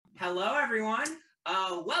Hello, everyone.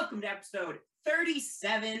 Welcome to episode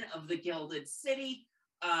 37 of the Gilded City.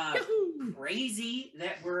 Crazy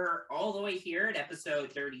that we're all the way here at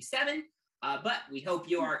episode 37, but we hope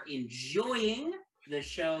you are enjoying the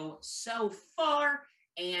show so far.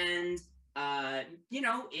 And,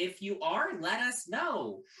 if you are, let us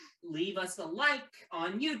know. Leave us a like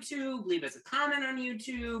on YouTube, leave us a comment on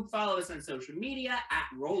YouTube, follow us on social media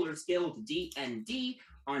at RollersGuildDND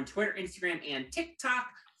on Twitter, Instagram, and TikTok.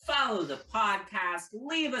 Follow the podcast,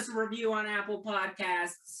 leave us a review on Apple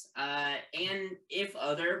Podcasts, and if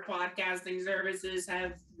other podcasting services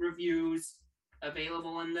have reviews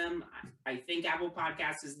available in them, I think Apple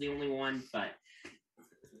Podcasts is the only one, but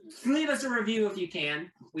leave us a review if you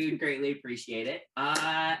can. We would greatly appreciate it.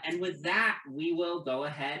 And with that, we will go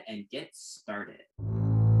ahead and get started.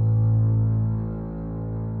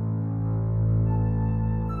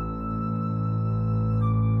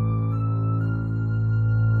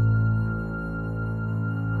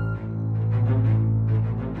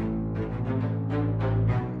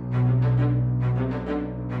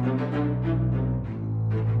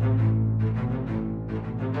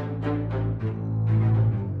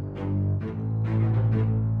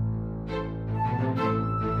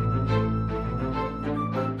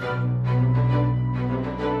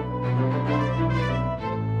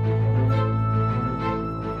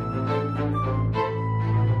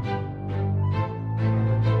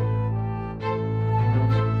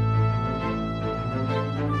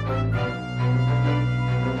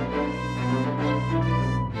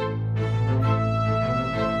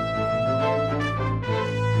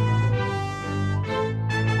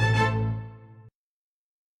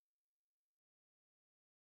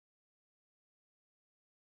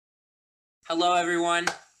 Hello, everyone.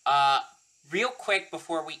 Real quick,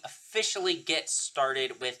 before we officially get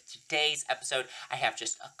started with today's episode, I have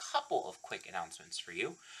just a couple of quick announcements for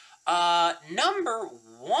you. Number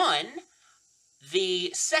one,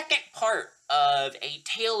 the second part of A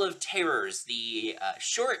Tale of Terrors, the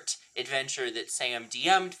short adventure that Sam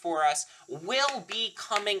DM'd for us, will be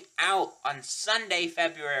coming out on Sunday,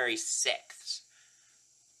 February 6th.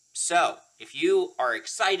 So, if you are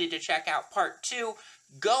excited to check out part 2,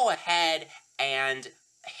 go ahead and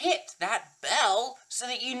hit that bell so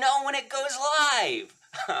that you know when it goes live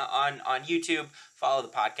on YouTube. Follow the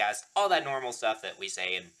podcast, all that normal stuff that we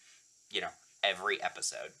say in, every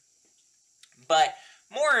episode. But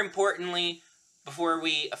more importantly, before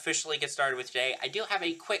we officially get started with today, I do have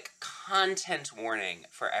a quick content warning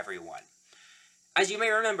for everyone. As you may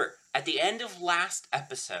remember, at the end of last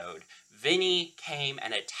episode, Vinny came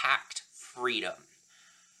and attacked Freedom.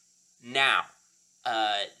 Now,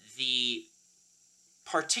 the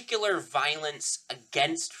particular violence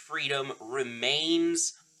against Freedom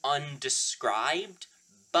remains undescribed,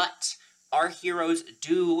 but our heroes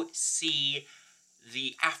do see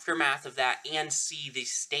the aftermath of that and see the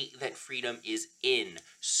state that Freedom is in.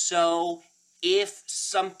 So, if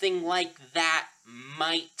something like that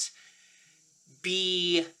might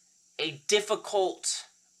be a difficult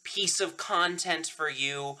piece of content for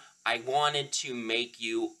you, I wanted to make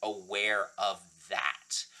you aware of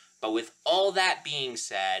that. But with all that being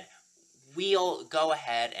said, we'll go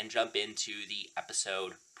ahead and jump into the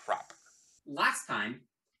episode proper. Last time,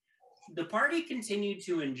 the party continued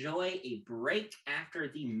to enjoy a break after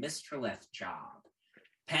the Mistraleth job.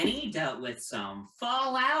 Penny dealt with some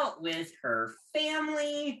fallout with her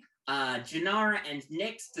family. Janara and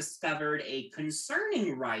Nyx discovered a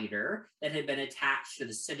concerning rider that had been attached to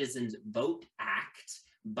the Citizens Vote Act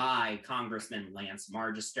by Congressman Lance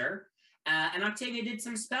Margister. And Octavia did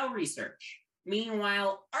some spell research.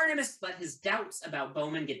 Meanwhile, Artemis let his doubts about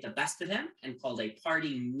Bowman get the best of him and called a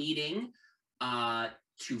party meeting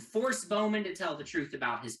to force Bowman to tell the truth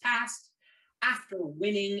about his past. After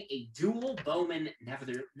winning a duel, Bowman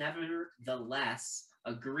nevertheless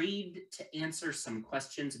agreed to answer some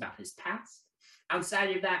questions about his past.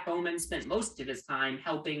 Outside of that, Bowman spent most of his time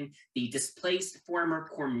helping the displaced former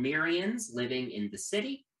Cormyreans living in the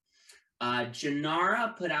city.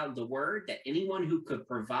 Janara put out the word that anyone who could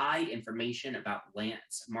provide information about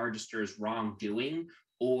Lance Margister's wrongdoing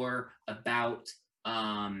or about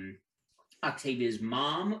Octavia's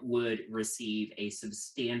mom would receive a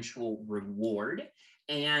substantial reward.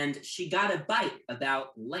 And she got a bite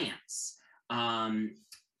about Lance. Janara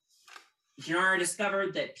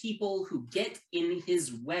discovered that people who get in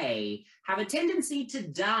his way have a tendency to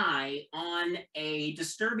die on a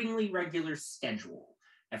disturbingly regular schedule.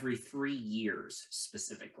 Every 3 years,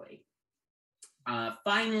 specifically.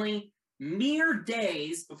 Finally, mere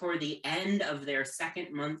days before the end of their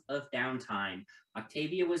second month of downtime,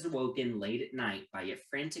 Octavia was awoken late at night by a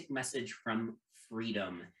frantic message from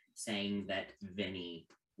Freedom saying that Vinny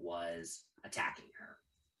was attacking her.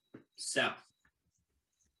 So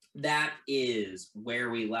that is where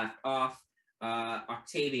we left off.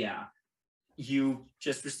 Octavia, you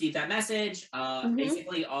just received that message.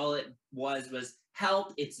 Basically, all it was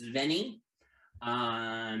help. It's Vinny.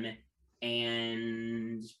 And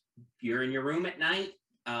you're in your room at night.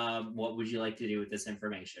 What would you like to do with this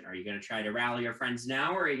information? Are you going to try to rally your friends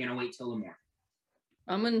now, or are you going to wait till the morning?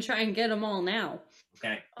 I'm going to try and get them all now.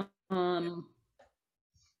 Okay.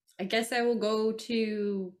 I guess I will go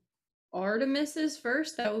to Artemis's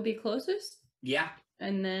first. That would be closest. Yeah.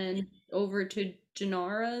 And then over to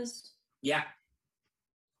Janara's. Yeah.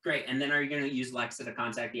 Great. And then are you going to use Lexa to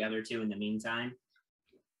contact the other two in the meantime?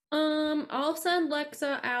 I'll send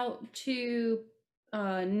Lexa out to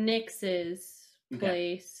Nyx's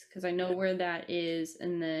place because I know where that is,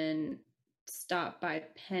 and then stop by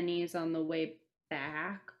Penny's on the way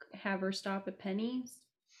back. Have her stop at Penny's.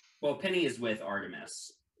 Well, Penny is with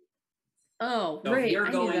Artemis. Oh, so right. If you're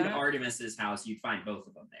going to Artemis's house, you'd find both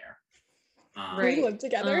of them there. Right. We live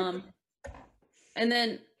together. And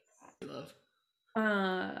then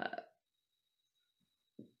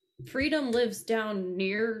Freedom lives down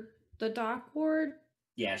near the dock ward.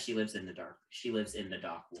 Yeah, she lives in the dock. She lives in the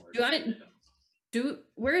dock ward.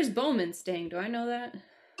 Where is Bowman staying? Do I know that?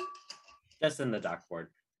 Just in the dock ward.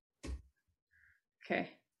 Okay.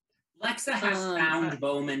 Lexa has found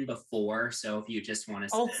Bowman before, so if you just want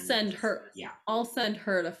to I'll send her. Yeah. I'll send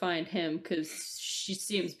her to find him because she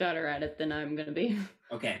seems better at it than I'm gonna be.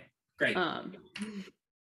 Okay, great.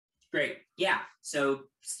 Great. Yeah. So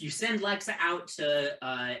you send Lexa out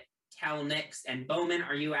to tell Nyx and Bowman.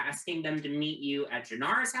 Are you asking them to meet you at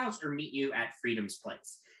Janara's house or meet you at Freedom's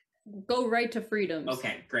place? Go right to Freedom's.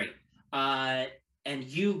 Okay, great. And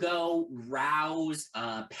you go rouse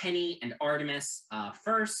Penny and Artemis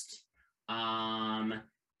first. I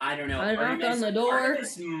don't know. I knock on the door.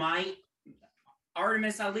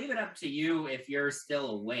 Artemis, I'll leave it up to you if you're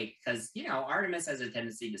still awake, because Artemis has a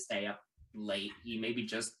tendency to stay up late. He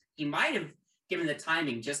might have, given the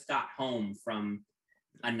timing, just got home from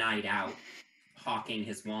a night out, hawking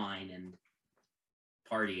his wine and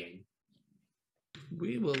partying.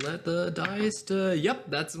 We will let the dice yep,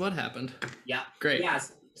 that's what happened. Yeah. Great.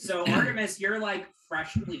 Yes. So Artemis, you're like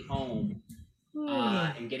freshly home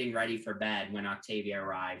and getting ready for bed when Octavia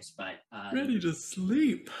arrives, but ready to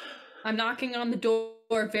sleep. I'm knocking on the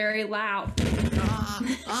door very loud.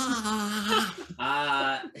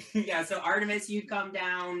 Yeah, so Artemis, you come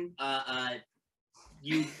down, the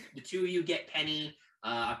two of you get Penny,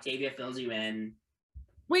 Octavia fills you in.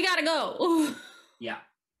 We gotta go. Yeah.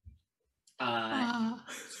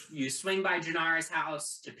 You swing by Janara's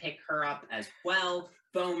house to pick her up as well.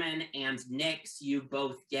 Bowman and Nyx, you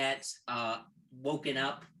both get woken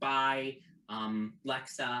up by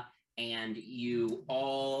Lexa, and you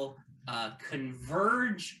all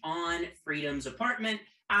converge on Freedom's apartment.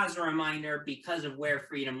 As a reminder, because of where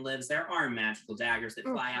Freedom lives, there are magical daggers that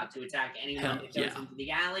fly out to attack anyone that goes into the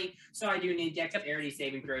alley. So I do need dexterity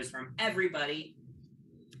saving throws from everybody.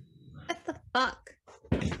 What the fuck?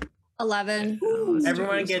 11. Ooh,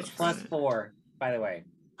 everyone gets +4, by the way.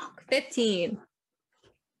 15.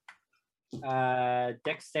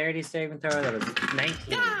 Dexterity saving throw, that was 19.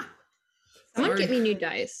 Yeah. Someone get me new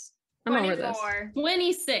dice. I'm 24. over this.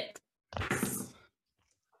 26.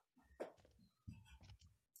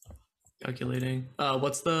 Calculating.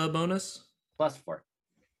 What's the bonus? +4.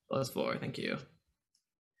 +4, thank you.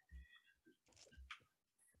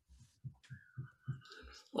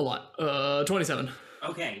 A lot. 27.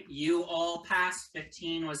 Okay, you all passed.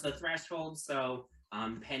 15 was the threshold, so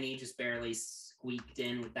Penny just barely squeaked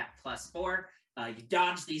in with that +4. You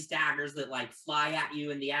dodge these daggers that fly at you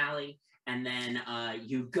in the alley, and then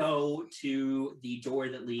you go to the door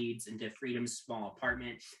that leads into Freedom's small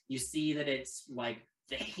apartment. You see that it's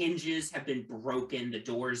the hinges have been broken, the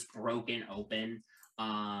door's broken open.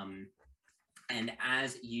 And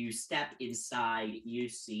as you step inside, you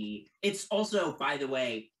see it's also, by the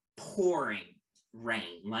way, pouring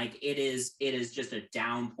rain. It is just a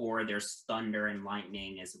downpour. There's thunder and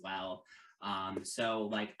lightning as well.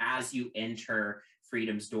 So as you enter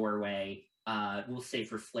Freedom's doorway, we'll say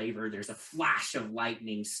for flavor, there's a flash of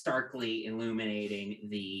lightning starkly illuminating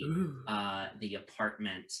the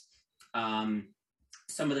apartment.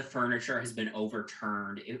 Some of the furniture has been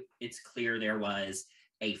overturned. It's clear there was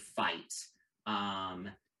a fight,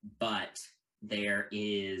 but there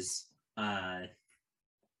is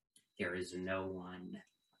no one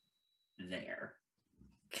there.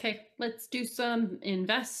 Okay, let's do some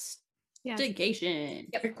investigation.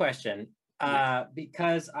 Quick question.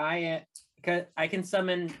 Because I can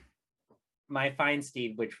summon my fine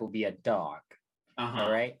steed, which will be a dog. Uh-huh.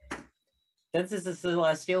 All right. Since it's a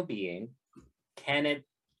celestial being, can it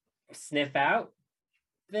sniff out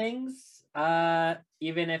things?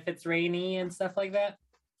 Even if it's rainy and stuff like that?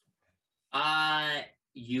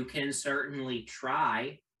 You can certainly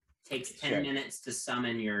try. Takes 10 minutes to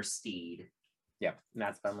summon your steed. Yep,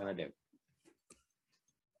 that's what I'm gonna do.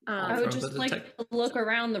 I would just like to look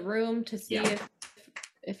around the room to see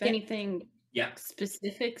if anything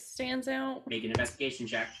specific stands out. Make an investigation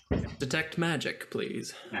check. Detect magic,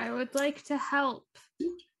 please. I would like to help.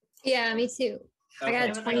 Yeah, me too. Okay. I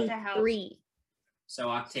got a 23. So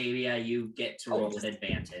Octavia, you get to roll with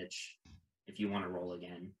advantage if you want to roll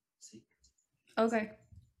again. See? Okay.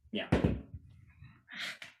 Yeah.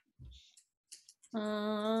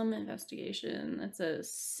 Investigation. That's a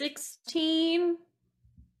 16.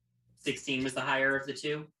 16 was the higher of the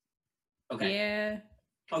two? Okay. Yeah.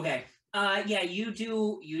 Okay. Yeah, you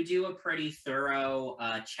do a pretty thorough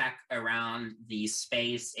check around the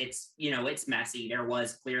space. It's it's messy. There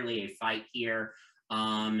was clearly a fight here.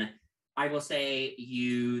 I will say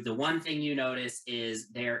the one thing you notice is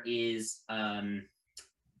there is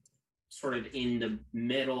sort of in the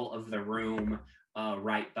middle of the room,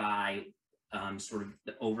 right by sort of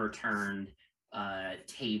the overturned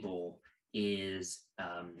table is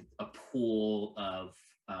a pool of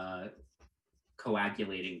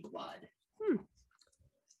coagulating blood.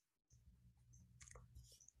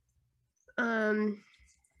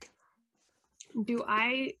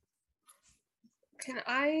 Can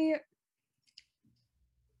I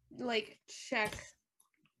like check?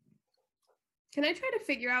 Can I try to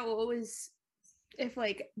figure out what was, if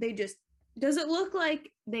like they just, does it look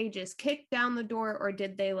like they just kicked down the door, or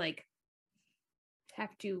did they like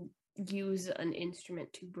have to use an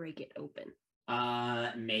instrument to break it open?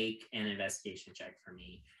 Make an investigation check for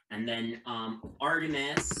me. And then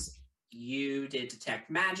Artemis, you did detect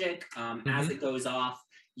magic. As it goes off,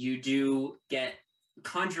 you do get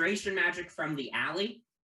conjuration magic from the alley,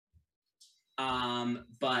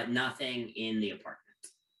 but nothing in the apartment.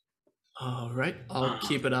 All right, I'll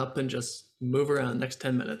keep it up and just move around next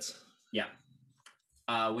 10 minutes. Yeah.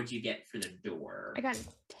 What'd you get for the door? I got a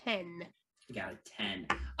 10. You got a 10.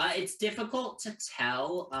 It's difficult to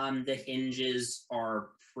tell. The hinges are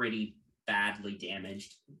pretty badly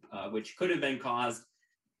damaged, which could have been caused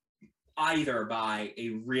either by a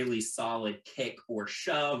really solid kick or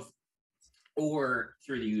shove, or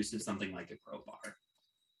through the use of something like a crowbar.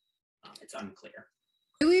 It's unclear.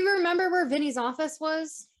 Do we remember where Vinny's office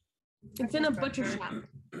was? It's in a butcher shop.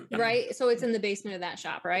 Right? So it's in the basement of that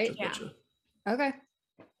shop, right? Yeah. Okay.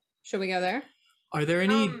 Should we go there? Are there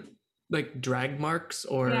any like drag marks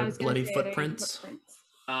or bloody footprints?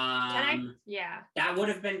 That would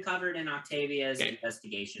have been covered in Octavia's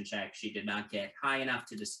investigation check. She did not get high enough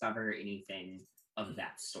to discover anything of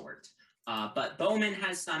that sort. But Bowman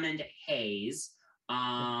has summoned Hayes.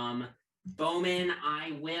 Bowman,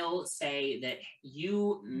 I will say that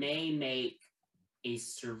you may make a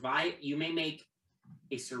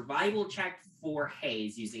survival check for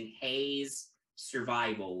Hayes using Hayes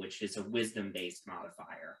survival, which is a wisdom-based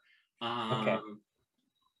modifier.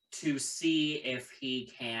 To see if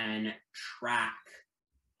he can track.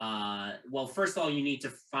 Well, first of all, you need to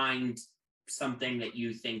find something that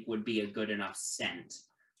you think would be a good enough scent.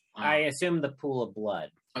 I assume the pool of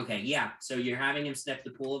blood. Okay, yeah. So you're having him sniff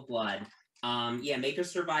the pool of blood. Make a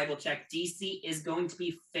survival check. DC is going to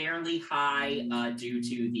be fairly high due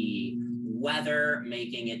to the weather,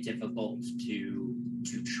 making it difficult to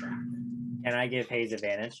track. Can I give Hayes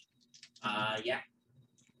advantage? Yeah.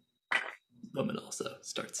 Bowman also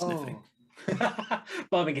starts sniffing.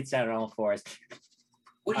 Bowman gets down on all fours.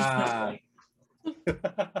 What do you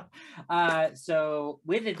sniff? So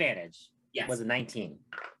with advantage, yes. Was a 19.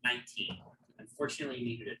 19. Unfortunately, you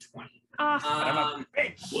needed a 20.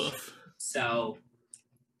 Woof. So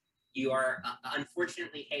you are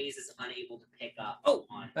unfortunately Hayes is unable to pick up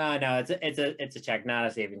on. No, it's a check, not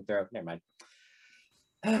a saving throw. Never mind.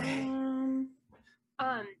 Okay.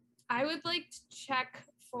 I would like to check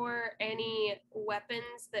for any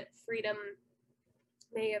weapons that Freedom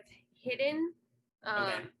may have hidden,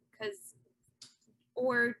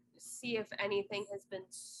 or see if anything has been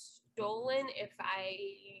stolen. If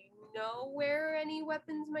I know where any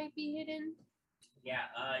weapons might be hidden. Yeah,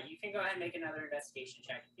 you can go ahead and make another investigation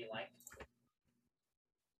check if you like.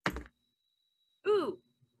 Ooh,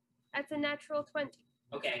 that's a natural 20.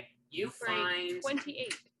 Okay, you find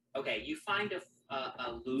 28. Okay, you find a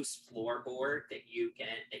loose floorboard that you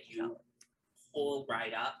pull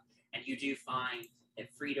right up, and you do find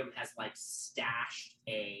that Freedom has stashed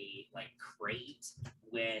a crate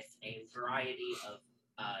with a variety of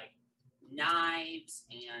knives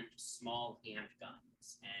and small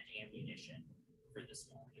handguns and ammunition for the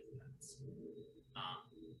small handguns.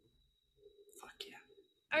 Fuck yeah.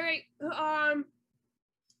 All right.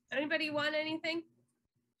 Anybody want anything?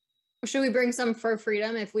 Should we bring some for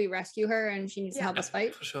freedom if we rescue her and she needs to help us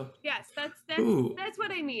fight? For sure. Yes, that's Ooh. that's what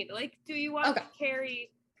I mean. Like, do you want to carry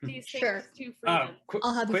these things Sure. to freedom?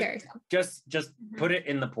 I'll have you carry some. Just put it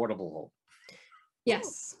in the portable hole.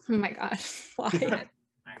 Yes. Oh my god. Why?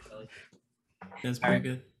 Actually, That's pretty Alright.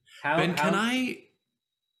 good. How, Ben, can how, I?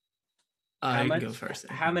 how I much, can go first.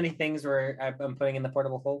 How many things were I'm putting in the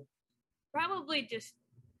portable hole? Probably just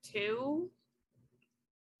 2.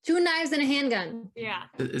 2 knives and a handgun. Yeah.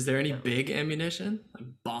 Is there any big ammunition? Like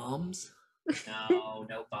bombs?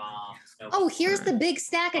 no bombs. No Oh, bombs. here's the big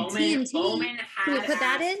stack of TNT. Bowman Can we had put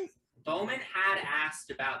that asked- in? Bowman had asked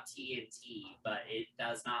about TNT, but it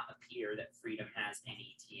does not appear that Freedom has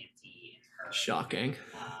any TNT in her Shocking.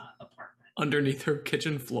 apartment. Underneath her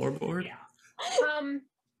kitchen floorboard? Yeah.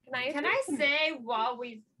 Can I say while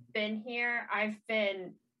we've been here, I've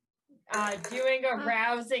been doing a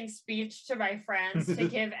rousing speech to my friends to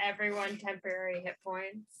give everyone temporary hit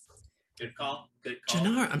points. Good call. Good call.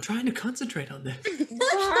 Jannar, I'm trying to concentrate on this.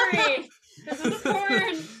 Sorry, this is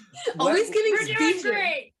important. Always giving We're doing speeches.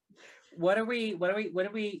 great. What are we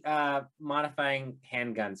modifying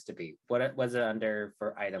handguns to be? What was it under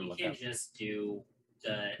for item You can lookup? just do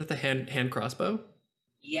the Is that the hand crossbow?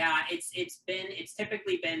 yeah. It's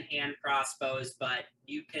typically been hand crossbows, but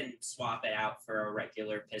you can swap it out for a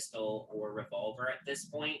regular pistol or revolver at this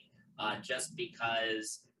point. Just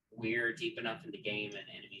because we're deep enough in the game and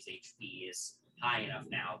enemies' HP is high enough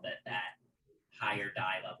now that higher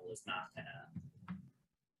die level is not gonna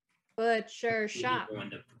Butcher shop. ruin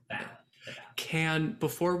the battle. Can,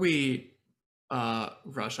 before we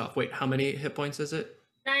rush off, wait, how many hit points is it?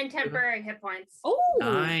 9 temporary hit points. Oh,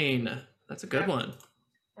 9. That's a good Yep. one.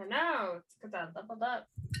 I know, it's because I leveled up.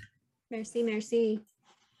 merci, merci.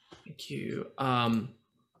 Thank you.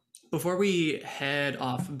 Before we head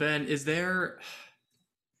off, Ben,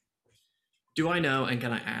 do I know, and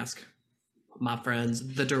can I ask my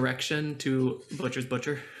friends, the direction to Butcher's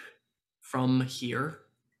Butcher from here?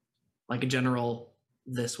 Like a general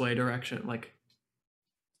this way direction? Like,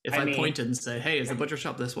 if I pointed and say, hey, is the butcher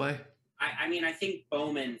shop this way? I mean, I think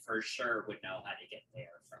Bowman for sure would know how to get there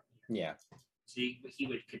from here. Yeah. So he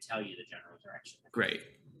could tell you the general direction. Great.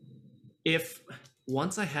 If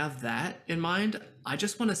once I have that in mind, I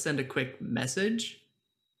just want to send a quick message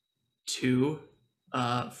to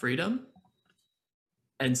Freedom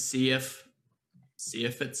and see if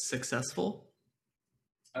it's successful.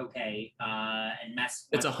 Okay. And mess.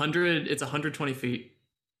 It's 100. It's 120 feet.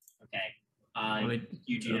 Okay. me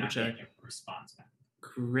You do double not check. get a response back.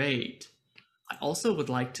 Great. I also would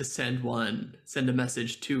like to send a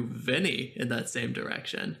message to Vinny in that same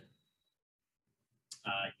direction.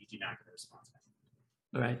 You do not get a response back.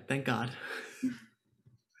 All right. Thank God.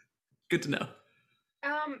 Good to know.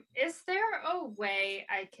 Is there a way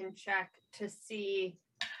I can check to see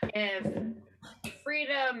if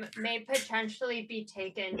Freedom may potentially be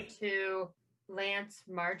taken to Lance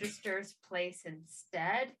Margister's place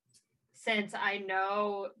instead? Since I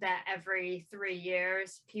know that every 3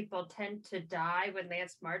 years people tend to die when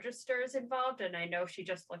Lance Margister is involved, and I know she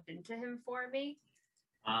just looked into him for me.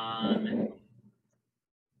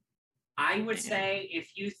 I would say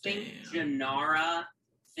if you think Janara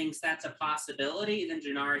thinks that's a possibility, then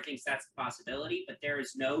Janara thinks that's a possibility, but there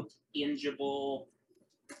is no tangible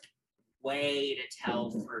way to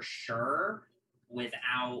tell for sure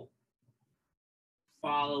without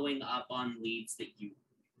following up on leads that you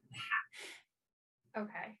have.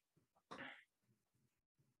 Okay.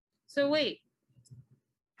 So wait.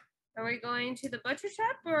 Are we going to the butcher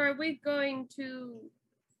shop or are we going to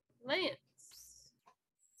Lance?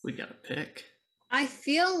 We gotta pick. I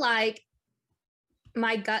feel like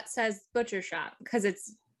my gut says butcher shop because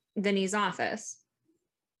it's Vinny's office.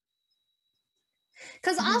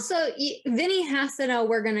 Because also, Vinny has to know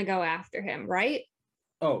we're going to go after him, right?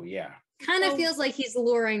 Oh, yeah. Kind of feels like he's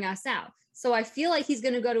luring us out. So I feel like he's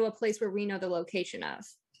going to go to a place where we know the location of.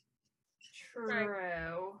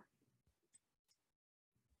 True.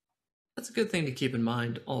 That's a good thing to keep in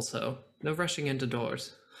mind also. No rushing into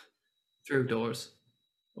doors. Through doors.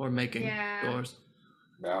 Or making doors.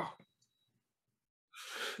 No.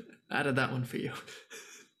 Added that one for you.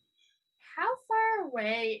 How far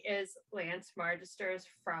away is Lance Margister's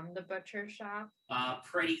from the butcher shop?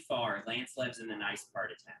 Pretty far. Lance lives in the nice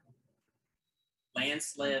part of town.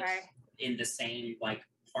 Lance lives in the same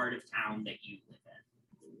part of town that you live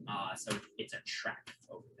in. So it's a trek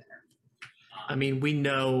over there. I mean, we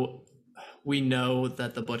know we know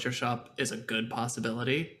that the butcher shop is a good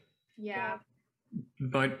possibility, Yeah.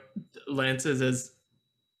 but Lance's is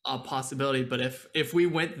a possibility. But if we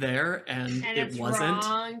went there and And it it's wasn't,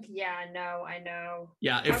 wrong. Yeah, no, I know.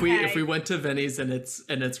 yeah, if we went to Vinny's and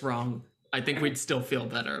it's wrong, I think we'd still feel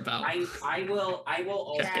better about. I will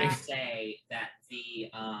also Checking. say that the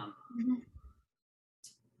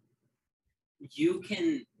you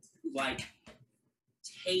can like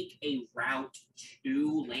take a route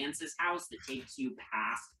to Lance's house that takes you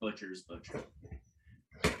past Butcher's Butcher.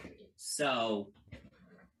 So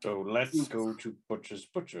let's go to Butcher's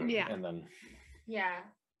Butcher. Yeah. And then Yeah.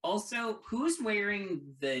 also, who's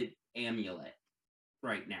wearing the amulet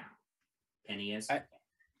right now? Penny is. Great.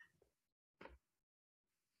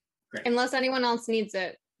 Unless anyone else needs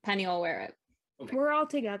it, Penny will wear it. Okay. We're all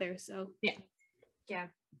together, so Yeah.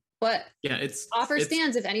 But Yeah, it's offer it's-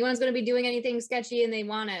 stands. If anyone's going to be doing anything sketchy and they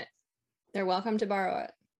want it, they're welcome to borrow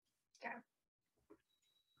it.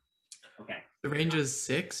 Okay. The range is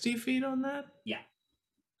 60 feet on that? Yeah.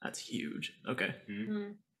 That's huge. Okay.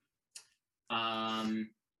 Mhm.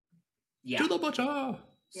 Yeah. To the butcher!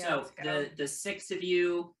 Yeah, So let's go. the six of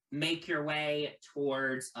you make your way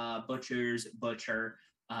towards Butcher's Butcher,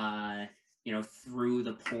 through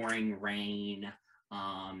the pouring rain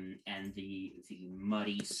and the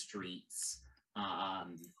muddy streets.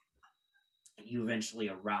 You eventually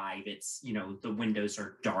arrive. It's, the windows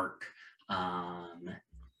are dark.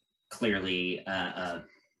 Clearly,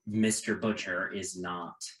 Mr. Butcher is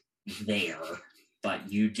not there, but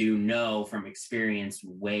you do know from experience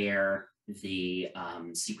where the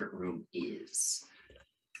secret room is.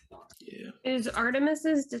 Yeah. is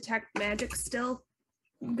Artemis's detect magic still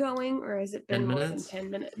going, or has it 10 been more minutes? than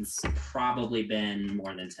 10 minutes? It's probably been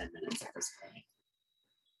more than 10 minutes at this point.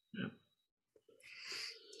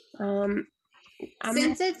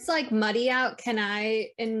 Since it's like muddy out, can I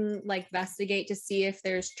investigate to see if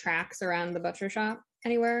there's tracks around the butcher shop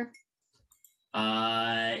anywhere?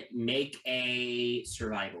 Make a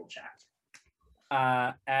survival check.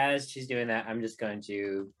 As she's doing that, I'm just going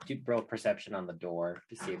to roll perception on the door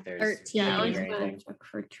to see if there's 13. Yeah, I was or gonna anything. check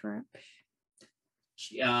for traps.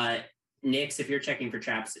 Nix, if you're checking for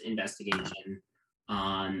traps, investigation.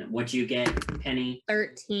 What'd you get, Penny?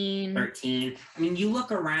 13. 13. I mean, you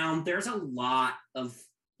look around, there's a lot of,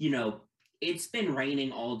 it's been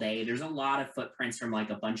raining all day. There's a lot of footprints from like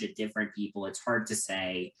a bunch of different people. It's hard to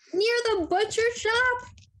say. Near the butcher shop?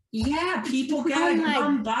 Yeah, people gotta my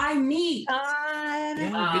come buy meat. God.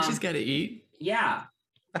 Yeah, bitches gotta eat. Yeah,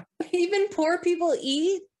 Even poor people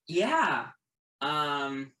eat? yeah.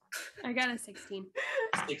 I got a 16.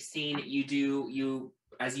 16, you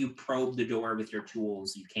as you probe the door with your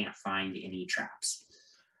tools, you can't find any traps.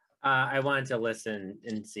 I wanted to listen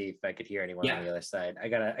and see if I could hear anyone Yeah. on the other side. I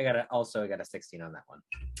got a 16 on that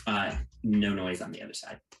one. No noise on the other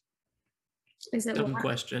side. Is it Dumb locked?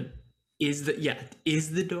 question. Is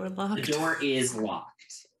the door locked? The door is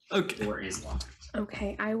locked. Okay. The door is locked.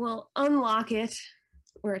 Okay, I will unlock it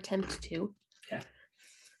or attempt to.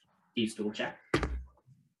 Thieves tool check.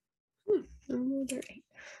 Another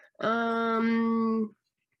 8.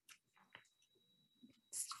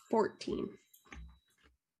 14.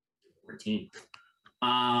 14.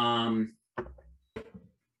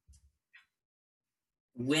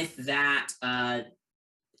 With that,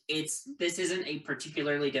 this isn't a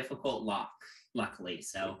particularly difficult lock, luckily.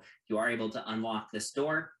 So you are able to unlock this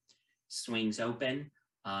door. Swings open.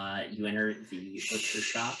 You enter the butcher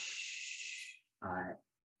shop.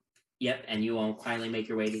 Yep, and you will quietly make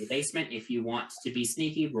your way to the basement. If you want to be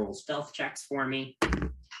sneaky, roll stealth checks for me.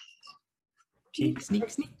 Sneak, sneak,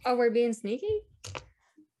 sneak. Oh, we're being sneaky?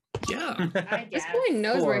 Yeah. I This guess. boy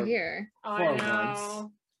knows we're Four. here. Oh, Four I know.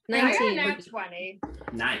 ones. I got 19. a nat 20.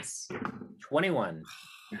 Nice. 21.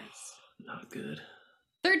 Nice. Not good.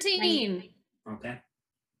 13. Okay.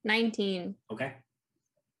 19. Okay.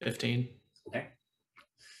 15. Okay.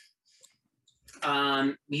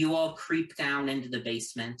 You all creep down into the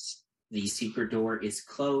basement. The secret door is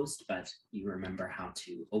closed, but you remember how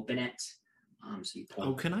to open it. So you pull.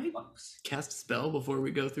 Oh, can I hooks. cast a spell before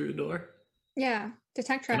we go through the door? Yeah.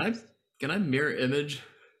 Detect Can traps. I mirror image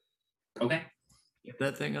Okay.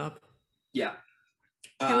 that thing up? Yeah.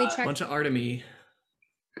 Can we A check? bunch of Artemy.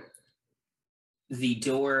 The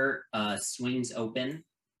door swings open,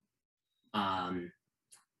 and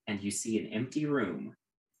you see an empty room.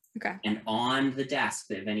 Okay. And on the desk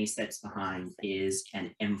that Vinny sits behind is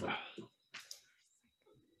an envelope.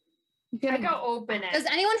 I go open it. Does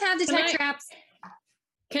anyone have detect I- traps?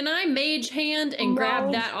 Can I mage hand and grab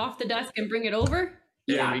No. that off the desk and bring it over?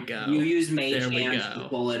 There we go. You use mage There we hands go. to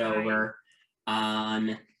pull it over.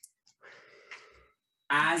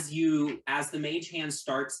 as the mage hand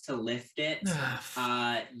starts to lift it,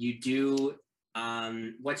 you do.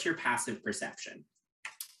 What's your passive perception?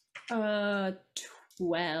 12.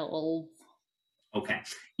 Okay,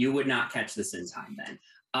 you would not catch this in time then.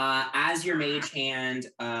 As your mage hand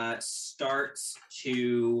starts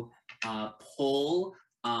to pull,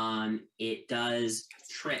 it does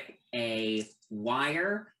trip a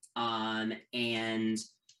wire, and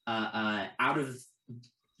out of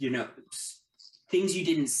things you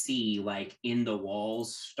didn't see, like in the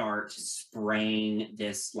walls, start spraying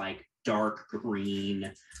this like dark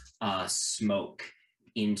green smoke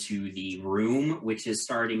into the room, which is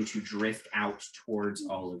starting to drift out towards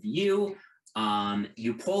all of you.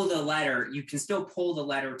 You pull the letter. You can still pull the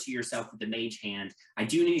letter to yourself with the mage hand. I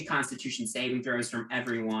do need Constitution saving throws from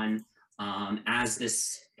everyone, as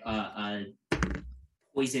this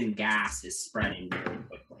poison gas is spreading very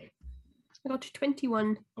quickly. I got to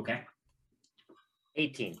 21. Okay.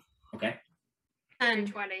 18. Okay.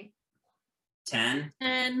 20. 10.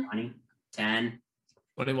 10. 20. 10.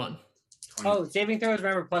 21. 20. Oh, saving throws,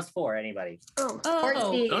 remember, +4, anybody. Oh,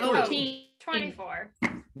 14. 14. 24.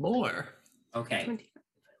 More. Okay. 20.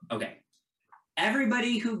 Okay.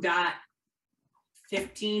 Everybody who got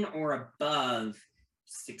 15 or above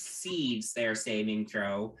succeeds their saving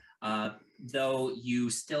throw, though you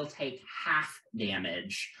still take half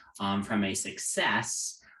damage from a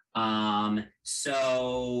success.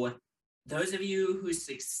 So those of you who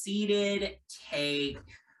succeeded take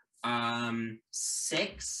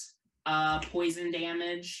 6 poison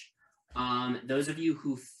damage. Those of you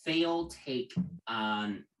who failed take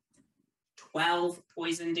 12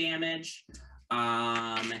 poison damage.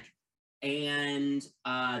 And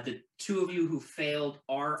the 2 of you who failed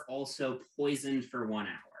are also poisoned for 1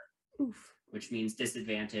 hour. Oof. Which means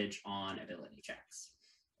disadvantage on ability checks.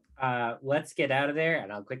 Let's get out of there,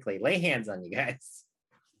 and I'll quickly lay hands on you guys.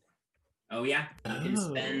 Oh yeah,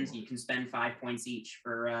 you can spend 5 points each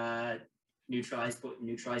for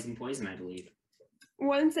neutralizing poison, I believe.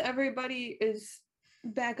 Once everybody is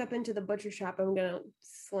back up into the butcher shop, I'm gonna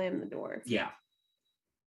slam the door. Yeah.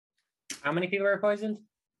 How many people are poisoned?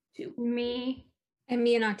 2. Me. And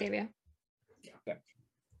me and Octavia.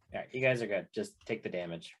 Yeah, you guys are good. Just take the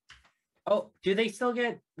damage. Oh, do they still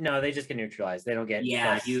get? No, they just get neutralized. They don't get.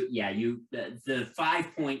 Yeah, plus- the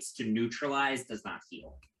 5 points to neutralize does not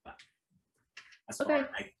heal. But as far Okay.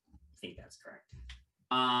 I think that's correct.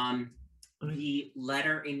 The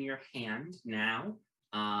letter in your hand now,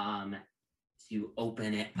 to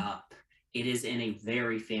open it up. It is in a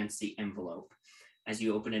very fancy envelope. As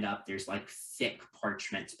you open it up, there's like thick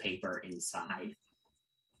parchment paper inside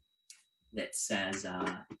that says,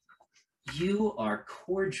 you are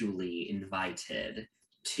cordially invited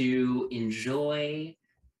to enjoy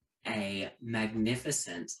a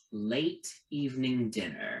magnificent late evening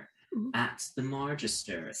dinner at the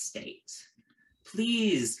Margister estate.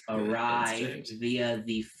 Please arrive via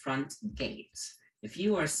the front gate. If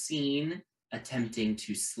you are seen attempting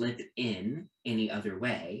to slip in any other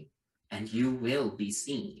way, and you will be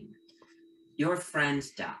seen, your friend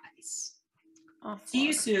dies. See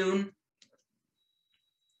you soon.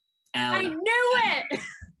 I knew it!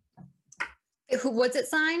 What's it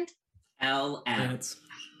signed? LM.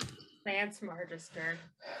 Lance Margister.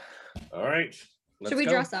 All right. Should we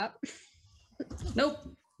dress up? Nope.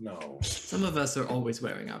 No. Some of us are always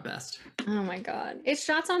wearing our best. Oh my god. It's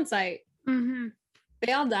shots on sight. Mm-hmm.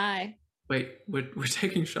 They all die. Wait, we're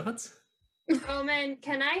taking shots? Roman,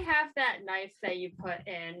 can I have that knife that you put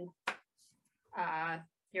in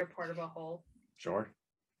your portable hole? Sure.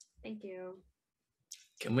 Thank you.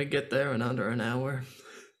 Can we get there in under an hour?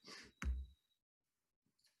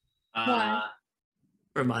 Why?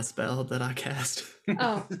 For my spell that I cast.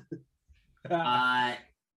 Oh,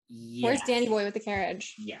 Yes. where's Danny Boy with the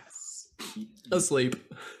carriage? Yes. Asleep.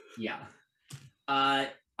 Yeah. I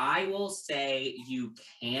will say you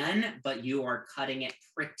can, but you are cutting it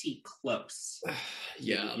pretty close.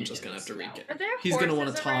 Yeah, I'm just gonna have to recast. Are there He's gonna want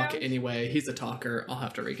to horses talk around? anyway. He's a talker. I'll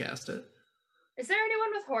have to recast it. Is there anyone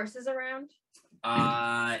with horses around?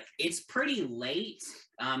 It's pretty late.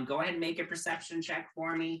 Go ahead and make a perception check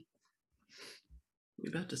for me. We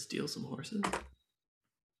about to steal some horses?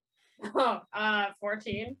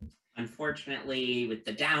 14. Unfortunately, with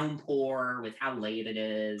the downpour, with how late it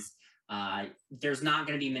is, there's not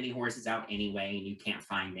going to be many horses out anyway, and you can't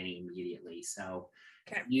find any immediately. So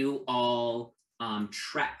Okay. you all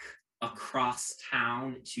trek across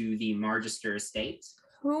town to the Margister estate.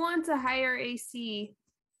 Who wants a higher AC?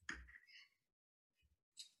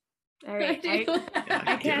 All right. I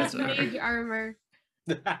Yeah, give cast it to her. mage armor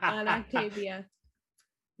on Octavia.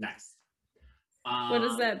 Nice. What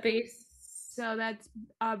is that base? So that's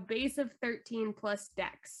a base of 13 plus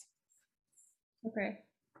dex. Okay.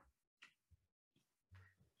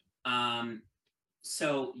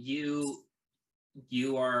 So you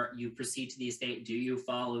proceed to the estate. Do you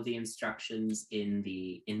follow the instructions in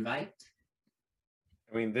the invite?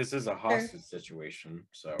 I mean, this is a hostage situation,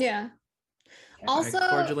 so Yeah. Okay. Also,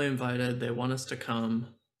 cordially invited. They want us to come.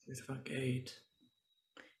 There's a gate.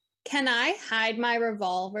 can I hide my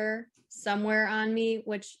revolver somewhere on me,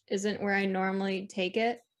 which isn't where I normally take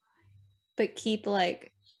it, but keep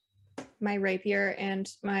like my rapier and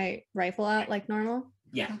my rifle out like normal?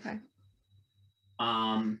 Yeah. Okay.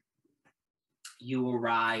 You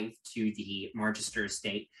arrive to the Marchester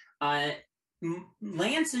estate.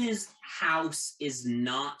 Lance's house is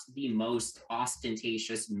not the most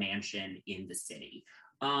ostentatious mansion in the city.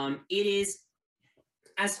 It is,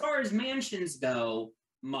 as far as mansions go,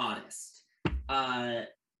 modest, but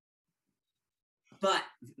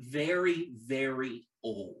very, very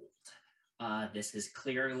old. This has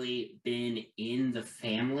clearly been in the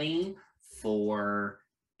family for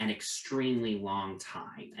an extremely long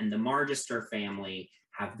time, and the Marchester family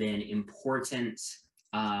have been important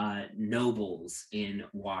nobles in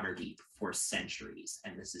Waterdeep for centuries,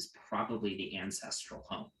 and this is probably the ancestral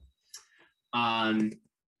home.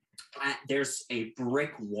 There's a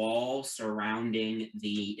brick wall surrounding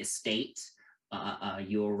the estate.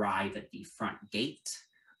 You arrive at the front gate.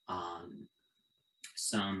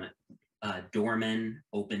 Some doormen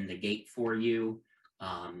open the gate for you,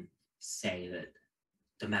 say that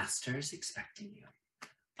the master is expecting you.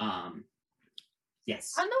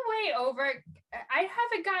 Yes. On the way over, I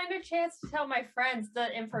haven't gotten a chance to tell my friends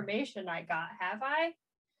the information I got, have I?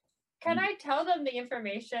 Can I tell them the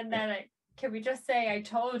information can we just say I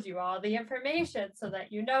told you all the information so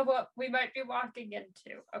that you know what we might be walking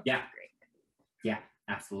into? Okay, Yeah. great. Yeah,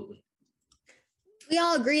 absolutely. We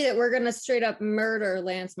all agree that we're gonna straight up murder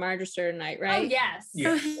Lance Marchester tonight, right? Oh, yes.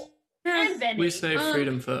 Yes. And Vinny. We say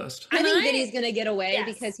freedom first. I think Can I- Vinny's gonna get away Yes,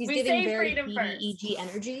 because he's we giving say very freedom first. PDEG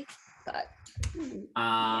energy. But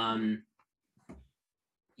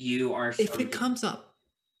You are. If it comes up,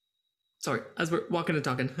 sorry, as we're walking and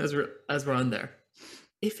talking, as we're on there,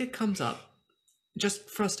 if it comes up, just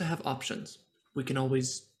for us to have options, we can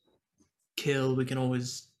always kill. We can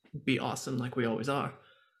always be awesome like we always are.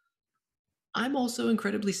 I'm also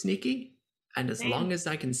incredibly sneaky, and as long as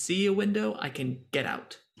I can see a window, I can get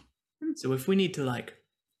out. So if we need to like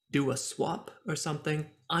do a swap or something,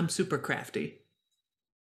 I'm super crafty.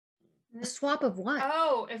 a swap of what?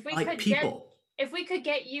 Oh, if we Like could people. if we could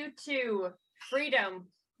get you to freedom,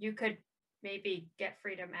 you could maybe get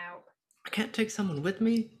freedom out. I can't take someone with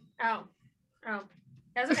me. Oh,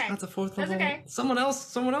 that's okay. That's a fourth That's level. okay. Someone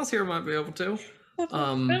else here might be able to. I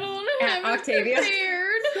don't have Octavia.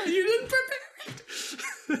 prepared. You didn't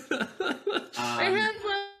prepare it. I had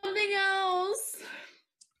something else.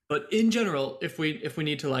 But in general, if we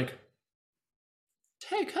need to like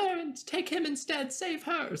take her and take him instead, save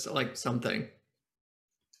her, so like something,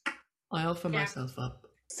 I offer myself up.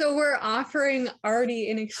 So we're offering Artie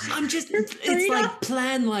in exchange. I'm just for it's freedom? like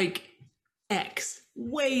plan like X,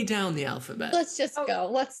 way down the alphabet. Let's just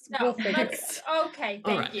go. We'll figure it out. Okay,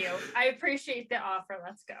 All thank right. you. I appreciate the offer.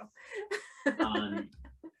 Let's go.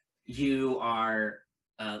 You are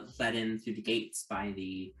let in through the gates by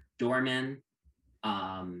the doorman.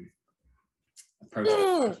 Approach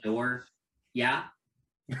the door. Yeah.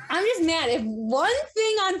 I'm just mad. If one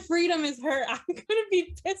thing on freedom is hurt, I'm gonna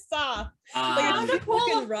be pissed off. Um, it's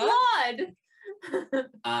fucking rough.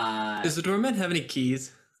 Blood. Does the doorman have any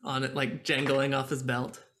keys on it, like jangling off his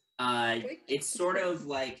belt? It's sort of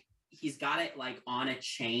like he's got it like on a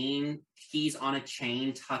chain. He's on a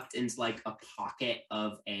chain tucked into like a pocket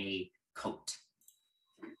of a coat.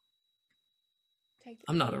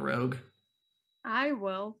 I'm not a rogue. I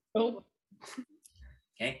will. Oh.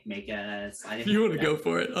 Okay, make a slide. If you want to go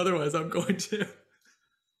for it, otherwise I'm going to.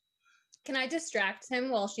 Can I distract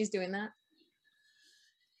him while she's doing that?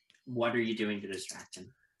 What are you doing to distract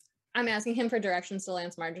him? I'm asking him for directions to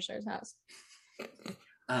Lance Marchester's house.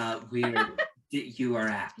 You are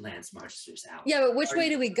at Lance Marchester's house. Yeah, but which way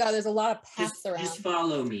do we go? There's a lot of paths around. Just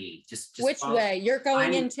follow me. Just Which follow. way? You're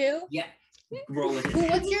going I'm- in too? Yeah. Roll it.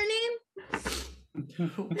 What's your name?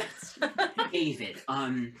 David.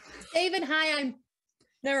 David. Hi, I'm.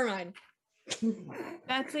 Never mind.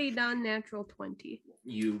 That's a non-natural 20.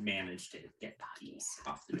 You managed to get bodies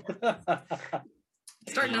off the door.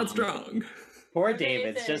 Starting out strong. Poor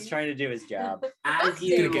David's Amazing. just trying to do his job. As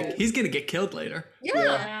He's gonna you get killed later.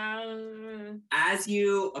 Yeah. as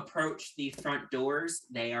you approach the front doors,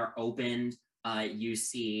 they are opened. You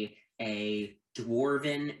see a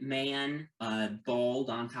dwarven man, bald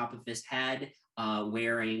on top of his head,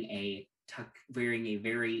 wearing a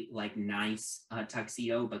very like nice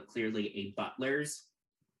tuxedo, but clearly a butler's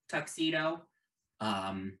tuxedo.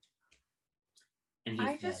 And he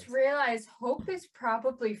I just says, realized Hope is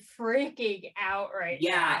probably freaking out right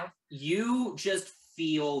now. You just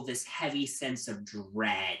feel this heavy sense of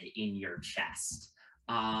dread in your chest.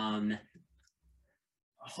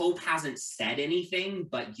 Hope hasn't said anything,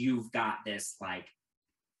 but you've got this like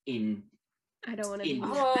I don't want to be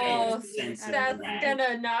sense of that's dread.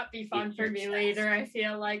 gonna not be fun in for your me chest. later. I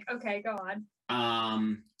feel like. Okay, go on.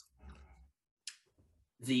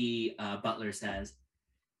 The butler says,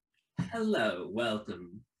 "Hello,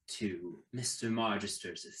 welcome to Mr.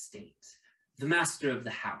 Margister's estate. The master of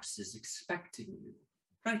the house is expecting you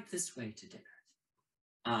right this way to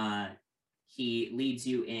dinner." He leads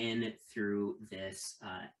you in through this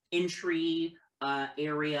entry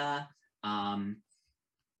area.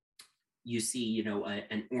 You see,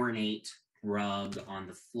 an ornate rug on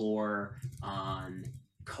the floor,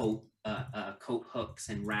 coat hooks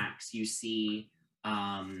and racks. You see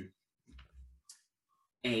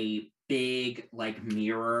a big like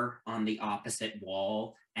mirror on the opposite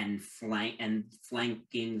wall, and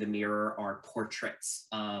flanking the mirror are portraits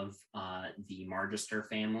of the Margister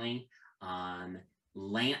family.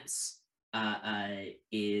 Lance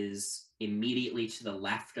is immediately to the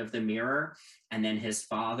left of the mirror, and then his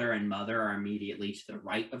father and mother are immediately to the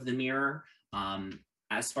right of the mirror.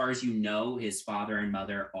 As far as you know, his father and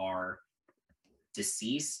mother are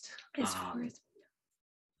deceased.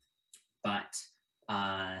 But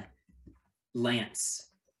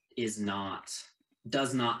Lance does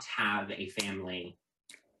not have a family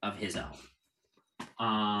of his own,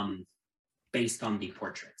 based on the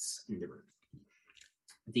portraits in the room.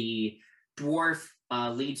 The dwarf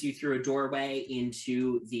leads you through a doorway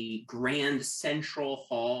into the grand central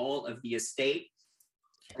hall of the estate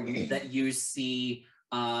that you see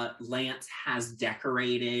Lance has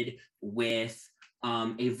decorated with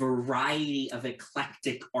a variety of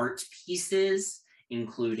eclectic art pieces,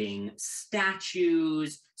 including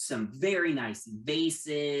statues, some very nice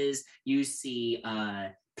vases. You see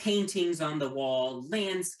paintings on the wall,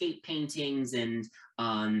 landscape paintings, and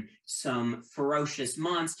some ferocious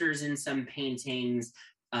monsters in some paintings.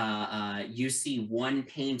 You see one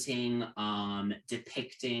painting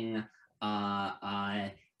depicting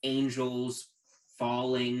angels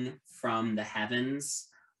falling from the heavens.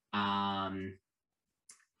 And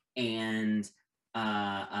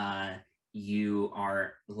you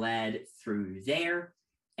are led through there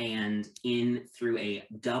and in through a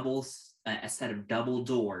set of double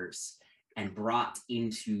doors and brought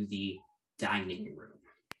into the dining room.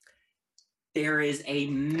 There is a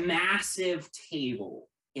massive table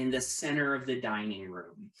in the center of the dining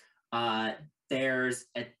room. There's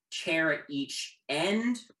a chair at each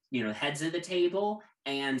end, heads of the table,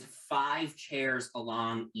 and 5 chairs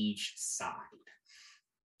along each side.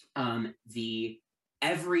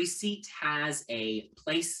 Every seat has a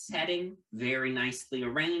place setting, very nicely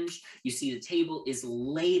arranged. You see the table is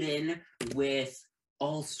laden with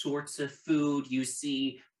all sorts of food. You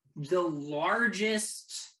see the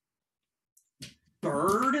largest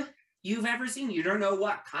bird you've ever seen. You don't know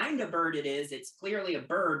what kind of bird it is. It's clearly a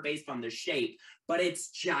bird based on the shape, but it's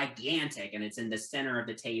gigantic and it's in the center of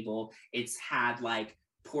the table. It's had like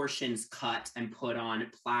portions cut and put on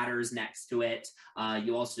platters next to it.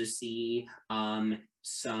 You also see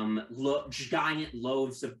some giant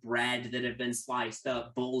loaves of bread that have been sliced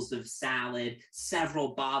up, bowls of salad,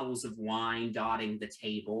 several bottles of wine dotting the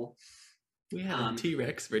table. We had a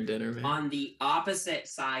T-Rex for dinner, man. On the opposite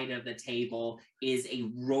side of the table is a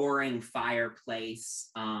roaring fireplace,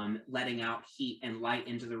 letting out heat and light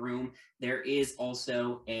into the room. There is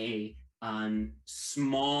also a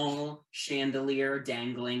small chandelier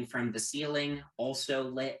dangling from the ceiling, also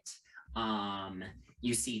lit.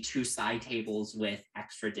 You see 2 side tables with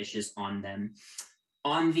extra dishes on them.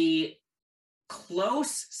 On the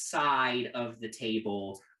close side of the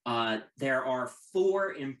table, there are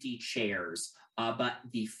 4 empty chairs, but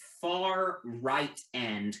the far right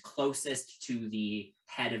end, closest to the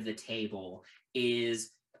head of the table,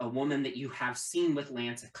 is a woman that you have seen with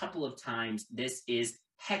Lance a couple of times. This is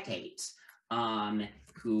Hecate,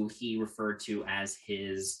 who he referred to as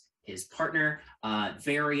his partner.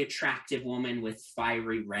 Very attractive woman with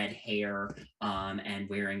fiery red hair, and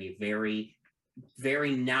wearing a very,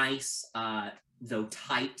 very nice, though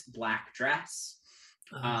tight black dress.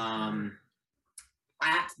 At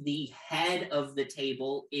the head of the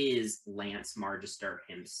table is Lance Margister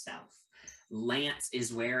himself. Lance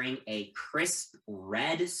is wearing a crisp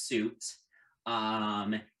red suit,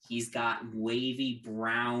 He's got wavy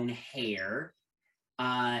brown hair.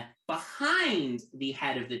 Behind the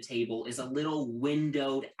head of the table is a little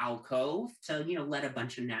windowed alcove to, let a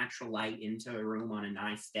bunch of natural light into a room on a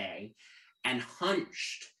nice day. And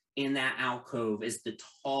hunched in that alcove is the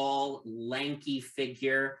tall, lanky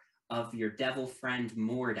figure of your devil friend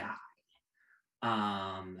Mordai,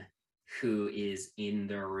 who is in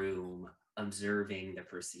the room observing the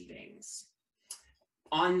proceedings.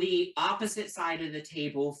 On the opposite side of the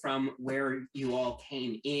table from where you all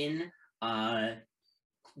came in,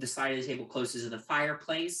 the side of the table closest to the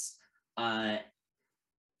fireplace,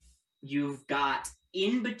 you've got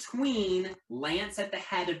in between Lance at the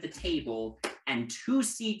head of the table and 2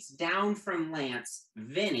 seats down from Lance,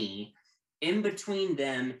 Vinny. In between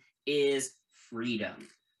them is Freedom.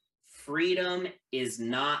 Freedom is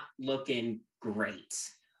not looking great.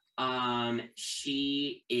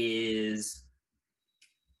 She is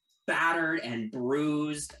battered and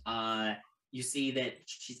bruised. You see that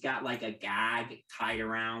she's got like a gag tied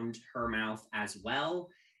around her mouth as well.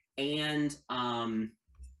 And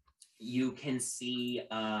you can see,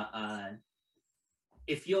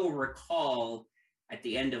 if you'll recall, at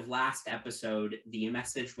the end of last episode, the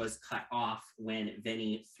message was cut off when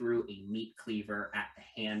Vinny threw a meat cleaver at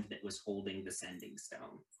the hand that was holding the sending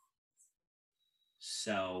stone.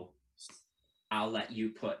 So I'll let you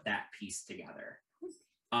put that piece together.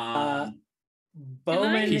 Bowman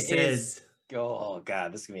Pieces. is... Oh,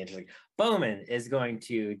 God, this is going to be interesting. Bowman is going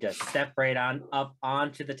to just step right on up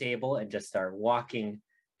onto the table and just start walking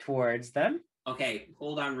towards them. Okay,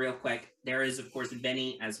 hold on real quick. There is, of course,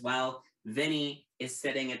 Vinny as well. Vinny is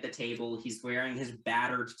sitting at the table. He's wearing his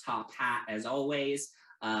battered top hat as always.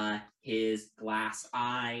 His glass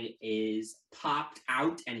eye is popped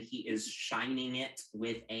out and he is shining it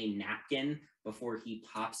with a napkin before he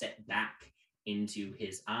pops it back into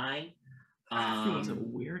his eye. That wasn't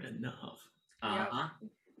weird enough.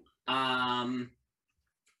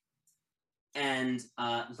 And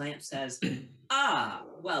Lamp says,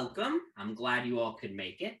 welcome. I'm glad you all could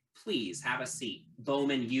make it. Please have a seat.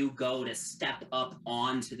 Bowman, you go to step up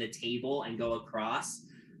onto the table and go across.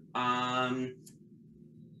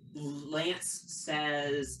 Lance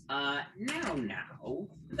says, now,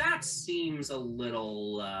 that seems a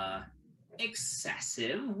little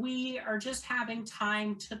excessive. We are just having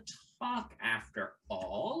time to talk after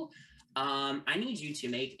all. I need you to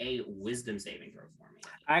make a wisdom saving throw for me.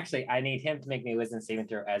 Actually, I need him to make me a wisdom saving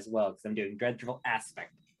throw as well, because I'm doing dreadful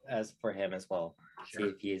aspect as for him as well. Sure. See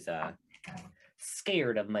if he's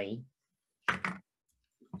scared of me.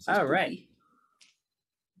 So All right. spooky.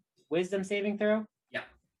 Wisdom saving throw? Yep.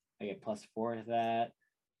 I get +4 to that.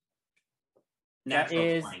 Natural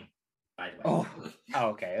is- 20, by the way. Oh,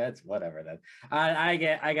 okay. That's whatever then. I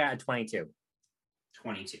got a 22.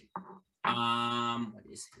 22. What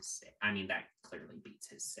is his save? I mean, that clearly beats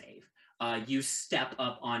his save. You step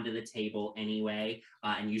up onto the table anyway,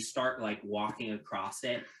 and you start like walking across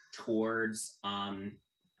it towards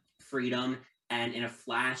Freedom. And in a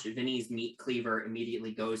flash, Vinny's meat cleaver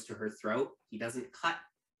immediately goes to her throat. He doesn't cut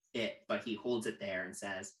it, but he holds it there and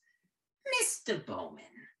says, Mr. Bowman,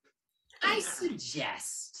 I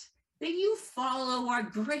suggest that you follow our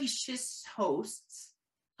gracious host's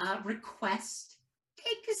request.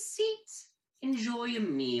 Take a seat, enjoy a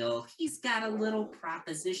meal. He's got a little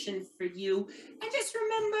proposition for you. And just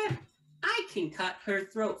remember, I can cut her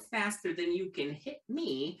throat faster than you can hit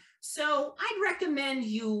me. So I'd recommend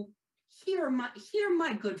you hear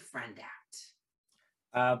my good friend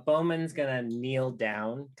out. Bowman's gonna kneel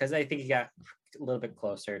down because I think he got a little bit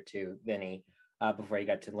closer to Vinny before he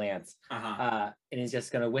got to Lance. And he's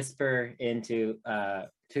just gonna whisper into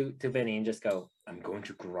to Vinny and just go, I'm going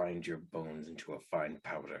to grind your bones into a fine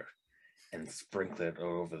powder and sprinkle it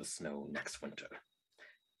all over the snow next winter.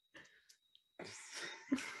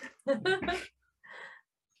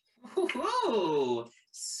 Ooh,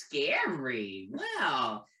 scary.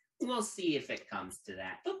 Well, we'll see if it comes to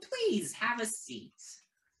that. But please have a seat.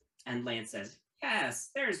 And Lance says, yes,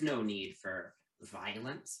 there's no need for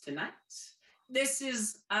violence tonight. This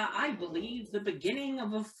is, I believe, the beginning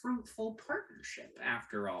of a fruitful partnership,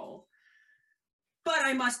 after all. But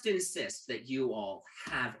I must insist that you all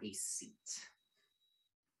have a seat.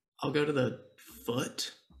 I'll go to the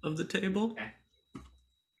foot of the table. Okay.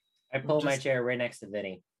 I pull my chair right next to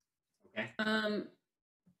Vinny. Okay.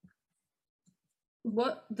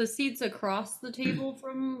 What the seats across the table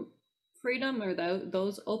from Freedom, are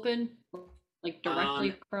those open, like directly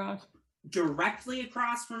across? Directly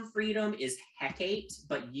across from Freedom is Hecate,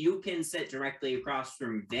 but you can sit directly across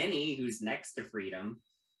from Vinny, who's next to Freedom.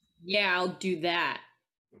 Yeah, I'll do that.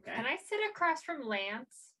 Okay. Can I sit across from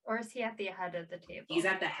Lance? Or is he at the head of the table? He's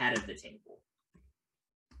at the head of the table.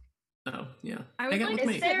 Oh, yeah. I would Hang out like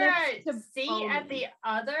with Is me. there next a to seat at the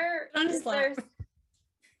other? On his Is there...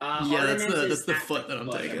 lap. Yeah, Artemis is that's the at foot that I'm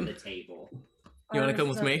foot of taking. the table. You want to come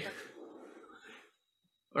with me?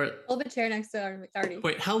 Or Pull the chair next to Artie.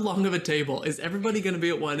 wait, how long of a table? Is everybody going to be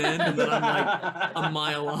at one end and then I'm like a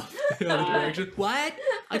mile off the other direction? What?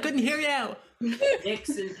 I couldn't hear you. Nix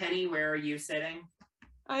and Penny, where are you sitting?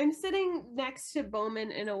 I'm sitting next to Bowman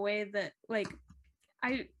in a way that, like,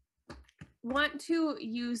 I want to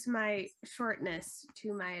use my shortness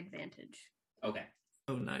to my advantage. Okay.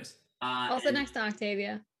 Oh, nice. Also and- next to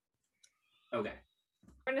Octavia. Okay.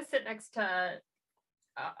 I'm gonna sit next to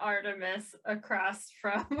Artemis across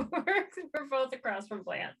from. We're both across from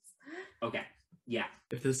Lance. Okay. Yeah.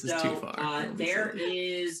 If this is So too far. it'll be there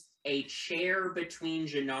silly. is a chair between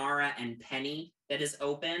Janara and Penny that is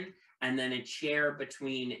open, and then a chair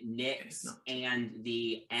between Nix not- and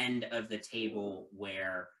the end of the table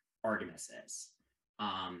where Artemis is.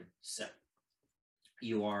 So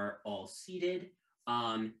you are all seated.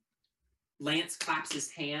 Lance claps his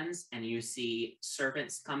hands, and you see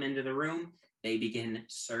servants come into the room. They begin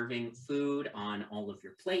serving food on all of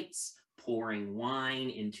your plates, pouring wine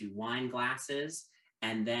into wine glasses,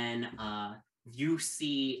 and then you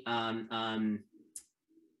see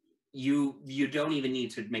you don't even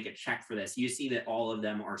need to make a check for this. You see that all of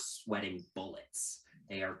them are sweating bullets.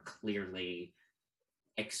 They are clearly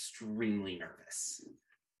extremely nervous.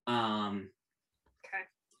 Okay.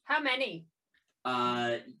 How many?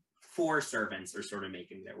 4 servants are sort of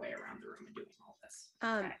making their way around the room and doing all this.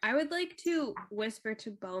 Okay. I would like to whisper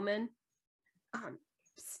to Bowman.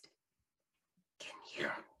 Psst.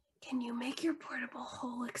 Can you make your portable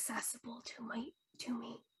hole accessible to me,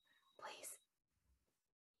 please?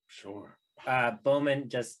 Sure. Bowman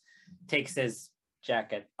just takes his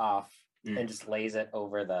jacket off and just lays it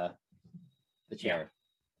over the chair.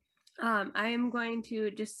 I am going to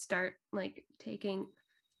just start like taking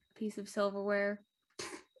a piece of silverware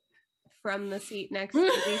from the seat next to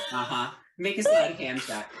me, Make a sleight of hand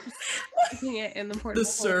check. putting it in the portable The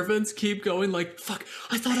hole. servants keep going like, fuck,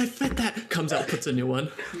 I thought I fit that. Comes out, puts a new one.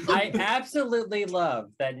 I absolutely love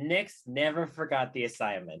that Nix never forgot the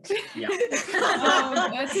assignment. Yeah.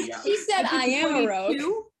 That's She said, "I am a rogue."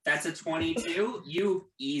 22. That's a 22. You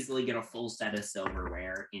easily get a full set of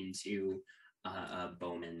silverware into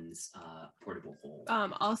Bowman's portable hole.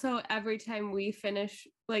 Also, every time we finish,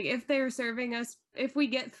 like if they're serving us, if we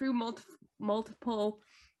get through multiple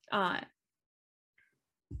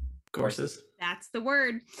Courses. that's the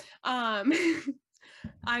word. I'm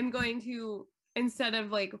going to, instead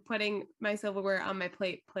of like putting my silverware on my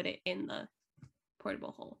plate, put it in the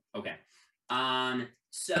portable hole. Okay.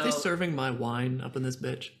 So Are they serving my wine up in this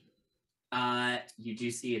bitch? you do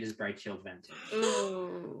see it is bright shield vented.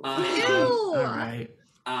 Ooh. All right.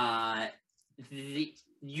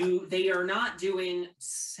 They are not doing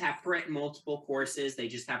separate multiple courses. They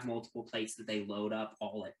just have multiple plates that they load up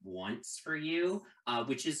all at once for you,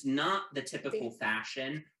 which is not the typical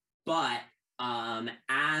fashion. But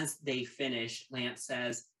as they finish, Lance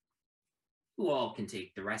says, "You all can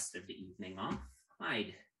take the rest of the evening off.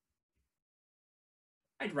 I'd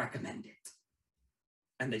recommend it."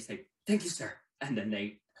 And they say, "Thank you, sir." And then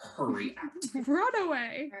they hurry out. Run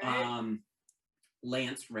away.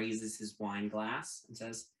 Lance raises his wine glass and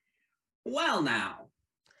says, "Well, now,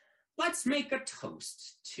 let's make a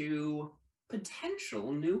toast to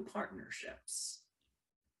potential new partnerships."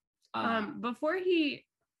 Before he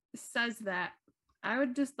says that, I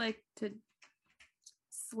would just like to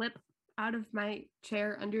slip out of my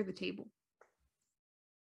chair under the table.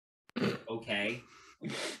 Okay.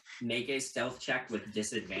 Make a stealth check with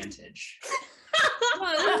disadvantage.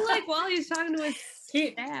 Well, this is like while he's talking to his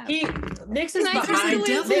staff. Nix is Can I behind. the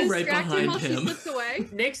devil to right distract behind while she him. slips away?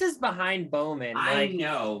 Nix is behind Bowman. I Like,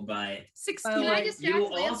 know, but 16. Can I distract you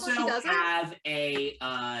Lance while also she does it? have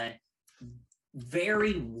a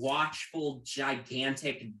very watchful,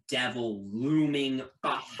 gigantic devil looming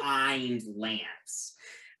behind Lance.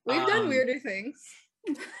 We've done weirder things.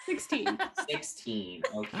 16. 16.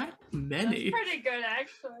 Okay. Not many. That's pretty good,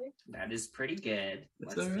 actually. That is pretty good.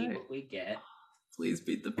 That's Let's see alright. what we get. Please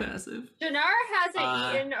beat the passive. Janara hasn't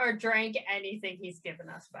Uh, eaten or drank anything he's given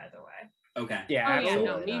us, by the way. Okay. yeah, Oh yeah, absolutely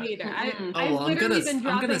no, me not. neither. Oh, I've well, I'm literally gonna, been I'm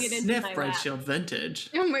dropping gonna it into sniff my Bright lap. Shield Vintage.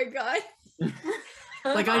 Oh my god.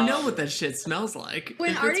 Like, I know what that shit smells like. When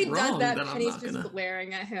If it's Artie does wrong, that, then I'm Penny's not just gonna.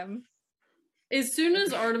 glaring at him. As soon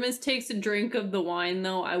as Artemis takes a drink of the wine,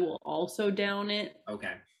 though, I will also down it.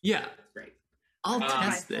 Okay. Yeah, Great. I'll My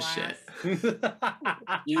test this shit.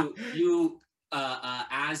 You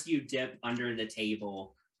as you dip under the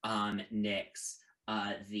table, Nix,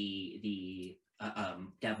 the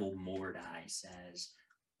devil Mordai says,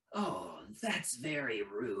 "Oh, that's very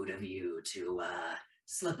rude of you to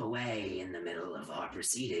slip away in the middle of our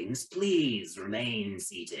proceedings. Please remain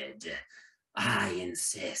seated. I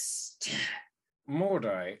insist."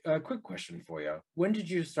 Mordai, a quick question for you. When did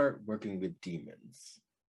you start working with demons?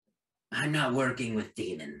 I'm not working with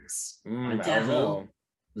demons. I The don't devil, know.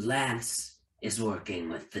 Lance, is working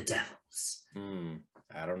with the devils.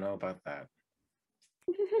 I don't know about that.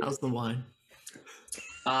 How's the wine?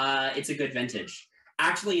 It's a good vintage.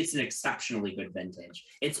 Actually, it's an exceptionally good vintage.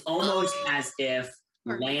 It's almost as if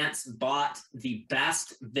Lance bought the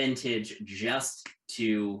best vintage just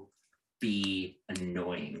to be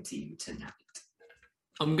annoying to you tonight.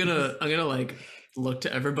 I'm gonna like look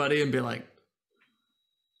to everybody and be like,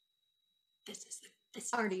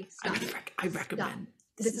 this Artie, stop. I recommend.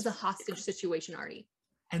 This is a hostage situation, Artie.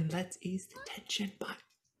 And let's ease the tension, but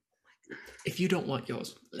if you don't want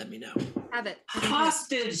yours, let me know. Have it.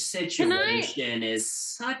 Hostage situation is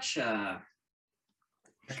such a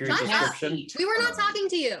Accurate Shut up. description. We were not talking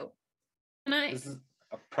to you. This is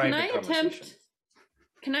a private conversation.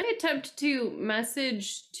 Can I attempt to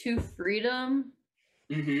message to Freedom?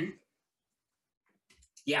 Mm-hmm.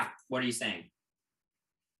 Yeah, what are you saying?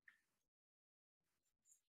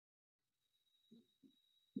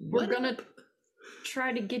 We're gonna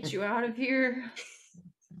try to get you out of here.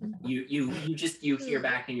 You hear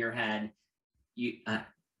back in your head. I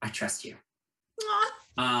trust you.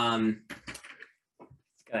 It's gonna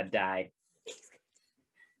die.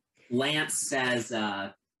 Lance says,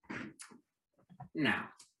 now,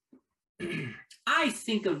 I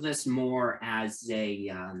think of this more as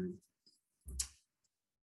a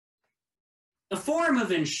form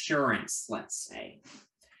of insurance, let's say.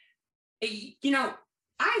 You know,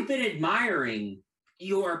 I've been admiring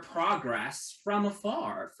your progress from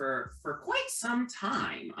afar for quite some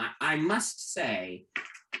time. I must say,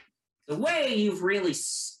 the way you've really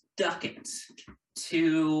stuck it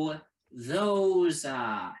to those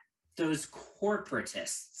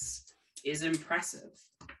corporatists is impressive.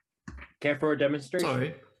 Care for a demonstration?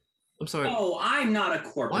 Sorry. I'm sorry. Oh, I'm not a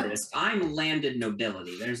corporatist. I'm landed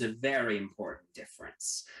nobility. There's a very important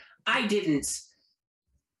difference. I didn't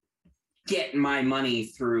get my money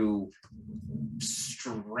through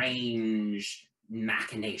strange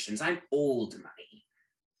machinations. I'm old money.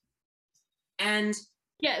 And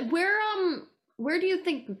yeah, where do you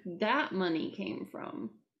think that money came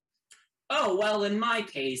from? Oh, well, in my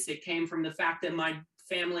case, it came from the fact that my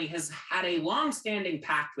family has had a long-standing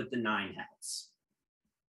pact with the Nine Hells.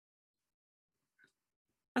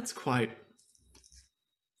 That's quite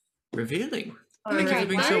revealing. Oh Thank you for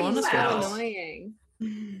being so honest with us. Annoying.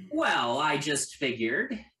 Well, I just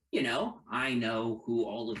figured, I know who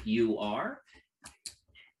all of you are.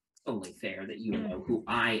 It's only fair that you know who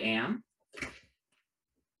I am.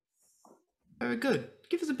 Very good.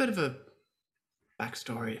 Give us a bit of a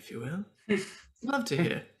backstory, if you will. Love to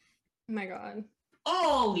hear. Oh my god.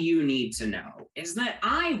 All you need to know is that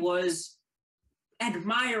I was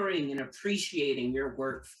admiring and appreciating your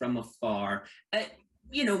work from afar.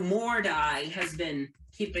 Mordai has been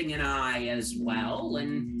keeping an eye as well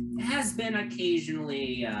and has been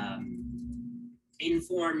occasionally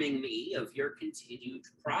informing me of your continued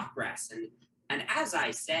progress. And as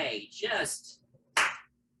I say, just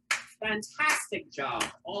fantastic job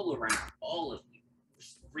all around, all of you,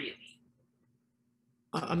 really.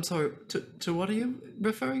 I'm sorry, to what are you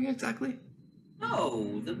referring exactly?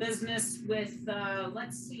 Oh, the business with,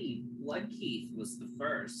 let's see, Bloodkeith was the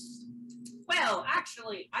first. Well,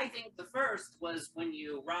 actually, I think the first was when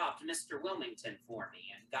you robbed Mr. Wilmington for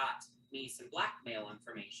me and got me some blackmail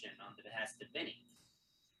information on the behest of Vinny.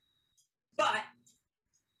 But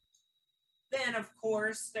then, of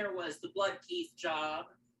course, there was the Bloodkeith job,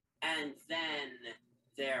 and then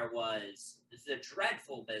there was the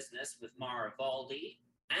dreadful business with Marivaldi,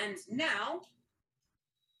 and now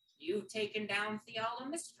you've taken down Theala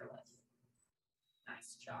Misterlith.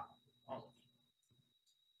 Nice job, all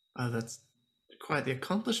of you. That's quite the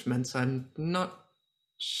accomplishments. I'm not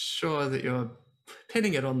sure that you're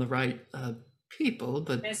pinning it on the right people,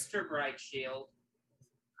 but... Mr. Brightshield.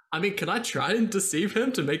 I mean, can I try and deceive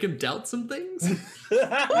him to make him doubt some things? He's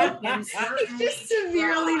just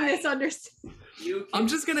severely misunderstood. I'm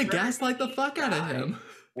just gonna gaslight the fuck out of him.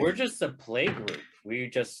 We're just a play group. We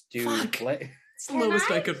just do play. It's the lowest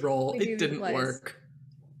I could roll. We do It didn't plays. work.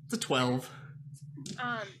 It's a 12.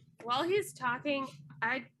 While he's talking,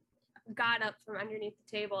 I got up from underneath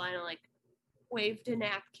the table and waved a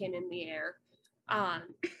napkin in the air. I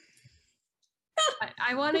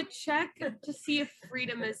want to check to see if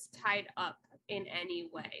Freedom is tied up in any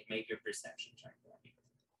way. Make your perception check for me.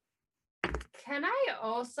 Can I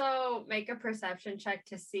also make a perception check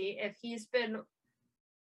to see if he's been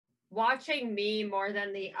watching me more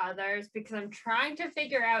than the others? Because I'm trying to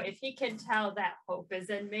figure out if he can tell that hope is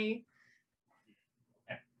in me.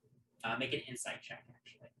 Okay. Make an insight check,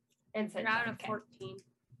 actually. Insight Out check. of 14.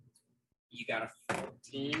 You got a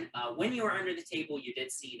 14. When you were under the table, you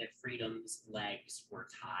did see that Freedom's legs were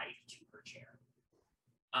tied to her chair.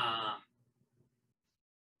 I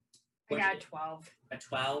what'd got you a get? 12. A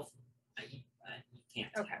 12? You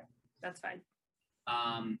can't tell. Okay, that's fine.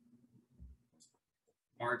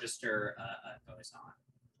 Margister goes on.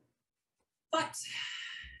 But,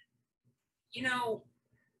 you know,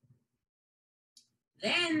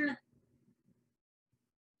 then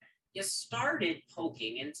you started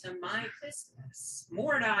poking into my business.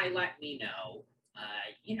 Mordai let me know,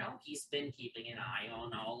 you know, he's been keeping an eye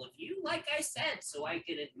on all of you, like I said, so I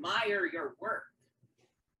could admire your work.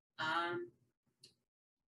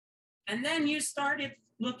 And then you started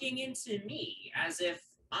looking into me as if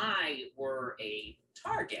I were a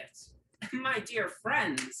target. My dear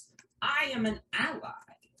friends, I am an ally.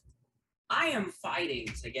 I am fighting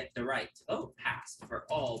to get the right to vote passed for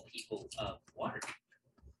all people of Waterdeep.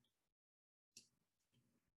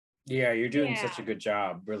 Yeah, you're doing such a good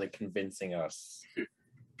job, really convincing us.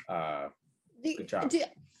 Good job.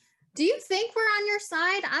 Do you think we're on your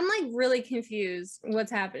side? I'm like really confused what's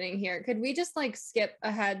happening here. Could we just like skip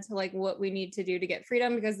ahead to like what we need to do to get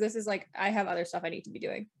freedom? Because this is like, I have other stuff I need to be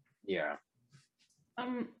doing. Yeah.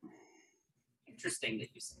 Interesting that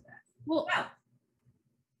you say that. Well,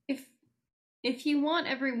 if you want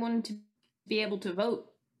everyone to be able to vote,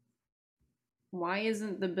 why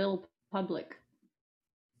isn't the bill public?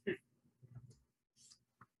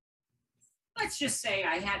 Let's just say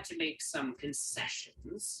I had to make some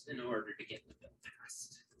concessions in order to get the bill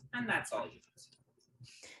passed. And that's all you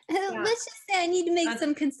need. Let's just say I need to make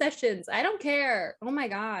some concessions. I don't care. Oh my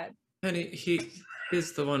god. And he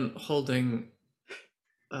is the one holding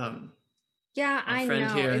Yeah, I friend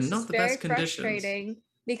know. here, It's not just the very best conditions. frustrating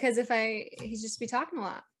because he'd just be talking a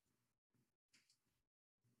lot.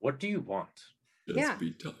 What do you want? Yeah.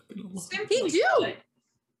 Be talking a lot.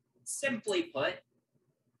 Simply put,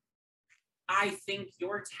 I think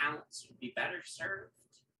your talents would be better served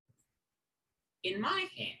in my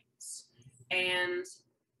hands. And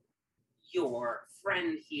your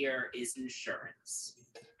friend here is insurance.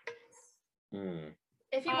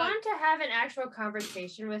 If you wanted to have an actual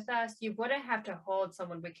conversation with us, you wouldn't have to hold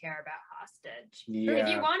someone we care about hostage. Yeah. If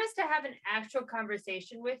you want us to have an actual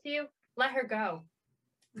conversation with you, let her go.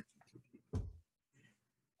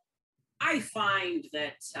 I find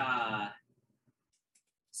that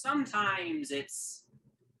sometimes it's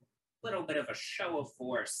a little bit of a show of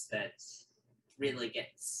force that really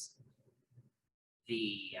gets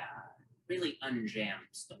really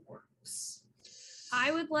unjams the works.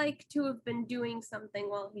 I would like to have been doing something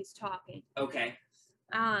while he's talking. Okay.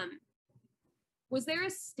 Was there a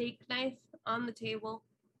steak knife on the table?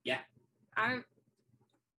 Yeah. I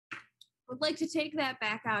would like to take that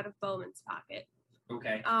back out of Bowman's pocket.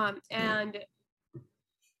 Okay. And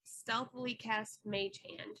stealthily cast Mage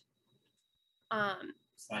Hand.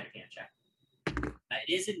 Sleight of hand check.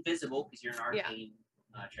 It is invisible because you're an arcane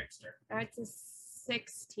trickster. That's a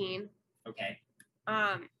 16. Okay.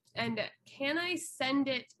 And can I send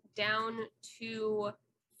it down to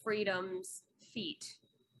Freedom's feet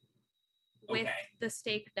with the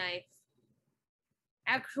steak knife?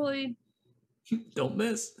 Actually, don't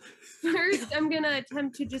miss. First, I'm gonna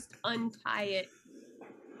attempt to just untie it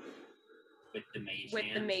with the mage with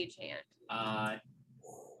hand. the mage hand.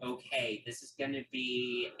 Okay, this is going to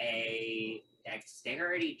be a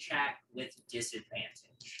dexterity check with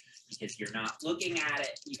disadvantage because you're not looking at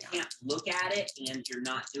it. You can't look at it, and you're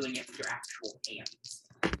not doing it with your actual hands.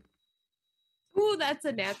 Ooh, that's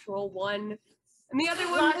a natural 1. And the other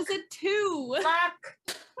one was a 2.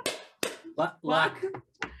 Luck.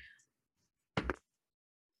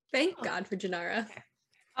 Thank God for Janara.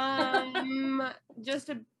 Just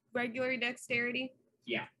a regular dexterity.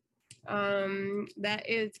 Yeah. That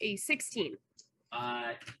is a 16.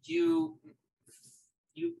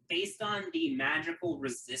 You based on the magical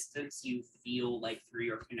resistance you feel like through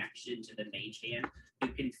your connection to the mage hand, you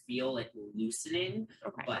can feel it loosening,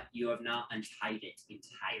 but you have not untied it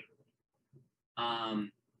entirely.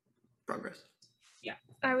 Progress. Yeah.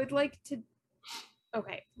 I would like to.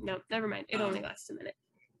 Okay, no, never mind. It only lasts a minute.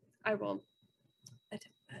 I will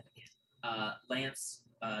attempt that again. Lance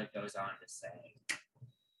goes on to say,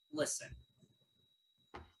 listen,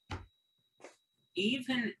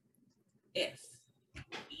 even if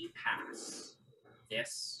we pass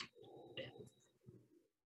this bill,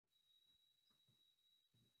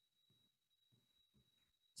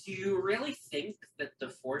 Do you really think that the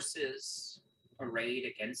forces arrayed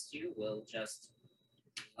against you will just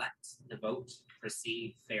let the vote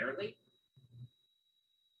proceed fairly?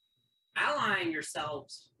 Allying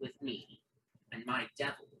yourselves with me and my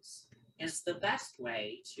devils is the best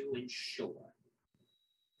way to ensure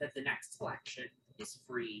that the next election is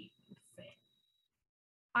free and fair.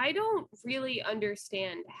 I don't really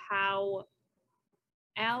understand how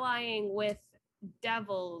allying with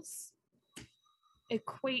devils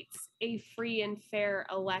equates a free and fair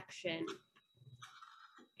election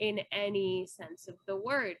in any sense of the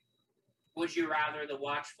word. Would you rather the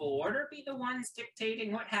watchful order be the ones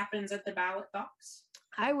dictating what happens at the ballot box?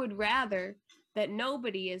 I would rather that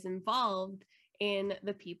nobody is involved in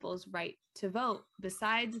the people's right to vote,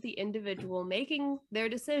 besides the individual making their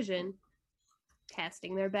decision,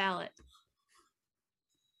 casting their ballot.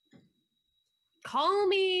 Call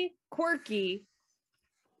me quirky,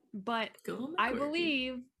 but I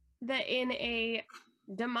believe that in a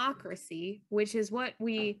democracy, which is what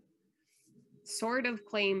we sort of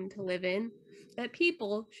claim to live in, that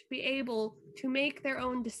people should be able to make their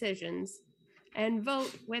own decisions and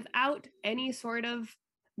vote without any sort of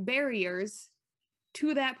barriers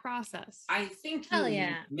to that process. I think you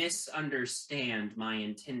misunderstand my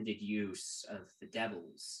intended use of the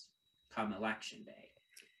devils come election day.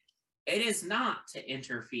 It is not to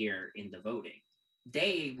interfere in the voting.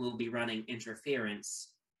 They will be running interference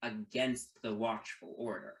against the watchful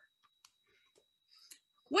order.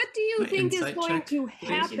 What do you think is going to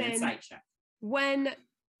happen when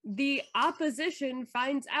the opposition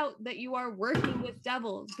finds out that you are working with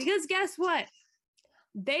devils? Because guess what?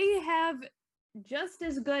 They have just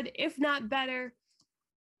as good, if not better,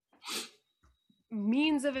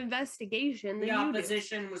 means of investigation than the you do.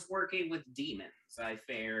 opposition was working with demons. I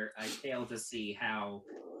fail to see how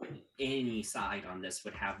any side on this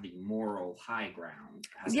would have the moral high ground,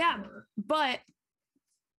 as it were. But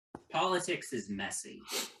politics is messy.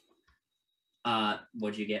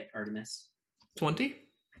 What'd you get, Artemis? 20.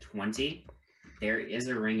 20. There is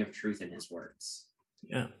a ring of truth in his words.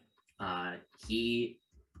 Yeah. He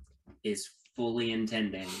is fully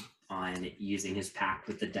intending on using his pact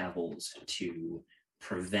with the devils to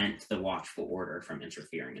prevent the watchful order from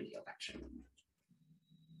interfering in the election.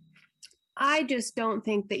 I just don't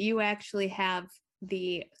think that you actually have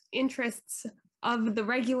the interests of the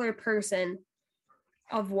regular person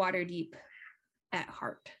of Waterdeep at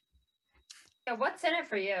heart. Yeah, what's in it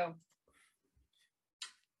for you?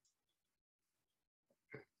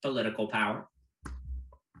 Political power.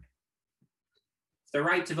 If the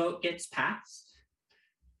right to vote gets passed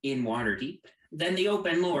in Waterdeep, then the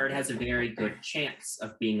Open Lord has a very good chance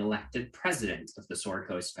of being elected president of the Sword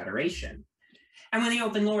Coast Federation. And when the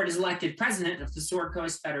Open Lord is elected president of the Sword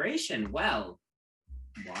Coast Federation, well,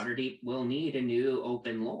 Waterdeep will need a new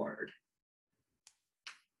Open Lord.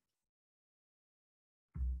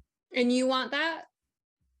 And you want that?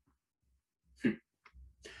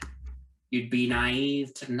 You'd be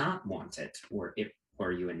naive to not want it, were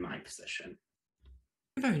you in my position.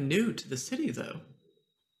 You're very new to the city, though.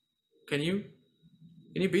 Can you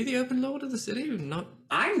be the Open Lord of the city?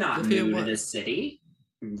 I'm not new to this city.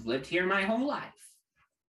 I've lived here my whole life.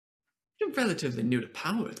 You're relatively new to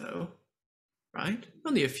power, though, right?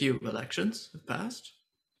 Only a few elections have passed.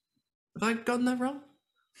 Have I gotten that wrong?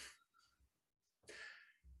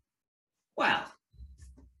 Well,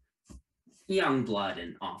 young blood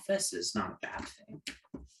in office is not a bad thing.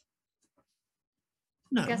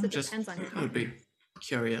 No, I guess it just, depends on your I would be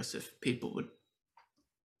curious if people would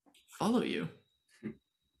follow you.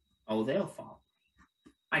 Oh, they'll follow.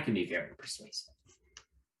 I can be very persuasive.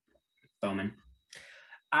 Bowman.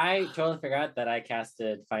 I totally forgot that I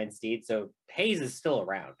casted Find Steed, so Hayes is still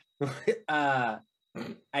around. I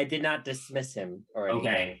did not dismiss him or anything.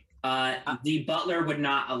 Okay. The butler would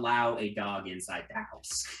not allow a dog inside the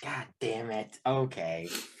house. God damn it. Okay,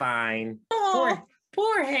 fine.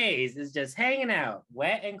 Poor Hayes is just hanging out,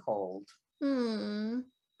 wet and cold.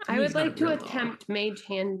 I would like to attempt Mage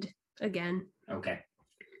Hand again. Okay.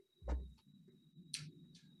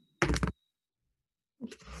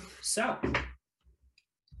 So,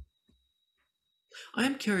 I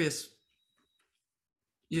am curious.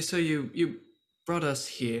 You brought us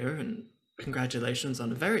here, and congratulations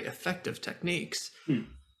on very effective techniques.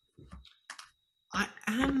 I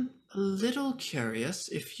am a little curious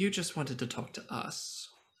if you just wanted to talk to us.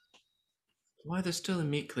 Why there's still a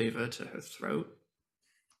meat cleaver to her throat.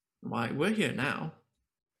 Why we're here now,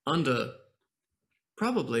 under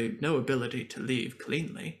probably no ability to leave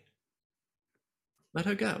cleanly. Let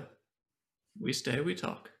her go. We stay, we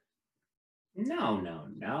talk.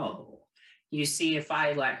 No. You see, if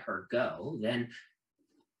I let her go, then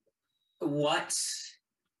What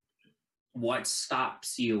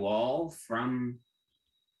stops you all from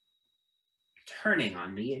turning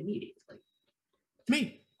on me immediately?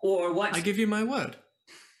 Me. Or what? I give you my word.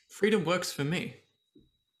 Freedom works for me.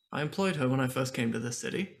 I employed her when I first came to this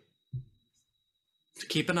city to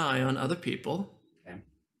keep an eye on other people. Okay.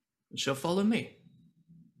 And she'll follow me.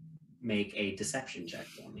 Make a deception check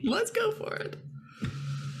for me. Let's go for it.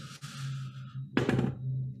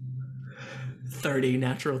 30,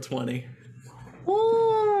 natural 20.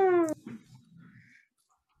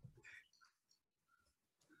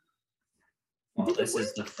 Well, this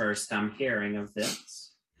is the first I'm hearing of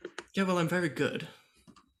this. Yeah, well, I'm very good.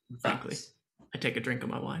 Frankly, But I take a drink of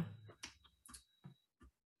my wine.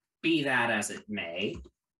 be that as it may,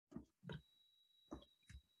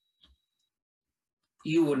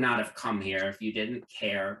 you would not have come here if you didn't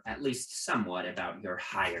care at least somewhat about your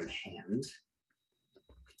hired hand.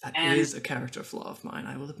 That is a character flaw of mine,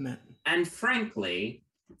 I will admit. And frankly,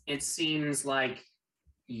 it seems like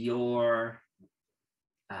your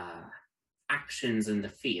actions in the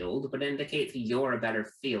field would indicate that you're a better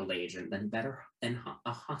field agent than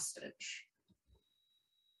a hostage.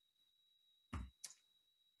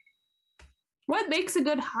 What makes a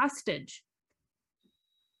good hostage?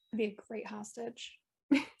 I'd be a great hostage.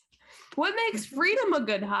 What makes Freedom a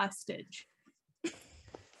good hostage?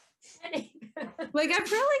 Like, I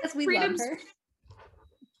feel like We love her.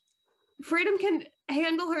 Freedom can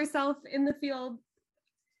handle herself in the field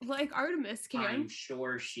like Artemis can. I'm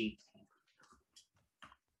sure she can.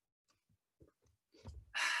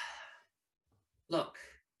 Look,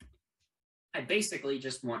 I basically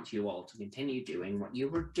just want you all to continue doing what you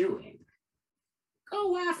were doing.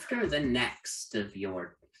 Go after the next of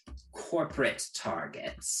your corporate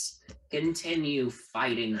targets. Continue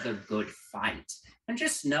fighting the good fight. And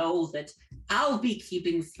just know that I'll be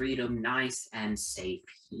keeping Freedom nice and safe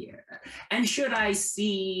here. And should I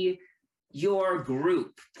see your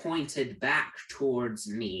group pointed back towards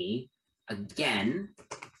me again,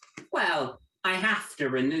 well, I have to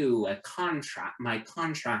renew my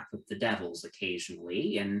contract with the devils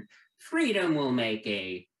occasionally, and Freedom will make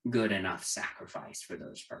a good enough sacrifice for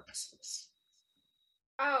those purposes.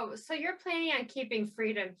 Oh, so you're planning on keeping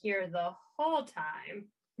Freedom here the whole time?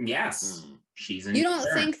 Yes, she's in. You don't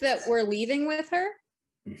think that we're leaving with her?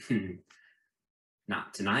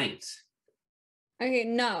 Not tonight. Okay,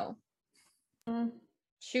 no.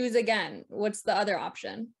 Choose again. What's the other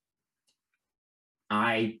option?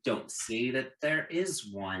 I don't see that there is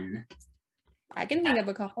one. I can think of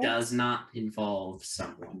a couple. Does not involve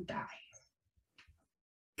someone dying.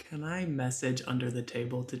 Can I message under the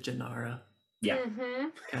table to Janara? Yeah. Mm-hmm.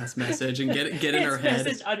 Cast message and get in her head.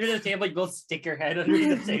 Message under the table. You both stick your head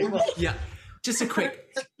under the table. Yeah, just a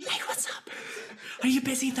quick. Hey, what's up? Are you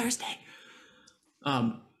busy Thursday?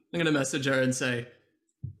 I'm gonna message her and say,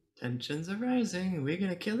 tensions are rising. Are we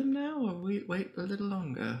gonna kill him now, or we wait a little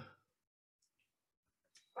longer?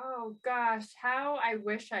 Oh gosh, how I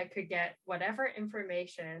wish I could get whatever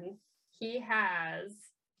information he has.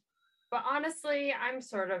 But honestly, I'm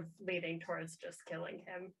sort of leaning towards just killing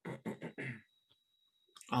him.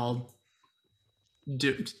 I'll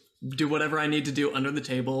do whatever I need to do under the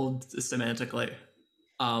table semantically,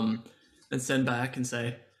 and send back and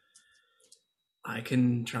say, I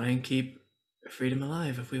can try and keep Freedom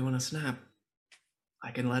alive if we want to snap.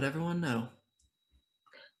 I can let everyone know.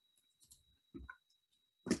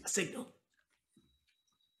 A signal.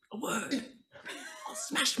 A word. I'll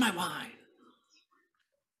smash my wine.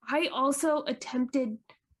 I also attempted.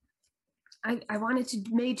 I wanted to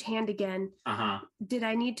mage hand again. Did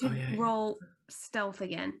I need to roll stealth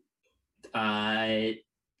again?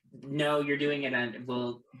 No, you're doing it, and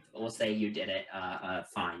we'll say you did it.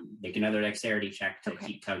 Fine. Make another dexterity check to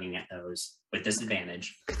keep tugging at those with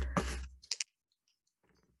disadvantage.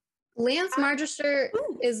 Lance Magister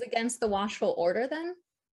is against the Watchful Order then?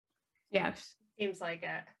 Yeah. Seems like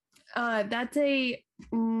it. That's a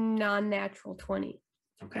non-natural 20.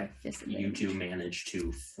 Okay. You do manage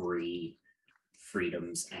to free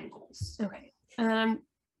Freedom's ankles. Okay. And I'm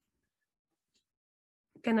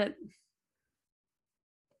gonna.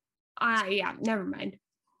 Yeah, never mind.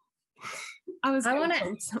 I want to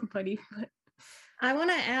phone somebody, but I want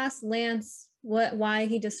to ask Lance why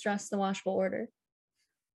he distrusts the Watchful Order.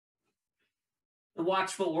 The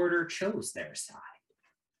Watchful Order chose their side.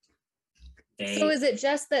 So is it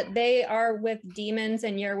just that they are with demons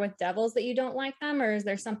and you're with devils that you don't like them, or is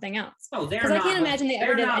there something else? Oh, they're not. I can't with, imagine they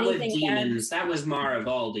ever did anything with demons. bad. That was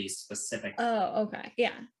Marivaldi's specific. Oh, okay,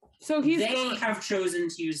 yeah. So they have chosen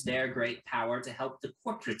to use their great power to help the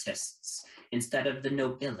corporatists instead of the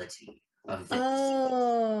nobility of this.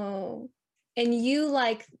 Oh, and you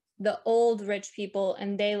like the old rich people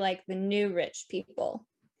and they like the new rich people.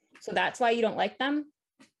 So that's why you don't like them?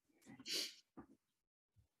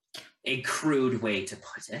 A crude way to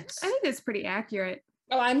put it. I think that's pretty accurate.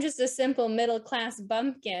 Oh, I'm just a simple middle-class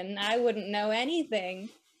bumpkin. I wouldn't know anything.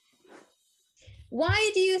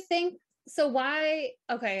 Why do you think, so why,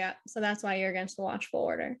 okay, yeah, so that's why you're against the watchful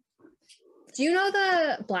order. Do you know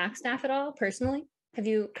the Blackstaff at all, personally? Have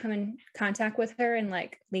you come in contact with her in,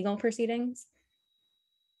 like, legal proceedings?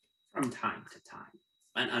 From time to time.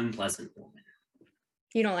 An unpleasant woman.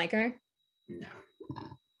 You don't like her? No.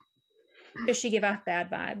 Does she give off bad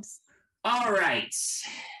vibes? All right.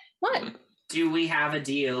 What? Do we have a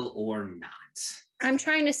deal or not? I'm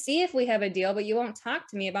trying to see if we have a deal, but you won't talk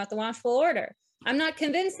to me about the watchful order. I'm not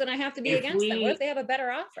convinced that I have to be against them. What if they have a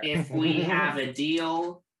better offer? If we have a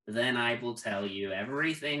deal, then I will tell you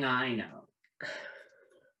everything I know.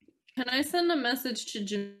 Can I send a message to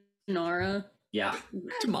Janara? Yeah.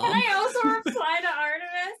 To Mom. Can I also reply to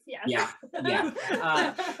Artemis? Yes.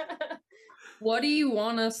 Yeah. What do you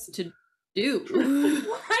want us to do? Why am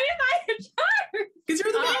I in charge? Because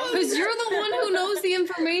you're the mom. Because you're the one who knows the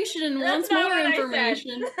information and That's wants not more what I said.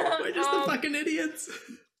 information. We're just the fucking idiots.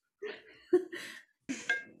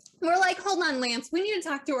 We're like, hold on, Lance. We need to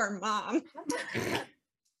talk to our mom.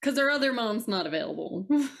 Because our other mom's not available.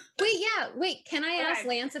 Wait, can I ask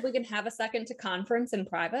Lance if we can have a second to conference in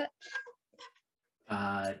private?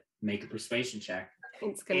 Make a persuasion check.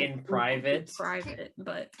 It's gonna In private? Private,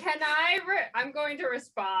 but Can I? I'm going to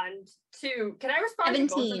respond to. Can I respond to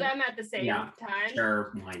both 17. of them at the same Yeah, time?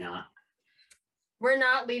 Sure, why not? We're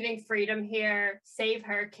not leaving freedom here. Save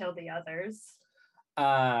her, kill the others.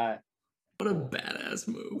 What a badass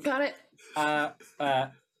move. Got it. God.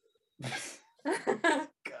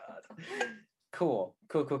 Cool.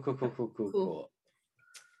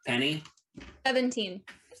 Penny, 17.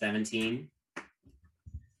 17.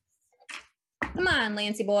 Come on,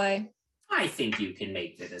 Lancey boy. I think you can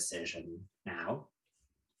make the decision now.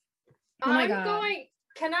 Oh my I'm God. going.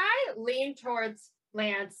 Can I lean towards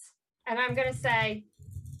Lance? And I'm going to say,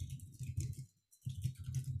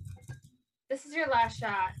 this is your last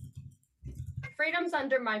shot. Freedom's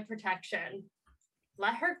under my protection.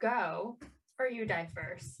 Let her go, or you die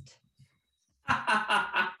first.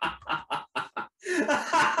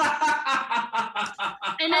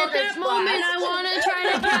 And at that moment, I want to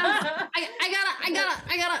try to cast.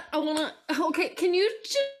 I want to. Okay, can you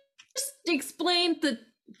just explain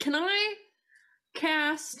Can I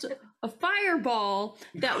cast a fireball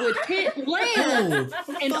that would hit Lance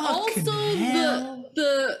and also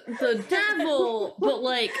the devil, but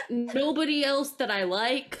like nobody else that I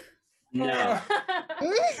like? No.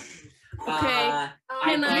 Okay.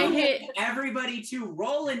 Can I need hit everybody to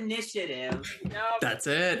roll initiative? That's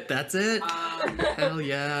it. Hell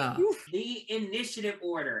yeah. The initiative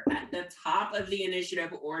order. At the top of the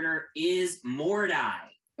initiative order is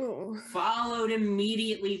Mordai, followed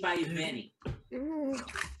immediately by Vinny.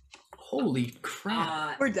 Holy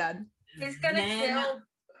crap. We're dead. He's gonna Then- kill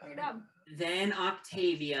Freedom. Then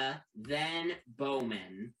Octavia, then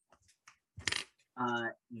Bowman,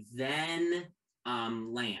 then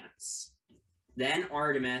Lance, then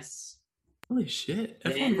Artemis, Holy shit.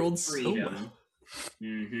 then Everyone rolled so Freedom,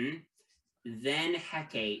 well. Then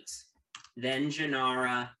Hecate, then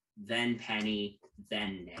Janara, then Penny,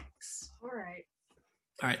 then Nyx. All right.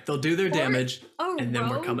 All right, they'll do their damage, and then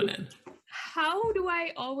we're rogue? coming in. How do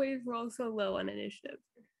I always roll so low on initiative?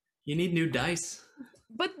 You need new dice.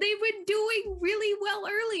 But they've been doing really well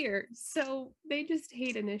earlier, so they just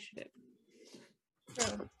hate initiative.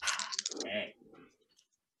 Okay.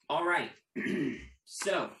 All right.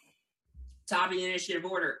 So, top of the initiative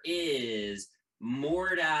order is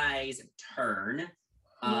Mordai's turn.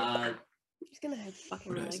 He's gonna have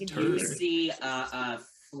fucking What is legged turn? You shoes. see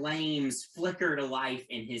flames flicker to life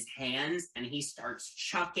in his hands, and he starts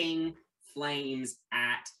chucking flames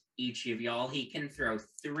at each of y'all. He can throw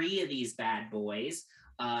 3 of these bad boys.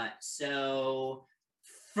 So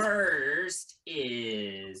first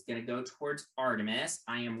is gonna go towards Artemis.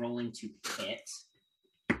 I am rolling to hit.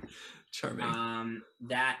 Charming.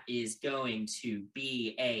 That is going to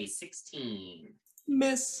be a 16.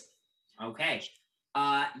 Miss. Okay.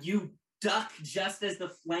 You duck just as the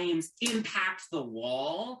flames impact the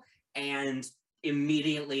wall and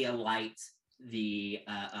immediately alight the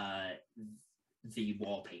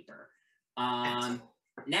wallpaper.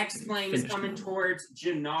 Next flame is coming towards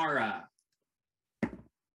Janara.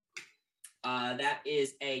 That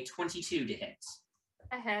is a 22 to hit.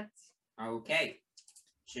 A hit. Okay.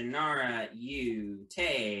 Janara, you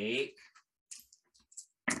take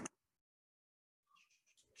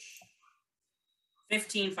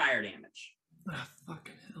 15 fire damage. Ah,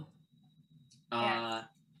 fucking hell.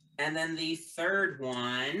 And then the third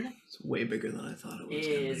one It's way bigger than I thought it was.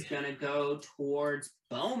 is going to go towards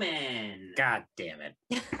Bowman. God damn it.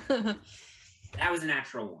 That was a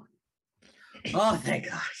natural one. Oh, thank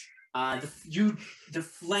God. The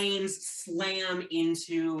flames slam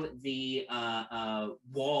into the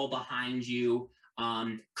wall behind you,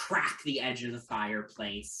 crack the edge of the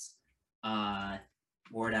fireplace.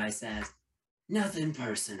 Mordai says, "Nothing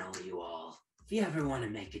personal, you all. If you ever want to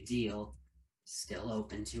make a deal, still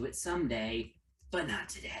open to it someday, but not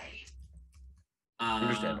today."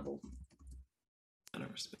 Understandable. I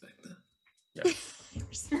don't respect that. Yeah.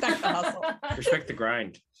 Respect the hustle. Respect the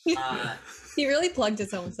grind. He really plugged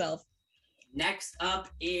his own self. Next up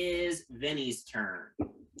is Vinny's turn.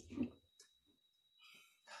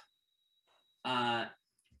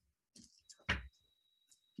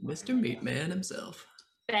 Mr. Meatman himself.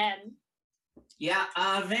 Ben. Yeah,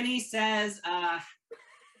 Vinny says,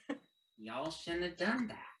 y'all shouldn't have done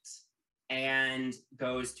that. And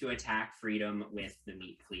goes to attack Freedom with the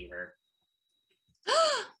meat cleaver.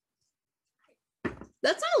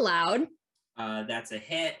 That's not allowed. That's a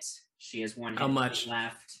hit. She has one hit How much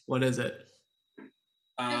left. What is it?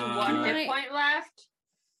 Just one hit point left.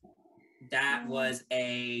 That was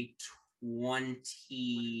a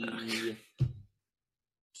 22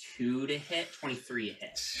 to hit, 23 to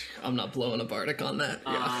hit. I'm not blowing a Bardic on that.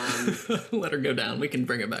 Yeah. Let her go down. We can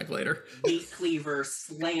bring it back later. Meat cleaver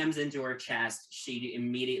slams into her chest. She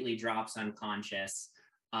immediately drops unconscious.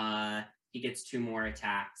 He gets 2 more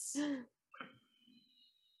attacks.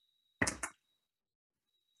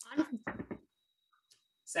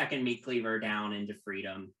 Second meat cleaver down into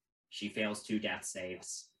Freedom. She fails 2 death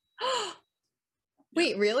saves.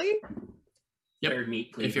 Wait, really? Yep. Third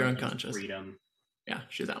meat cleaver If you're unconscious. Freedom. Yeah,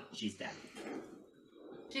 she's out. She's dead.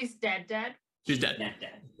 She's dead. She's dead.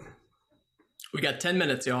 Dead. We got 10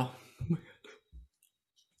 minutes, y'all.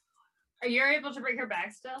 Are you able to bring her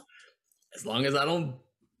back still? As long as I don't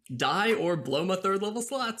die or blow my 3rd level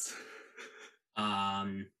slots.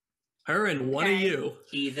 Her and one of you.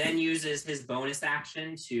 He then uses his bonus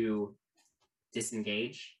action to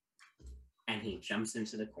disengage, and he jumps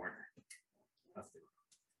into the corner of the room.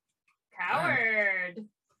 Coward.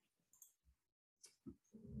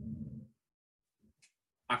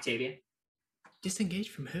 Octavia? Disengage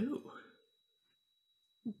from who?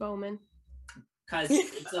 Bowman. Because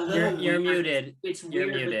it's a little You're weird. muted. It's You're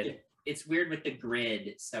weird. muted. It's weird with the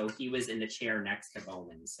grid, so he was in the chair next to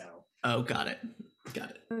Bowman, so. Oh, got it. Got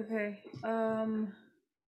it. Okay.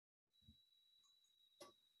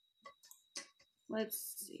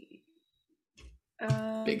 Let's see.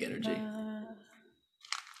 Big energy.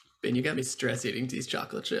 Ben, you got me stress eating these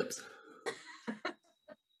chocolate chips.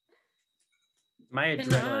 My Can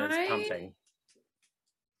adrenaline I- is pumping.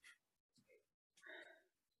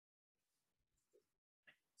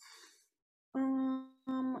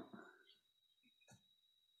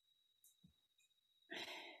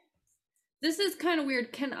 This is kind of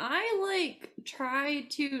weird. Can I try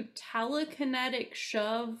to telekinetic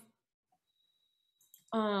shove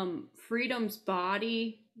Freedom's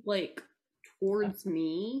body towards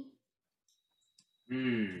me?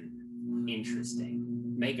 Interesting.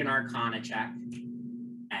 Make an Arcana check,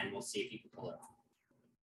 and we'll see if you can pull it off.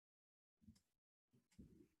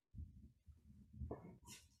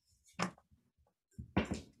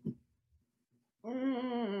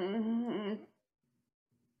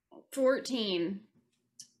 14.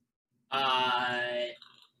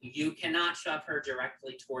 You cannot shove her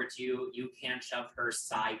directly towards you. You can shove her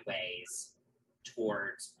sideways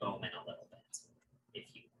towards Bowman a little bit, if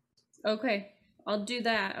you want. Okay, I'll do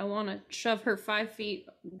that. I want to shove her 5 feet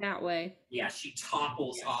that way. Yeah, she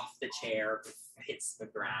topples off the chair, hits the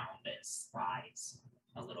ground, and slides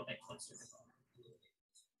a little bit closer to Bowman.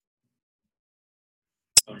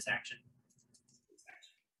 Bonus action.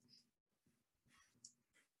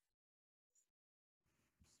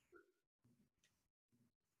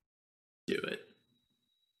 Do it.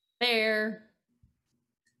 There.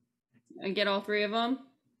 I get all 3 of them?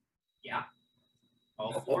 Yeah.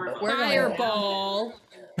 All 4 of them. We're going Fireball.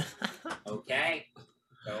 Okay.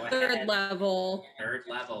 Go ahead. 3rd level. 3rd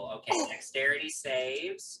level. Okay, dexterity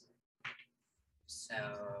saves. So.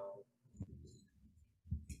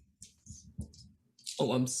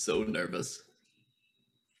 Oh, I'm so nervous.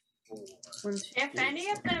 4. If any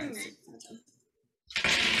of them,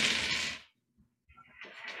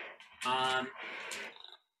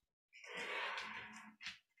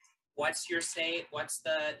 What's your save? What's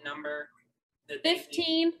the number?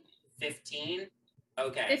 15. 15?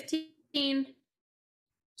 Okay. 15.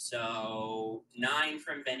 So 9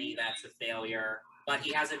 from Vinny, that's a failure. But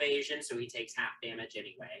he has evasion, so he takes half damage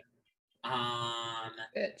anyway.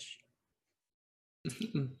 Bitch.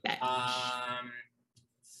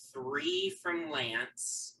 3 from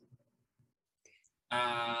Lance.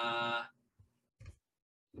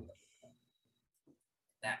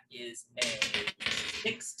 That is a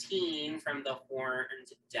 16 from the horned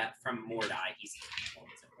from Mordai. He's a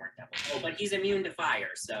horned devil. Oh, but he's immune to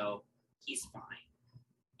fire, so he's fine.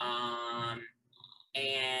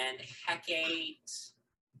 And Hecate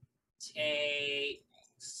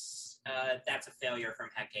takes that's a failure from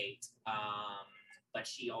Hecate. But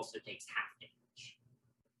she also takes half damage.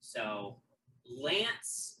 So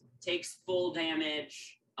Lance takes full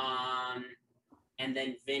damage. And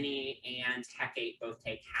then Vinny and Hecate both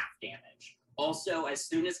take half damage. Also, as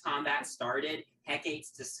soon as combat started,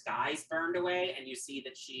 Hecate's disguise burned away, and you see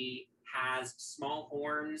that she has small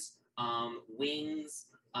horns, wings,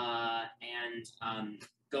 and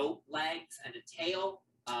goat legs, and a tail.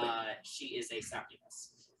 She is a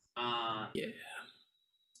succubus. Yeah.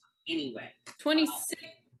 Anyway.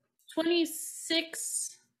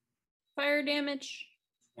 26 fire damage.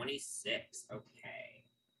 26, okay.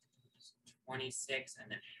 26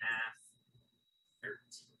 and then half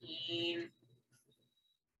 13.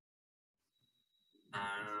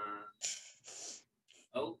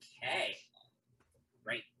 Okay.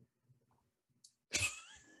 Great.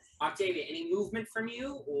 Octavia, any movement from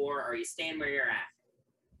you, or are you staying where you're at?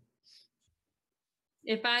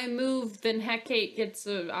 If I move, then Hecate gets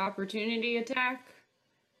an opportunity attack.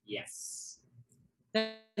 Yes.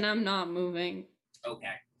 Then I'm not moving.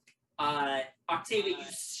 Okay. Octavia, you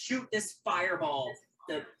shoot this fireball.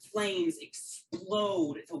 The flames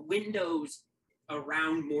explode. The windows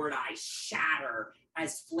around Mordai shatter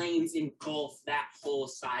as flames engulf that whole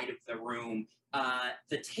side of the room.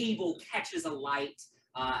 The table catches alight,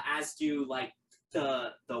 as do like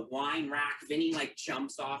the wine rack. Vinny like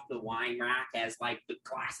jumps off the wine rack as like the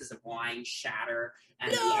glasses of wine shatter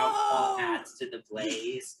and the alcohol adds to the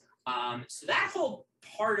blaze. So that whole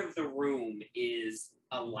part of the room is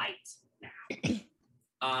alight now.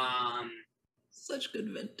 Such good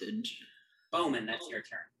vintage. Bowman, that's your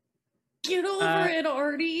turn. Get over it,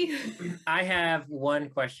 Artie. I have one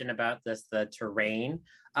question about the terrain.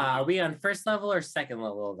 Are we on first level or second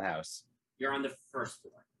level of the house? You're on the first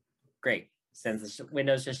floor. Great. Since the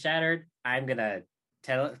windows just shattered, I'm gonna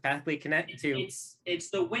telepathically connect to. It's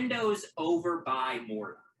the windows over by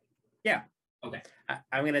Mordai. Yeah. Okay.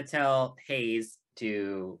 I'm gonna tell Hayes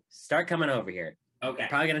to start coming over here. Okay.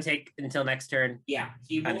 Probably gonna take until next turn. Yeah,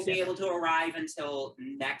 he won't be able to arrive until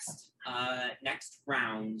next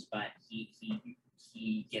round, but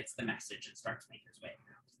he gets the message and starts making his way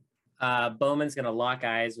around. Bowman's gonna lock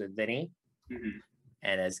eyes with Vinny, Mm-hmm.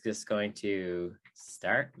 and is just going to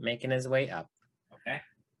start making his way up. Okay.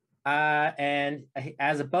 And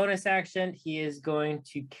as a bonus action, he is going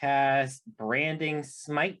to cast Branding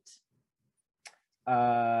Smite.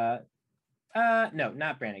 No,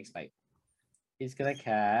 not Branding Smite. He's gonna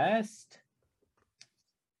cast.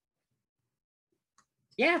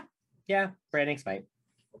 Yeah, Branding Smite.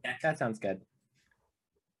 Okay. That sounds good.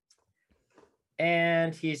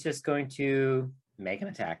 And he's just going to make an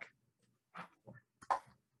attack.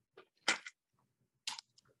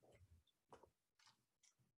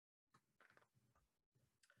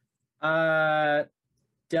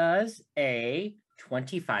 Does a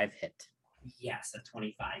 25 hit? Yes, a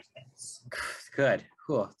 25 hits. Good.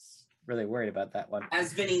 Cool. Really worried about that one.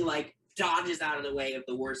 As Vinny like dodges out of the way of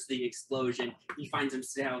the worst of the explosion, he finds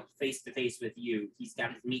himself face to face with you. He's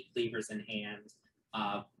got his meat cleavers in hand,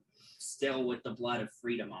 still with the blood of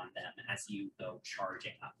freedom on them as you go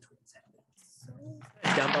charging up towards him. So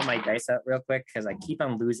I'm gonna dump on my dice out real quick because I keep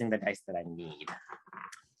on losing the dice that I need.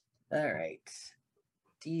 All right.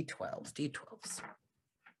 D12s. D12s.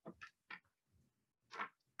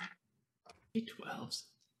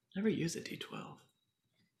 Never use a D12.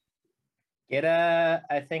 Get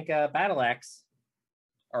I think a battle axe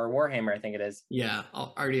or Warhammer. I think it is. Yeah,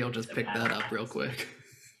 I'll just pick that up real quick.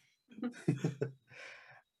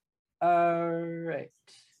 All right.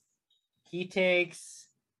 He takes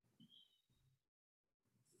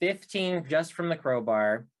 15 just from the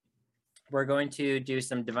crowbar. We're going to do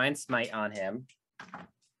some Divine Smite on him.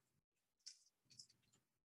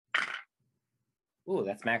 Ooh,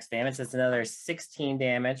 that's max damage. That's another 16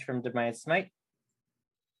 damage from Divine Smite.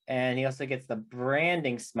 And he also gets the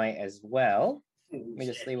Branding Smite as well. Let me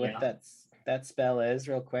just see what that spell is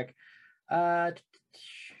real quick.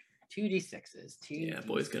 2d6s. Yeah,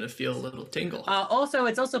 boy's gonna feel a little tingle. Also,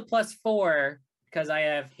 it's also +4 because I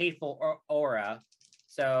have Hateful Aura.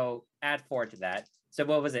 So add 4 to that. So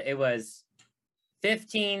what was it? It was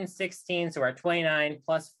 15, 16. So we're at 29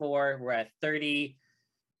 +4. We're at 33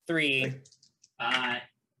 3.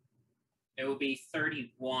 It would be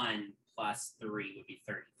 31 plus 3 would be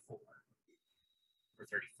 34 or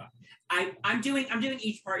 35. I'm doing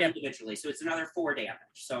each part individually, so it's another 4 damage.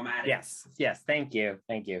 So I'm adding. Yes. Thank you.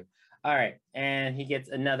 All right, and he gets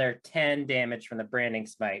another 10 damage from the branding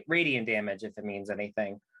smite, radiant damage if it means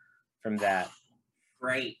anything from that.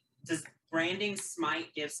 Great. Does branding smite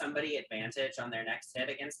give somebody advantage on their next hit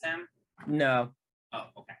against him? No. Oh,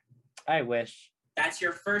 okay. I wish. That's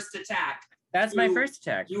your first attack. That's my first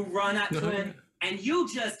attack. You run up to him and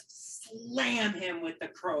you just slam him with the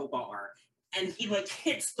crowbar, and he like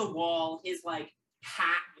hits the wall. His like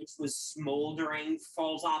hat, which was smoldering,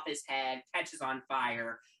 falls off his head, catches on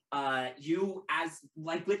fire. You, as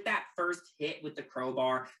like with that first hit with the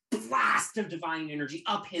crowbar, blast of divine energy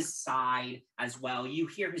up his side as well. You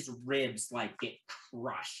hear his ribs like get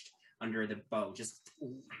crushed under the bow, just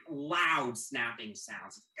loud snapping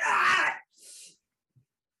sounds. Ah!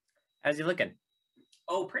 How's he looking?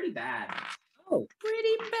 Oh, pretty bad. Oh,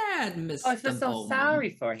 Pretty bad, Mr. I feel so Bowman. sorry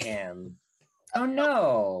for him. Oh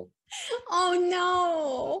no. Oh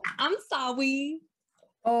no. I'm sorry.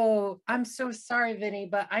 Oh, I'm so sorry, Vinny,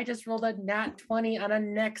 but I just rolled a nat 20 on a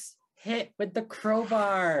next hit with the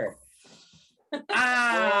crowbar. Oh,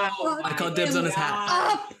 I call dibs on his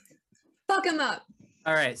hat. Fuck him up.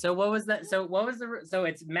 All right, so what was that? So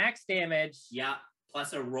it's max damage, Yeah,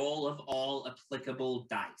 plus a roll of all applicable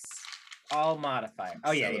dice. all modifier.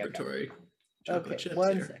 Oh yeah, okay. Celebratory chocolate Okay, chips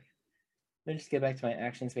one here. second. Let me just get back to my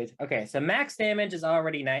action space. Okay, so max damage is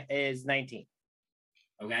already 19.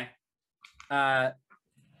 Okay.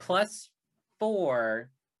 Plus 4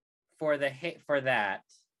 for the hit for that.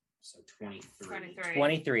 So 23.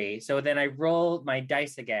 23. So then I roll my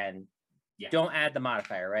dice again. Yeah. Don't add the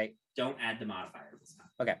modifier, right? Don't add the modifier this time.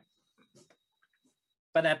 Okay.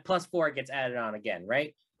 But that plus 4 gets added on again,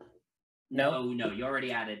 right? No? No, you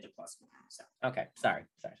already added the plus 1. So. Okay, sorry.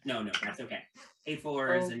 No, that's okay.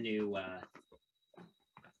 A4 is a new...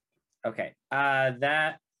 Okay,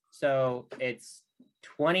 so it's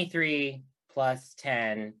 23 plus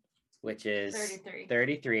 10, which is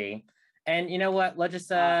 33. And you know what? Let's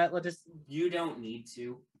just You don't need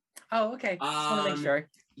to. Oh, okay. Just want to make sure.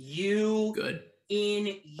 You Good.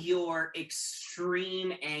 In your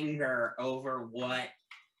extreme anger over what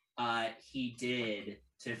he did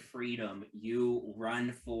to Freedom, you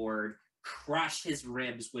run forward, crush his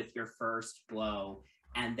ribs with your first blow,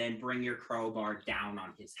 and then bring your crowbar down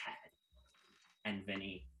on his head. And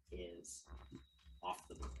Vinny is off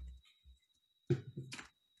the board.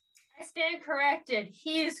 I stand corrected.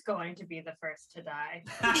 He's going to be the first to die.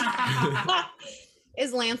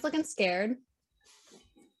 Is Lance looking scared?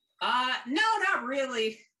 No, not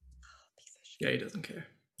really. Yeah, he doesn't care.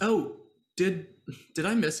 Oh, did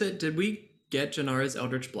I miss it? Did we get Janara's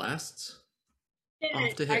Eldritch Blasts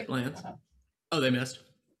off to hit Lance? Oh, they missed.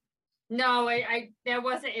 No, I there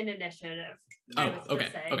wasn't an initiative. Oh, okay.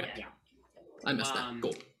 Yeah. I missed that.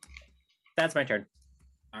 Cool. That's my turn.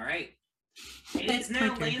 All right. It is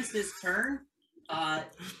now Lance's turn.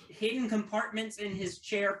 Hidden compartments in his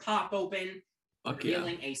chair pop open,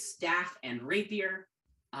 revealing a staff and rapier.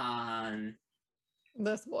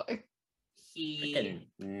 This boy. Freaking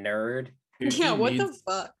nerd. Yeah, what the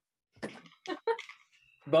fuck?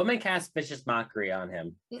 Bowman casts vicious mockery on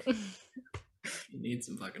him. You need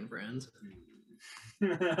some fucking friends.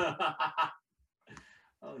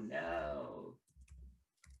 Oh no.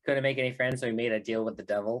 Couldn't make any friends, so he made a deal with the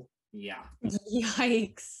devil. Yeah.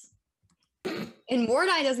 Yikes. And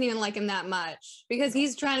Mordai doesn't even like him that much because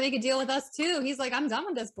he's trying to make a deal with us too. He's like, I'm done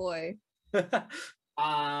with this boy. He's like,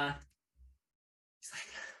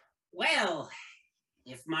 well,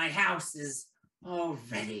 if my house is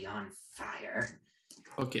already on fire.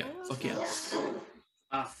 Okay.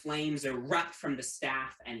 Flames erupt from the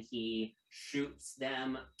staff and he shoots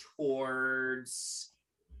them towards,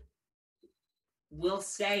 we'll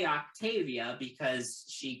say Octavia because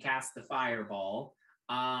she cast the fireball.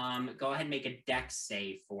 Go ahead and make a dex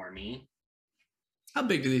save for me. How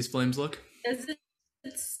big do these flames look? Is it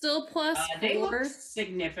still plus they 4? look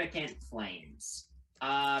significant flames.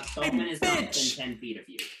 Bowman is not within 10 feet of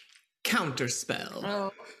you. Counter spell.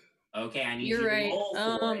 Oh, Okay, I need you're you to right. roll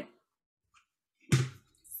for it.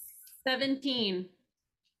 17.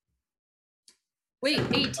 Wait,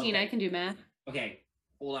 18. I can do math. Okay,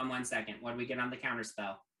 hold on 1 second. What do we get on the counter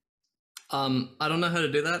spell? I don't know how to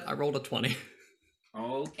do that. I rolled a 20.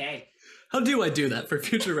 Okay. How do I do that for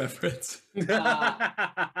future reference?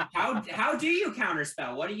 How do you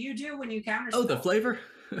counterspell? What do you do when you counterspell? Oh, the flavor?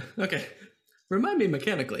 Okay. Remind me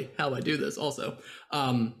mechanically how I do this also.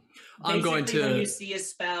 I'm going to... when you see a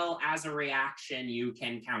spell as a reaction, you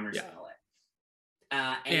can counterspell it.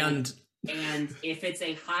 And if it's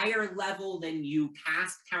a higher level than you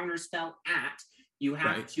cast counterspell at, you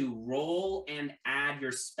have to roll and add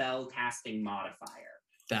your spell casting modifier.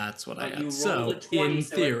 That's what I But you have. roll So a 20, in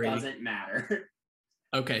so theory, it doesn't matter.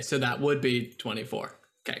 Okay, so that would be 24.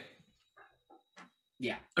 Okay.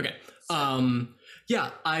 Yeah. Okay.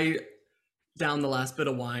 Yeah, I down the last bit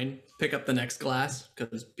of wine, pick up the next glass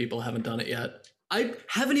because people haven't done it yet. I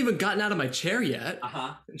haven't even gotten out of my chair yet.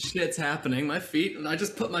 Shit's happening. My feet, and I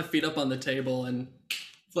just put my feet up on the table and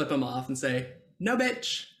flip them off and say, "No,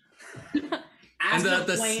 bitch." And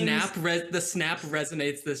the snap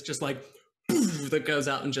resonates. This just like poof, that goes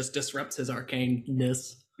out and just disrupts his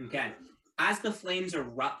arcaneness. Okay. As the flames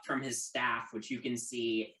erupt from his staff, which you can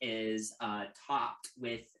see is topped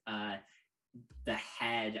with the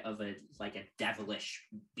head of a devilish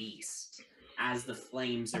beast. As the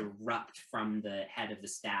flames erupt from the head of the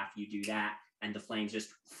staff, you do that, and the flames just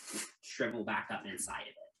shrivel back up inside of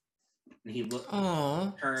it. And he looks.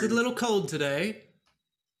 Aw, it's a little cold today.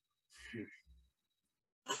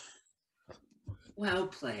 Well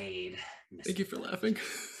played. Thank you for laughing.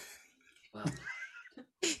 Well.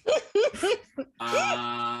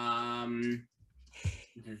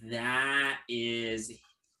 That is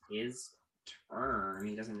his turn.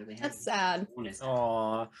 He doesn't really have. That's sad.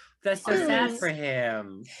 Aw, that's so sad for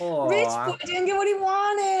him. Aw. Rich boy didn't get what he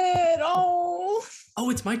wanted. Oh. Oh,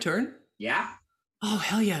 it's my turn? Yeah. Oh,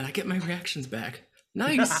 hell yeah. I get my reactions back.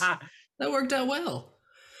 Nice. That worked out well.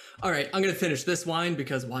 All right. I'm going to finish this wine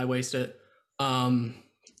because why waste it?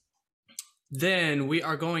 Then we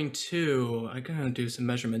are going to... I'm going to do some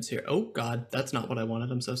measurements here. Oh, God. That's not what I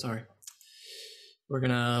wanted. I'm so sorry. We're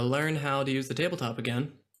going to learn how to use the tabletop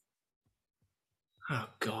again. Oh,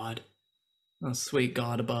 God. Oh, sweet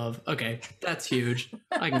God above. Okay. That's huge.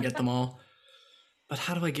 I can get them all. But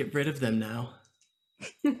how do I get rid of them now?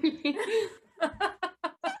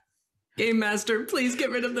 Game Master, please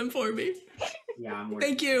get rid of them for me. Yeah,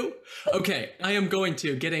 Thank you. Okay, I am going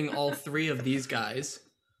to getting all three of these guys.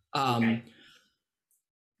 Kind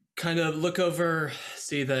of look over,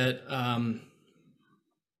 see that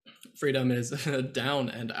Freedom is down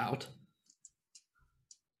and out.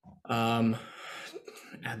 Add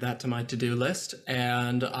that to my to-do list,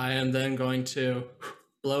 and I am then going to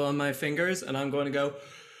blow on my fingers, and I'm going to go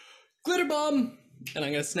glitter bomb. And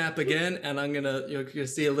I'm going to snap again, and you're going to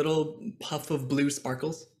see a little puff of blue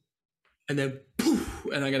sparkles. And then poof,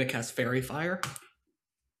 and I'm going to cast Fairy Fire.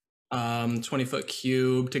 20-foot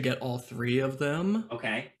cube to get all three of them.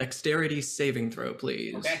 Okay. Dexterity saving throw,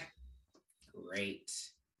 please. Okay. Great.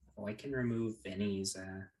 Oh, I can remove Vinny's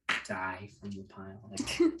die from the pile.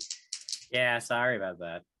 Yeah, sorry about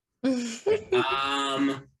that.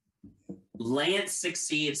 Lance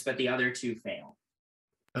succeeds, but the other two fail.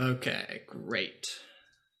 Okay, great.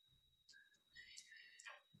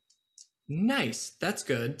 Nice, that's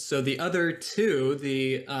good. So the other two,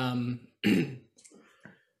 they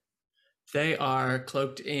are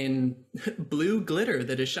cloaked in blue glitter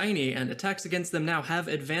that is shiny, and attacks against them now have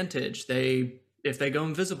advantage. If they go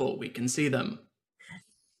invisible, we can see them.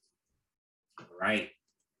 Right.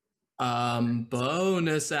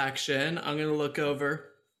 Bonus action. I'm gonna look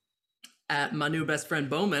over at my new best friend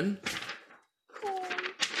Bowman.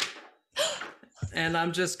 And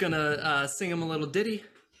I'm just gonna sing him a little ditty.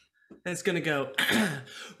 And it's gonna go,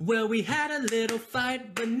 well, we had a little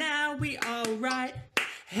fight, but now we all right.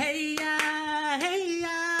 Hey,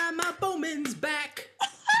 my Bowman's back.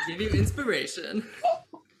 Give you inspiration.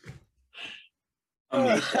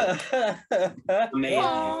 Amazing.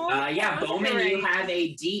 Yeah, Bowman, you have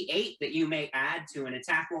a D8 that you may add to an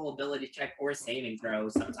attack roll, ability check, or saving throw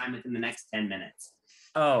sometime within the next 10 minutes.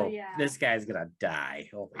 Oh, yeah. This guy's gonna die.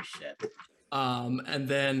 Holy shit. And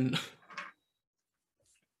then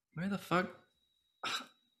where the fuck?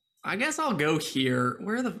 I guess I'll go here.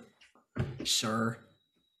 Sure.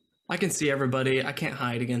 I can see everybody. I can't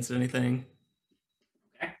hide against anything.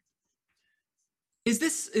 Okay. Is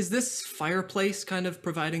this fireplace kind of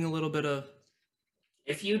providing a little bit of...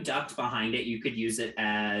 If you ducked behind it, you could use it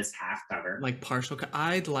as half cover. Like partial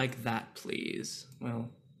I'd like that, please. Well,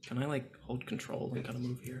 can I hold control and kind of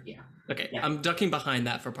move here? Yeah. Okay, yeah. I'm ducking behind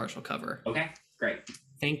that for partial cover. Okay, great.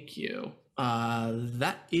 Thank you.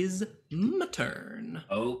 That is my turn.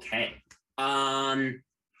 Okay.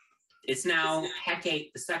 It's now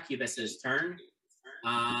Hecate the Succubus's turn.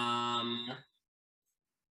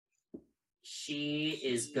 She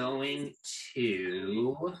is going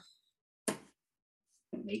to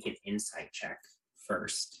make an insight check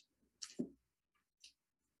first.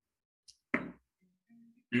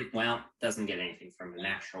 Well, doesn't get anything from a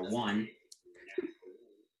natural one.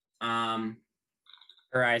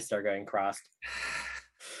 Her eyes start going crossed.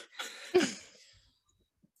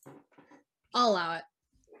 I'll allow it.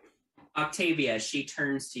 Octavia, she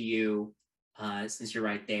turns to you, since you're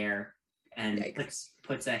right there, and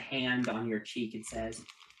puts a hand on your cheek and says,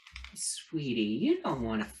 "Sweetie, you don't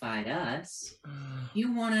want to fight us.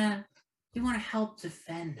 You wanna help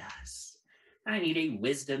defend us. I need a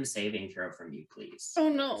wisdom saving throw from you, please." Oh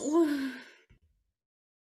no.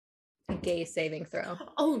 A gay saving throw.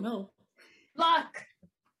 Oh no. Luck.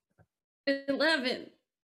 11.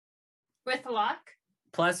 With luck.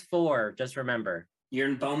 +4, just remember. You're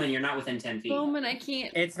in Bowman, you're not within 10 feet. Bowman, I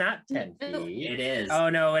can't. It's not 10 No. feet. It is. Oh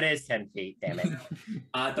no, it is 10 feet, damn it.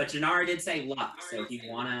 But Janara did say luck, so if you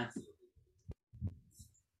wanna...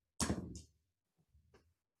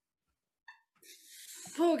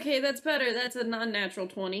 Okay, that's better. That's a non-natural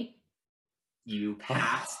 20. You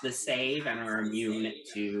pass the save and are immune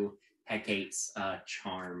to Hecate's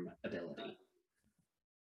charm ability.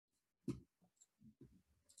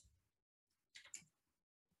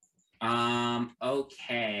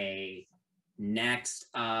 Okay. Next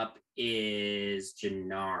up is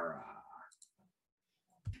Janara.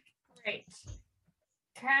 Great.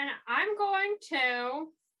 I'm going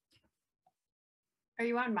to. Are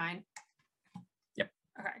you on mine? Yep.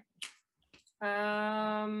 Okay.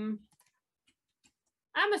 I'm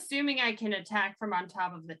assuming I can attack from on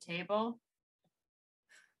top of the table.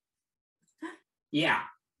 Yeah.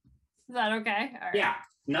 Is that okay? All right. Yeah.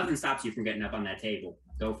 Nothing stops you from getting up on that table.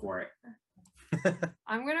 Go for it.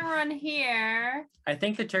 I'm gonna run here. I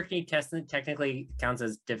think the turkey test technically counts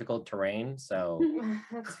as difficult terrain, so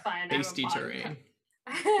That's fine. Tasty terrain.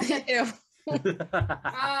 Ew.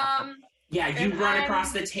 Yeah, you And run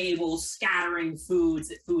across the table, scattering food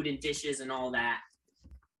and dishes and all that.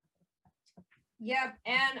 Yep,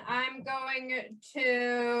 and I'm going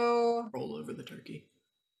to Roll over the turkey.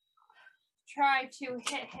 try to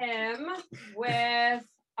hit him with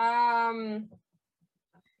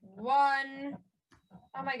one.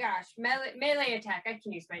 Oh my gosh, melee attack. I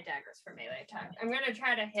can use my daggers for melee attack. I'm gonna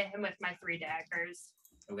try to hit him with my 3 daggers.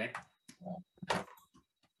 Okay.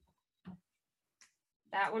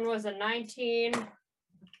 That one was a 19.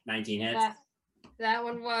 19 hits. That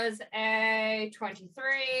one was a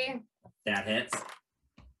 23. That hits.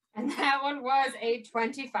 And that one was a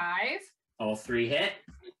 25. All 3 hit.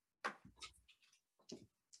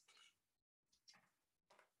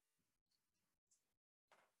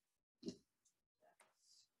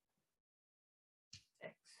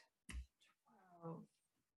 Six, 12,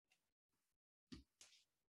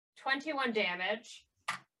 21 damage.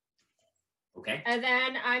 Okay. And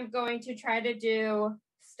then I'm going to try to do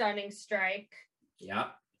stunning strike.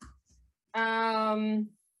 Yep.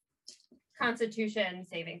 Constitution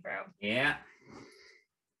saving throw. Yeah.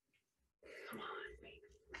 Come on, baby.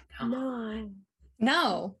 Come on.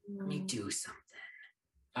 No. Let me do something.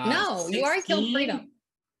 No, you already killed 16? Freedom.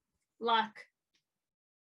 Luck.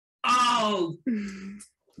 Oh!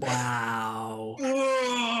 Wow.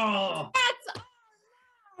 Ugh. That's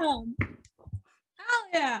awesome. Hell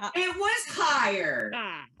yeah. It was higher.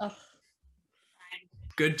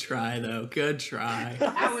 Good try, though. Good try.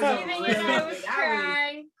 That was Even if I was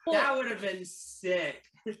trying. that would have been sick.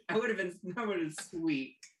 That would have been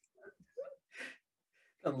sweet.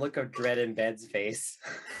 the look of dread in Ben's face.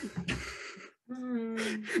 We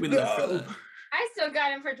live for that. I still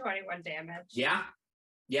got him for 21 damage. Yeah.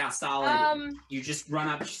 Yeah, solid. You just run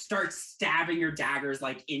up, start stabbing your daggers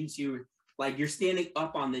into, like, you're standing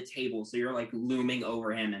up on the table, so you're like looming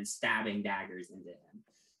over him and stabbing daggers into him.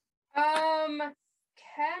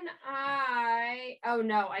 Can I? Oh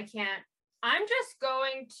no, I can't. I'm just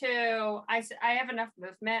going to. I have enough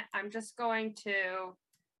movement. I'm just going to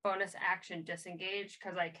bonus action disengage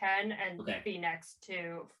because I can and be next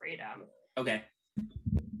to Freedom. Okay.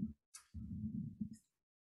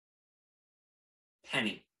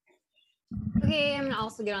 Penny. Okay, I'm gonna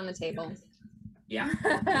also get on the table. Yeah.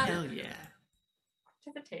 Hell yeah.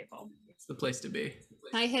 To the table. It's the place to be.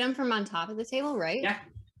 Can I hit him from on top of the table, right? Yeah.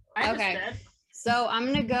 I Okay. just did. So I'm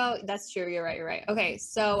gonna go. That's true. You're right. Okay.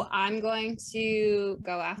 So I'm going to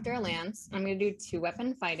go after a lance. I'm gonna do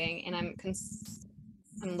 2-weapon fighting, and I'm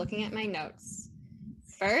looking at my notes.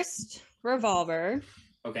 First, revolver.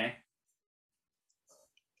 Okay.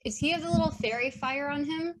 Does he have the little fairy fire on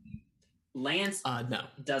him? Lance No.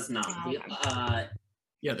 does not. Oh, okay.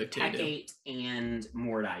 Yeah, they're two. Hecate and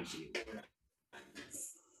Mordai do.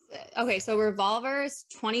 Okay, so revolver is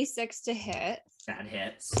 26 to hit, That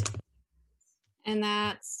hits. and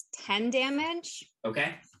that's 10 damage.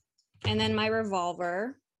 Okay. And then my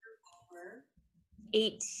revolver,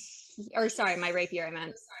 8, or sorry, my rapier, I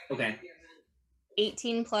meant. Okay.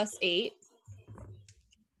 18 plus 8.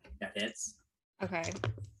 That hits. Okay.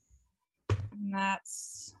 And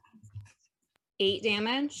that's 8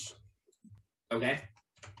 damage. Okay.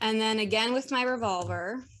 And then again with my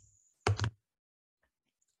revolver,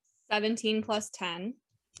 17 plus 10.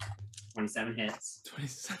 27 hits.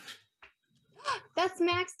 27. That's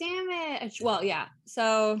max damage. Well, yeah.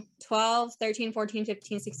 So 12, 13, 14,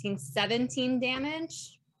 15, 16, 17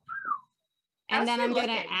 damage. And How's then he I'm going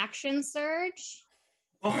to looking? action surge.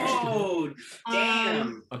 Oh,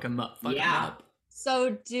 damn. Fuck him up. Fuck him Yeah. up.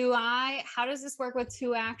 So how does this work with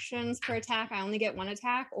 2 actions per attack? I only get 1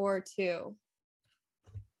 attack or 2?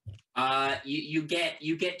 You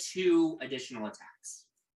get 2 additional attacks.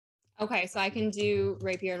 Okay, so I can do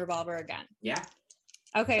rapier and revolver again. Yeah.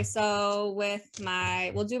 Okay, so we'll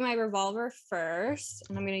do my revolver first,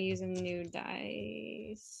 and I'm gonna use a new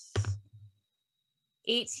dice.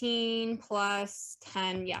 18 plus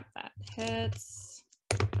 10, yeah, that hits.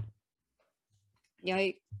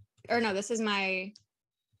 Yikes. Or no, this is my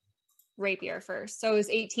rapier first. So it was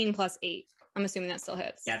 18 plus 8. I'm assuming that still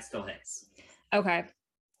hits. That still hits. Okay.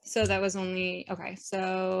 So that was only, okay,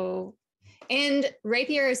 so, and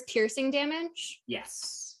rapier is piercing damage.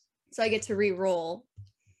 Yes. So I get to re-roll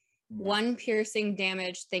 1 piercing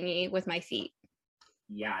damage thingy with my feet.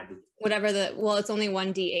 Yeah. Whatever it's only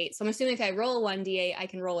 1d8. So I'm assuming if I roll 1d8, I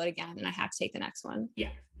can roll it again and I have to take the next one.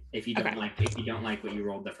 Yeah. If you don't like what you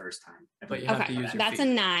rolled the first time. But you have to use your that's feet.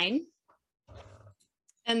 a 9.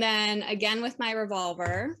 And then again with my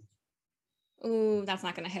revolver. Ooh, that's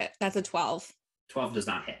not gonna hit. That's a 12. 12 does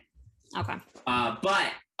not hit. Okay.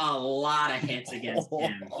 But a lot of hits against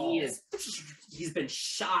him. He's been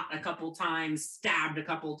shot a couple times, stabbed a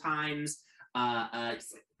couple times.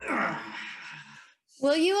 He's like,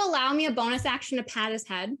 Will you allow me a bonus action to pat his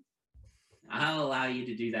head? I'll allow you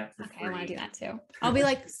to do that for free. I want to do that too. I'll be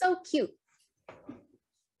like, so cute.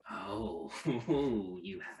 Oh,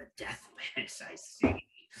 you have a death wish, I see.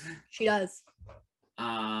 She does.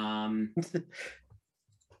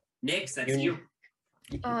 Nix, that's you.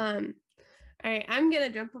 All right, I'm gonna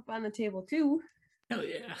jump up on the table too. Hell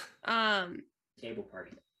yeah. Table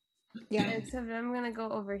party. Yeah. And so I'm gonna go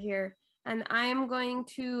over here, and I am going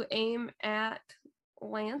to aim at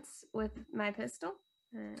Lance with my pistol.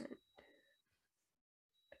 And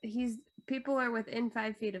people are within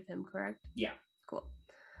 5 feet of him, correct? Yeah. Cool.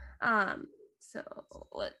 So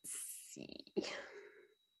let's see.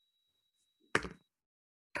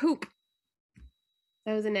 Poop.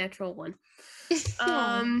 That was a natural one.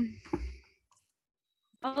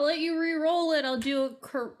 I'll let you re-roll it. I'll do a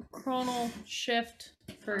chronal shift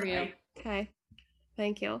for you. Okay.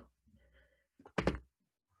 Thank you.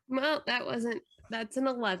 Well, that's an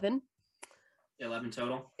 11. 11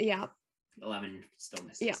 total? Yeah. 11 still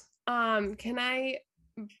misses. Yeah. Can I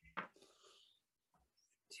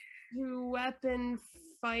do weapon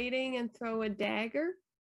fighting and throw a dagger?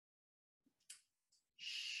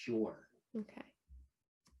 Sure. Okay.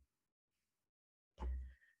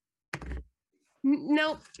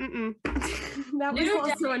 Nope. That was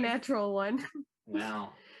also a natural one.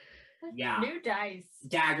 Well, yeah. New dice.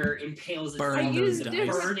 Dagger impales Burn itself those into the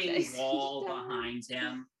dice. burning Dice. wall behind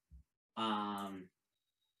him.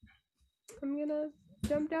 I'm gonna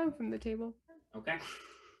jump down from the table. Okay.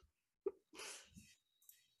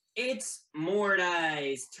 It's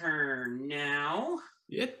Mordai's turn now.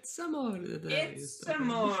 It's a It's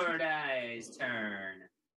Mordai's turn.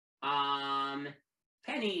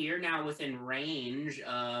 Penny, you're now within range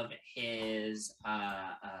of his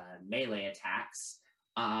melee attacks.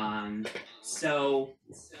 So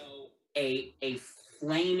a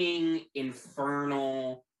flaming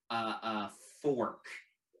infernal fork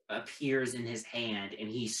appears in his hand and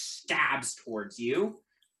he stabs towards you.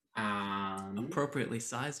 Appropriately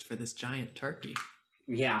sized for this giant turkey.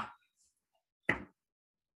 Yeah.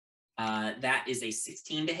 That is a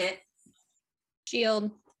 16 to hit.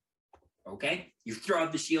 Shield. Okay. You throw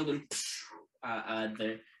out the shield and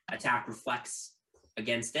the attack reflects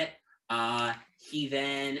against it. He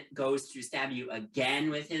then goes to stab you again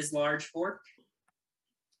with his large fork.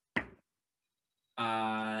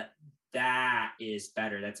 That is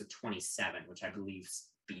better. That's a 27, which I believe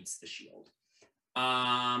beats the shield.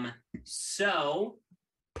 So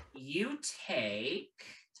you take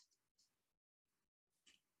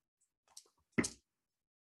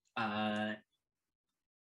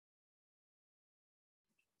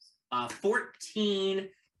 14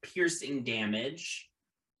 piercing damage.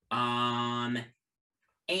 And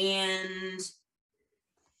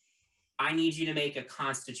I need you to make a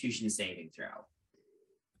Constitution saving throw.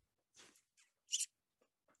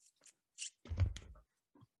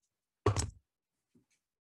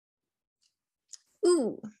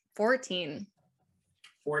 Ooh, 14.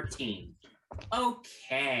 14.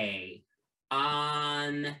 Okay.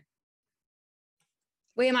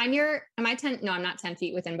 Wait, am I 10? No, I'm not 10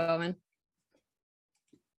 feet within Bowman.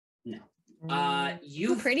 No. Mm,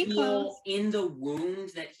 You pretty feel close. in the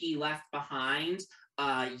wound that he left behind,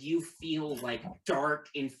 you feel like dark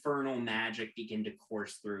infernal magic begin to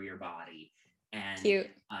course through your body. And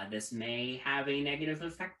Cute. This may have a negative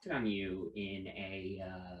effect on you in a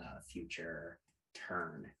future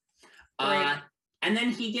turn. Great. And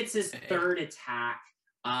then he gets his third attack,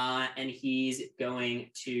 and he's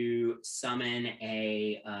going to summon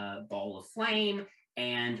a ball of flame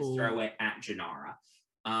and throw it at Janara.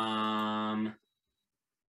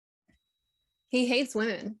 He hates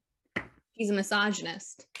women. He's a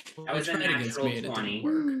misogynist. That was a natural 20.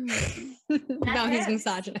 No, he's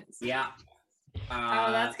misogynist. Yeah.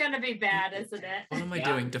 Oh, that's gonna be bad, isn't it? What am I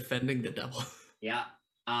doing? Defending the devil. Yeah.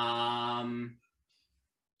 Uh-oh.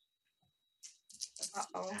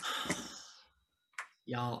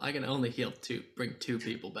 Y'all, I can only bring 2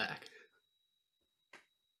 people back.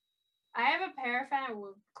 I have a paraffin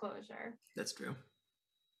wound closure. That's true.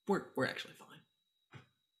 We're actually fine.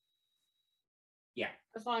 Yeah.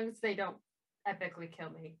 As long as they don't epically kill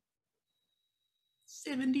me.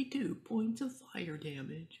 72 points of fire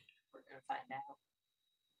damage. We're gonna find out.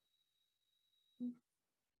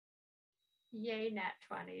 Yay, nat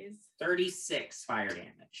 20s. 36 fire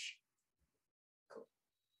damage. Cool.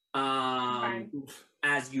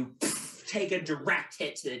 As you take a direct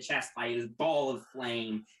hit to the chest by this ball of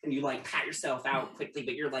flame, and you like pat yourself out quickly,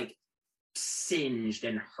 but you're like singed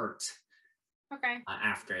and hurt. Okay.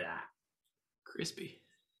 After that. Crispy.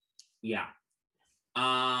 Yeah.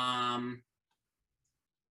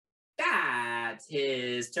 That's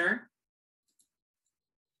his turn.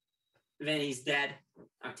 Then he's dead.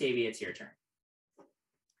 Octavia, it's your turn.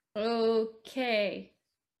 Okay.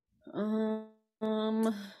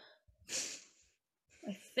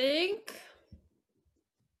 I think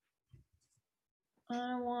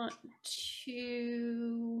I want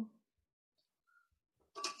to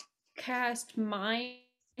cast Mind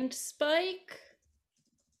Spike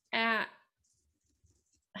at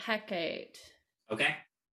Hecate. Okay.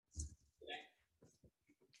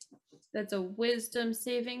 That's a wisdom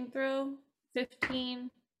saving throw.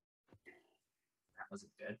 15. That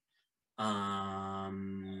wasn't good.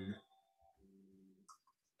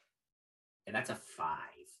 Yeah, that's a 5.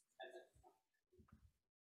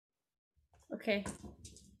 Okay.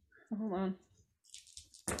 Hold on.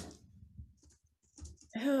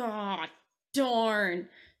 Oh, darn.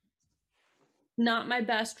 Not my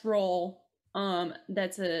best roll.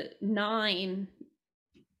 That's a 9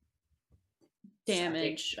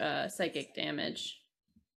 damage, psychic damage.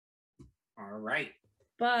 All right.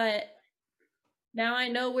 But now I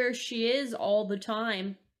know where she is all the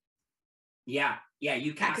time. Yeah,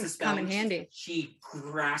 you cast a spell. Come in handy. She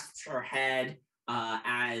grasps her head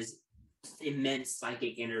as immense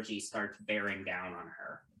psychic energy starts bearing down on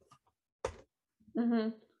her.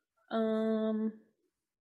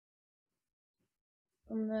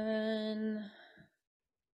 And then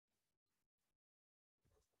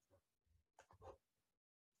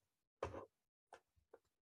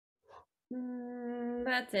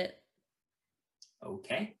that's it.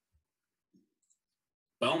 Okay.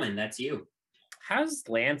 Bowman, that's you. How's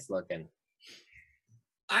Lance looking?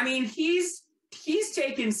 I mean, he's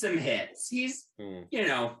taking some hits. He's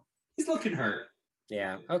he's looking hurt.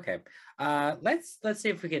 Yeah. Okay. Let's see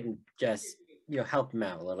if we can just help him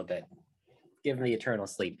out a little bit. Give him the eternal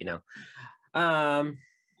sleep. We're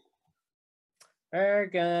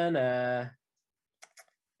gonna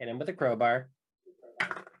hit him with a crowbar.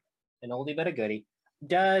 An oldie but a goodie.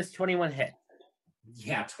 Does 21 hit?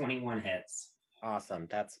 Yeah, 21 hits. Awesome.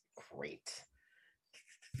 That's great.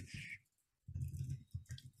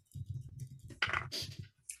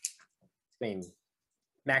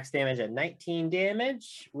 Max damage at 19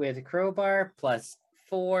 damage with a crowbar plus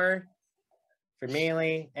 4 for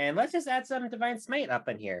melee. And let's just add some Divine Smite up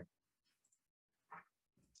in here.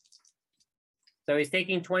 So he's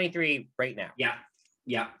taking 23 right now. Yeah.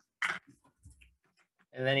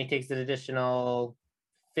 And then he takes an additional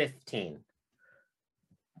 15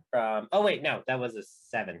 from, oh wait, no, that was a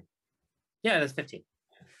 7. Yeah, that's 15.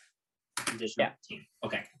 Additional 15.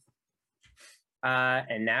 Okay.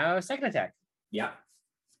 And now second attack. Yeah,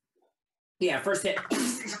 first hit.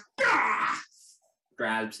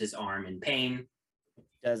 Grabs his arm in pain.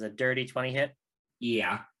 Does a dirty 20 hit?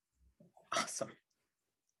 Yeah. Awesome.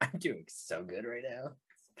 I'm doing so good right now.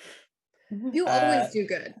 You always do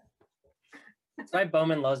good. That's why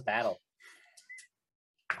Bowman loves battle.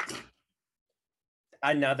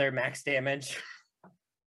 Another max damage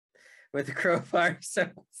with the crowbar. So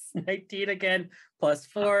it's 19 again, plus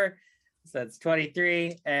 4. So that's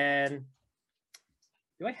 23. And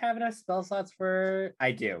Do I have enough spell slots for?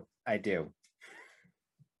 I do.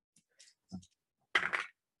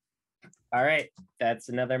 All right, that's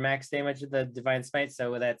another max damage of the Divine Smite.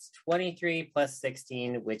 So that's 23 plus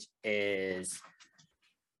 16, which is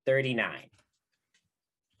 39.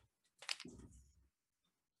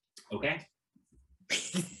 Okay.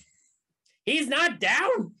 He's not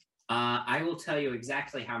down. I will tell you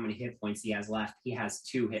exactly how many hit points he has left. He has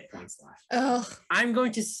 2 hit points left. Oh, I'm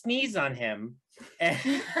going to sneeze on him.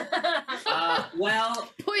 Well,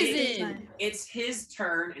 Poison. it's his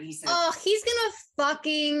turn, and he says, oh, he's gonna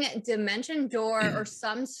fucking dimension door or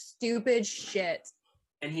some stupid shit.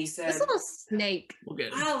 and he This says, little snake. We'll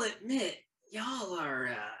get him. I'll admit, y'all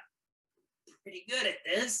are pretty good at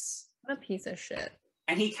this. What a piece of shit.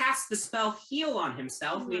 And he casts the spell Heal on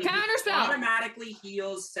himself, meaning he Counterspell. automatically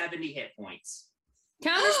heals 70 hit points.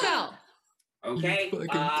 Counterspell. Okay, You fucking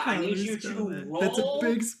I need you to counterspell it. roll That's a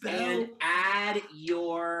big spell. and add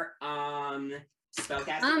your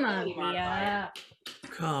spellcasting I'm ability a modifier.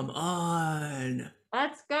 Come on.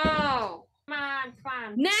 Let's go. Come on.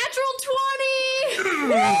 Natural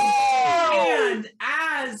 20. And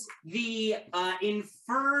as the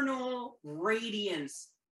infernal radiance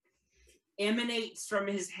emanates from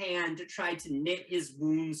his hand to try to knit his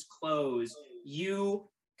wounds close, you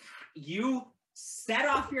set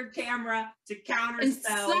off your camera to counter And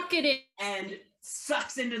spell suck it in. and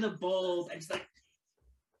sucks into the bulb and just like,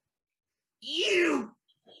 you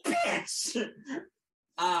bitch.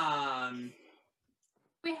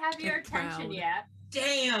 We have your I'm proud. attention yet.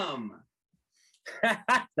 Damn.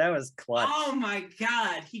 That was clutch. Oh my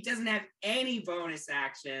god, he doesn't have any bonus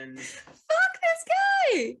actions. Fuck this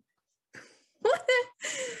guy.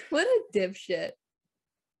 What a dipshit.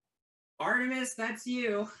 Artemis, that's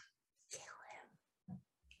you.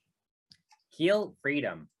 Heal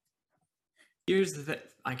freedom. Here's the thing.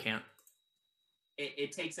 I can't.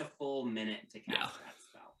 It takes a full minute to cast Yeah. that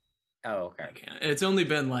spell. Oh, okay. I can't. It's only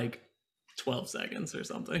been like 12 seconds or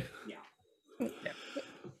something. Yeah.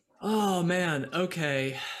 Oh man.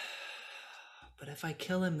 Okay. But if I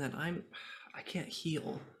kill him, then I can't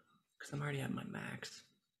heal because I'm already at my max.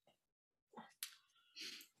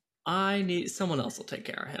 I need someone else will take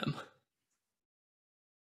care of him.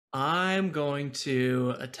 I'm going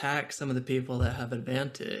to attack some of the people that have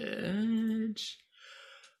advantage.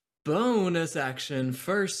 Bonus action.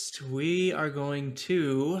 First, we are going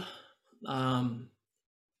to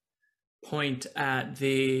point at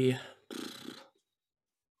the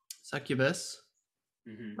succubus,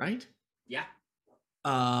 Mm-hmm. right? Yeah.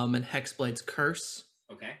 And Hexblade's curse.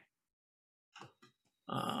 Okay.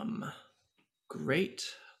 Great.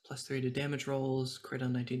 +3 to damage rolls. Crit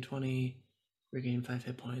on 1920. Regain 5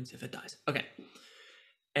 hit points if it dies. Okay.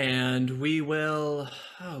 And we will.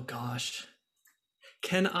 Oh gosh.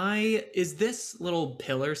 Is this little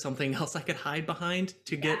pillar something else I could hide behind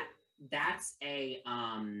to get That's a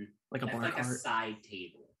like a that's bar like a cart? side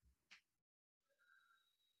table.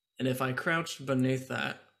 And if I crouched beneath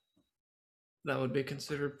that, that would be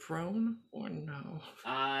considered prone or no?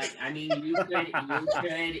 I mean,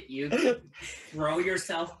 you could throw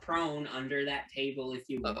yourself prone under that table if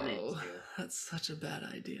you wanted Oh, to. that's such a bad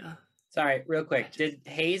idea. Sorry, real quick. Did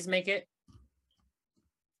Hayes make it?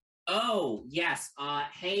 Oh, yes.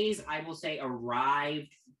 Hayes, I will say,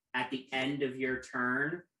 arrived at the end of your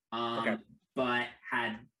turn, Okay. but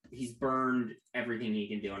he's burned everything he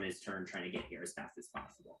can do on his turn trying to get here as fast as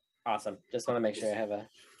possible. Awesome. Just want to make sure I have a.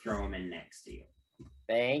 Throw him in next to you.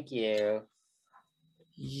 Thank you.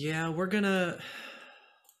 Yeah, we're gonna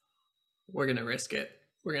risk it.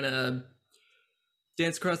 We're gonna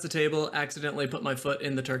dance across the table, accidentally put my foot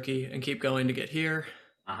in the turkey, and keep going to get here.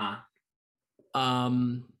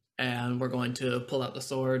 And we're going to pull out the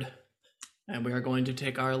sword, and we are going to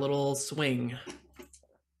take our little swing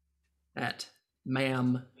at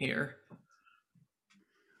ma'am here.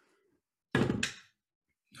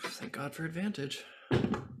 Thank God for advantage.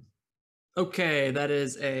 Okay, that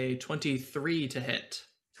is a 23 to hit.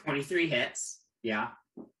 23 hits. Yeah.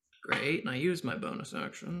 Great, and I used my bonus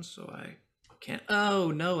action, so I can't.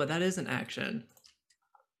 Oh no, that is an action.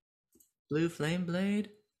 Blue flame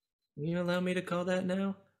blade. Will you allow me to call that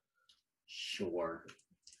now? Sure.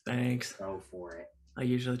 Thanks. Go for it. I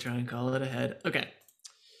usually try and call it ahead. Okay.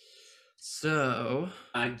 So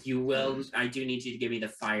You will. I do need you to give me the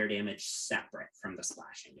fire damage separate from the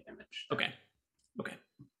slashing damage. okay.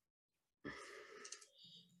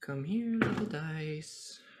 Come here, little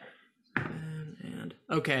dice. And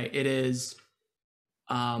okay, it is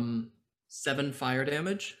 7 fire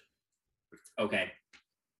damage. Okay.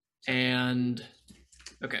 And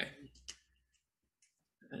okay.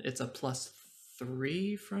 It's a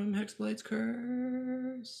 3 from Hexblade's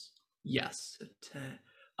Curse. Yes.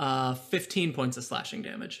 15 points of slashing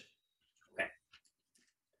damage. Okay.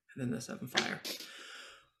 And then the 7 fire.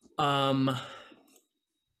 I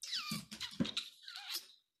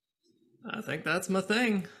think that's my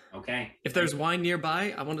thing. Okay. If there's wine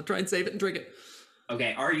nearby, I want to try and save it and drink it.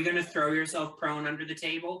 Okay, are you going to throw yourself prone under the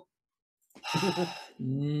table?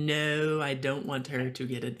 No, I don't want her to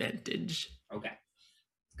get advantage. Okay.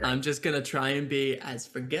 Great. I'm just going to try and be as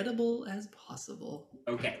forgettable as possible.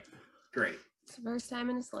 Okay, great. It's the first time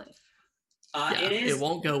in his life. It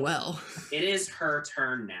won't go well. It is her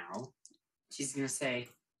turn now. She's going to say,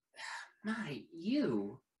 "My,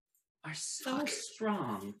 you are so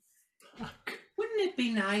strong. Fuck. Wouldn't it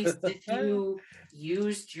be nice if you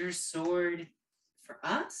used your sword for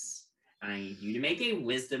us? I need you to make a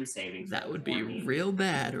wisdom saving throw. That would be for me." real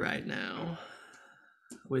bad right now.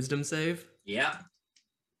 Wisdom save? Yep.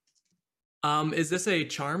 Is this a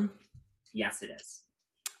charm? Yes, it is.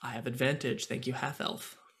 I have advantage. Thank you, half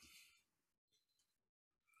elf.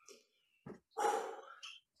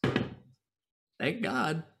 Thank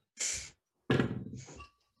God.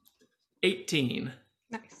 18.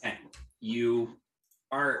 Nice. Okay. You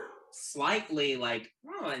are slightly like,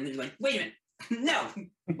 oh, and then like, wait a minute. No.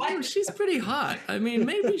 What? Oh, she's pretty hot. I mean,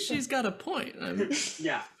 maybe she's got a point.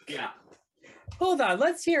 Yeah. Hold on,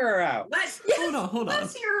 let's hear her out. Hold on.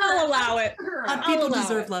 Let's hear her. I'll allow it. Hot people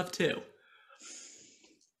deserve love too.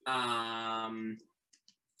 All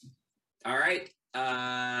right.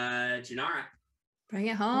 Janara. Bring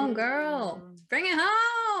it home, girl. Bring it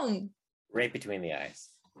home. Right between the eyes.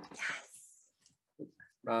 Yes.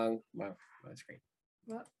 Wrong. Well, that's great.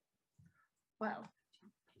 Well.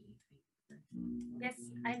 Yes,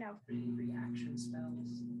 I know. Reaction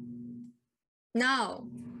spells. No.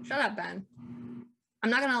 Shut up, Ben. I'm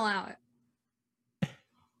not gonna allow it.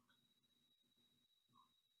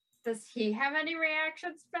 Does he have any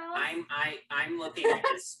reaction spells? I'm looking at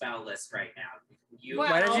his spell list right now. Well,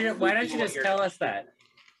 Why don't you just tell us that?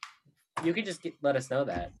 You can just let us know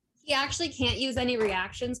that. He actually can't use any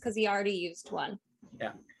reactions because he already used one.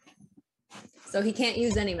 Yeah. So he can't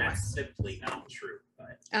use any more. That's simply not true.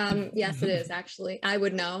 But Yes, it is actually. I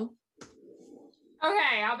would know.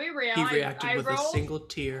 Okay, I'll be real. He reacted I with a rolled single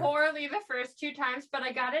tear. poorly the first 2 times, but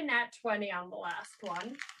I got a nat 20 on the last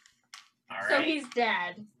one. all So right. he's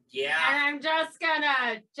dead. Yeah. And I'm just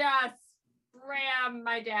gonna ram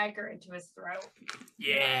my dagger into his throat.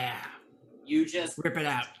 Yeah. You just Rip it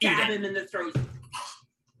out. Eat stab it. him in the throat.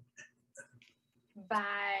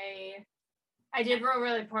 Bye. I did roll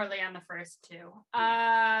really poorly on the first 2. So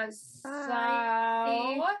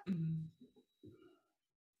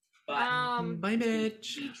But Bye,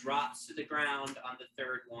 bitch. he drops to the ground on the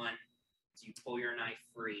third one. So you pull your knife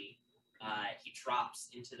free. He drops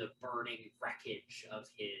into the burning wreckage of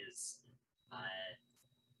his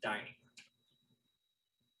dining room.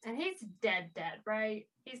 and he's dead, right?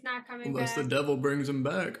 He's not coming Unless back. the devil brings him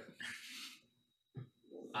back.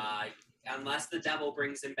 Unless the devil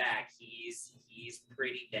brings him back, he's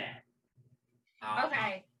pretty dead.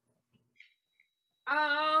 Okay.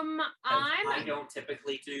 I don't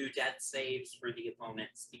typically do death saves for the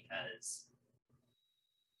opponents because.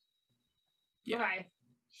 Yeah. Okay.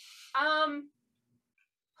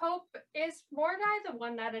 Hope, is Mordai the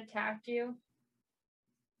one that attacked you?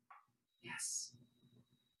 Yes.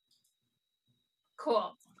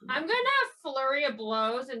 Cool. I'm gonna flurry of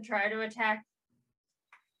blows and try to attack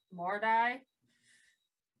Mordai.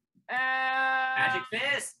 Magic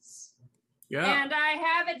fists. Yeah. And I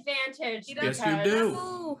have advantage. Yes, you because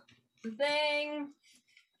do. Thing.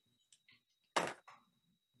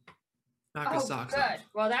 Knock his socks good. off.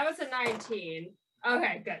 Well, that was a 19.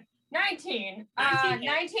 Okay, good. 19. 19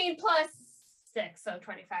 19 plus 6, so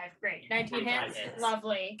 25. Great. 19 25 hits. hits.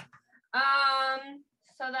 Lovely.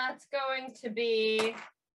 So that's going to be,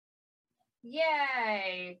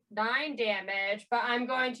 yay, 9 damage, but I'm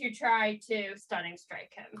going to try to stunning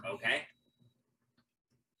strike him. Okay.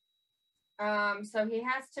 So he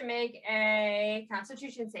has to make a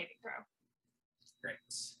Constitution saving throw. Great.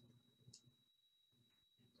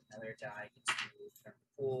 Another die gets moved from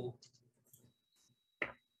the pool.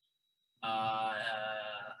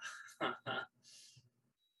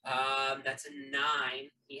 That's a 9.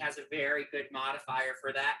 He has a very good modifier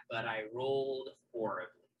for that, but I rolled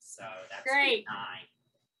horribly, so that's Great. a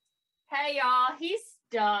 9. Hey y'all, he's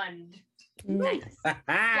stunned. Nice. And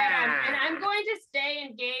I'm going to stay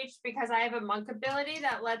engaged because I have a monk ability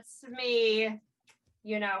that lets me,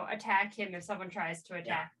 attack him if someone tries to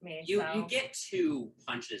attack me. You so. get 2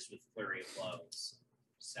 punches with flurry of blows.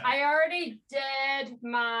 So I already did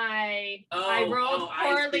my. I rolled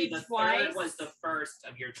poorly the twice. third was the first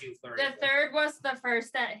of your 2 flurries. The third was the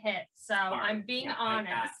first that hit, so Smart. I'm being Yeah,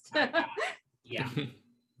 honest. I got it. Yeah.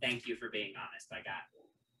 Thank you for being honest. I got it.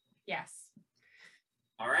 Yes.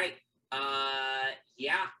 All right.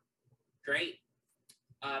 Yeah. Great.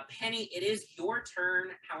 Penny, it is your turn.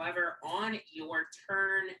 However, on your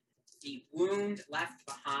turn, the wound left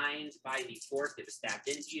behind by the fork that was stabbed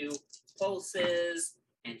into you pulses,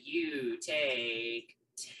 and you take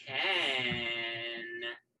 10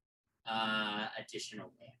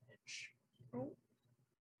 additional damage.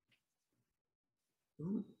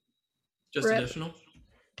 Just Rip. additional.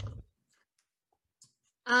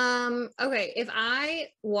 Okay, if I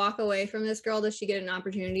walk away from this girl, does she get an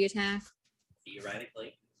opportunity attack?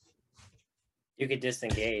 Theoretically. You could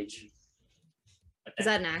disengage. But Is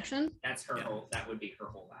that an action? That's her whole. That would be her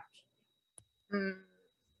whole action.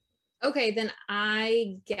 Okay, then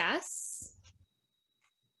I guess.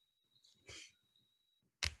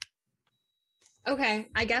 Okay,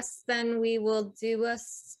 I guess then we will do a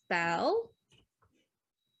spell.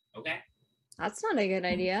 Okay. That's not a good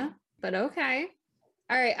idea, but okay.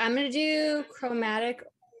 All right, I'm gonna do chromatic.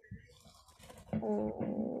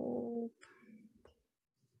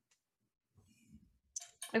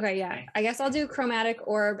 Okay, yeah. I guess I'll do chromatic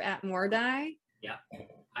orb at Mordai. Yeah.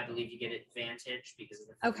 I believe you get advantage because of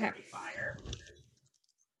the Okay. fire.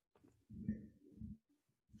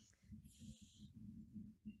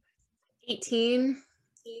 18.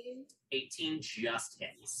 18 just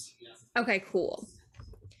hits. Okay, cool.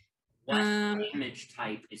 What damage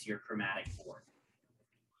type is your chromatic orb?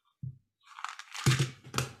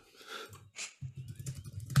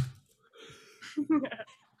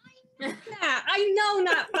 Yeah, I know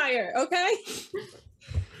not fire, okay?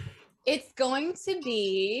 It's going to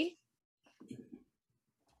be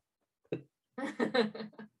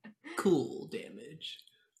Cool damage.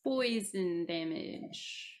 Poison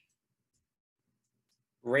damage.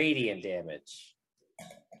 Radiant damage.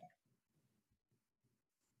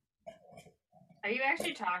 Are you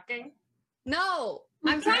actually talking? no.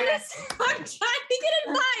 I'm trying to get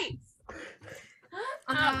advice.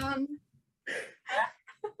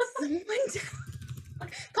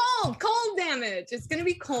 Cold damage. It's gonna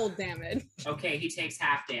be cold damage. Okay, he takes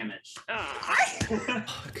half damage.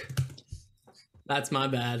 Fuck. That's my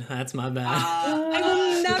bad. That's my bad. I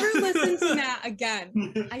will never listen to Matt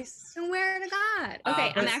again. I swear to God.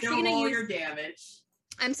 Okay, I'm actually gonna use your damage.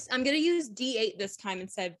 I'm gonna use D8 this time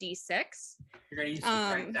instead of D6. You're gonna use the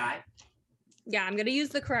correct die. Yeah, I'm gonna use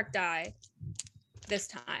the correct die this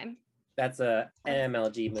time. That's a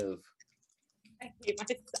NMLG move. I hate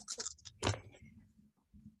myself.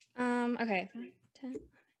 Okay. 10,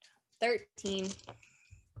 13.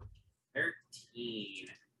 13.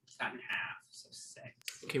 Cut in half, so 6.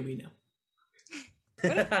 Okay, we know.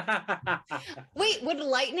 Wait, would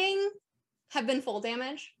lightning have been full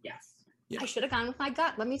damage? Yes. Yeah. I should have gone with my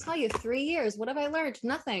gut. Let me tell you, 3 years. What have I learned?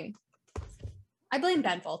 Nothing. I blame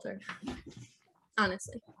Ben Falter.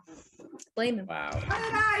 Honestly. Blame him. Wow. What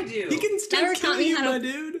did I do? He can still Never kill taught me you, how my to-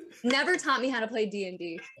 dude. Never taught me how to play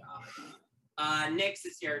D&D. Nyx,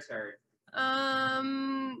 it's your turn.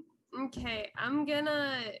 Okay, I'm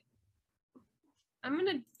gonna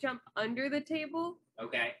jump under the table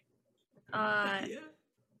Okay. Yeah.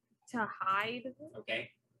 to hide.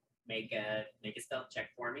 Okay. Make a stealth check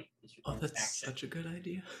for me. It's your Oh, bonus that's action. such a good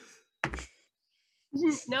idea.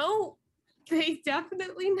 No, they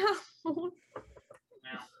definitely know. Well,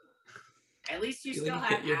 at least you You, still like,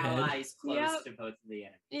 have hit your head. allies close Yep. to both of the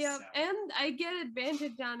enemies. Yeah, so and I get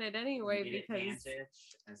advantage on it anyway you get because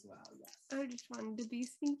advantage as well. Yes. I just wanted to be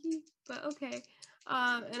sneaky. But okay,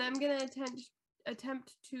 and I'm gonna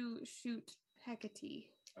attempt to shoot Hecate.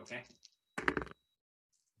 Okay.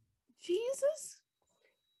 Jesus,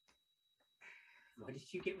 What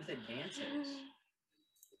did you get with advantage?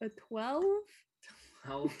 a 12.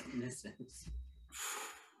 12 misses.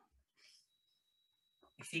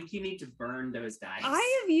 I think you need to burn those dice.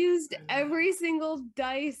 I have used every single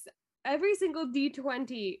dice, every single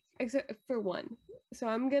D20 except for one. So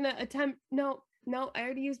I'm gonna attempt. No, I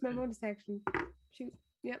already used my bonus action. Shoot.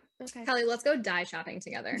 Yep. Okay. Kelly, let's go die shopping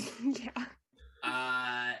together.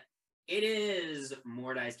 Yeah. It is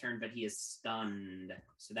Mordai's turn, but he is stunned.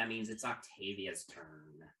 So that means it's Octavia's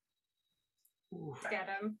turn. Get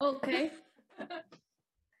him. Okay.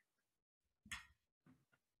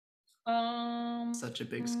 Such a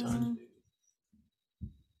big stun.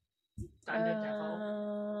 Thunder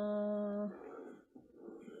devil.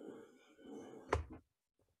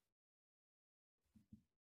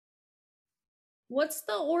 What's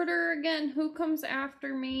the order again? Who comes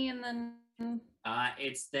after me and then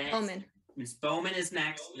It's then Bowman. Miss Bowman is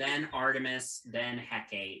next, then Artemis, then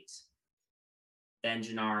Hecate, then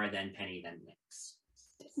Janara, then Penny, then Nyx.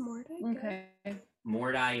 Did Mordai go? Okay.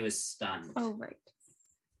 Mordai was stunned. Oh, right.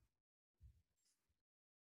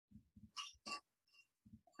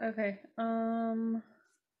 Okay.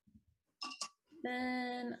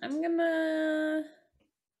 Then I'm gonna.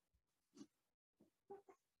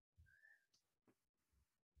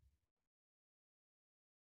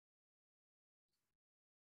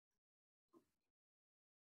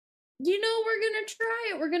 You know, we're gonna try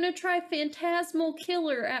it. We're gonna try Phantasmal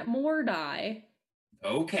Killer at Mordai.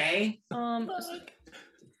 Okay.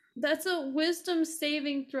 That's a wisdom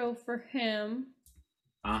saving throw for him.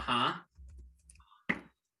 Uh-huh.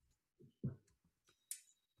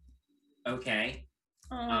 Okay.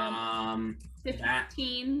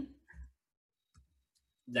 15.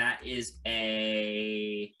 That is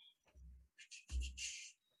a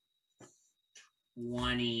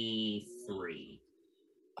 23.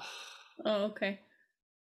 Oh, okay.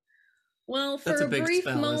 Well, for That's a a big brief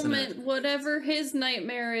spell, isn't moment, it? whatever his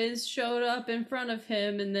nightmare is showed up in front of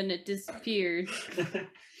him and then it disappeared.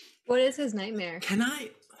 What is his nightmare? Can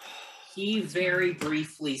I? He very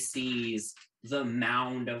briefly sees the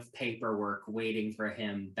mound of paperwork waiting for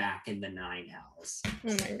him back in the Nine Hells.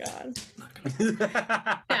 Oh my god.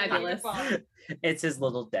 Fabulous. It's his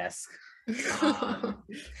little desk.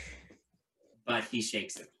 But he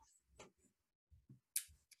shakes it.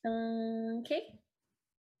 Okay.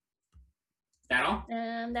 That all?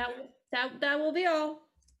 That will be all.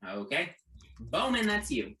 Okay. Bowman, that's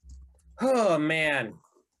you. Oh man,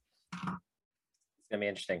 it's gonna be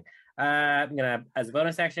interesting. I'm gonna, as a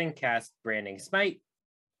bonus action, cast Branding Smite.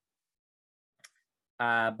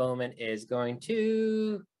 Bowman is going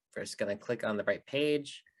to first gonna click on the right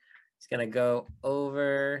page. He's gonna go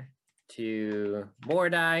over to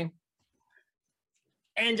Mordai,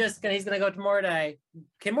 and he's gonna go to Mordai.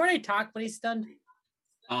 Can Mordai talk when he's stunned?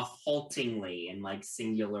 Haltingly in like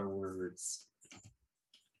singular words.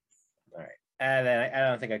 All right. And then I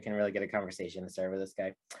don't think I can really get a conversation to start with this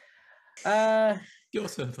guy. You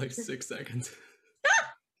also have like 6 seconds.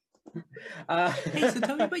 Hey, so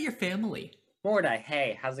tell me about your family. Mordai,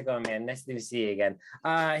 hey, how's it going, man? Nice to see you again.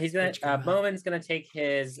 He's gonna Bowman's gonna take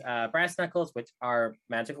his brass knuckles, which are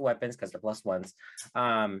magical weapons because they're +1s.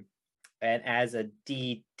 And as a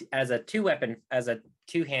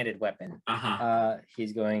two-handed weapon,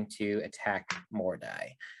 he's going to attack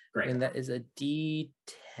Mordai. Great. And that is a D10.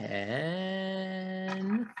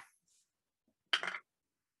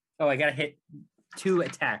 Oh, I gotta hit 2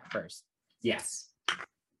 attack first. Yes.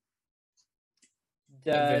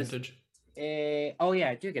 Advantage. Oh yeah,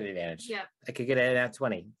 I do get advantage. Yep. I could get a nat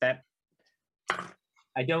 20. That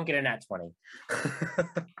I don't get a nat 20.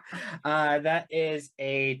 That is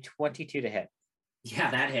a 22 to hit.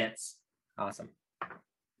 Yeah, that hits. Awesome.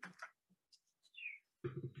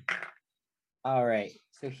 All right.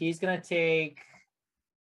 So he's gonna take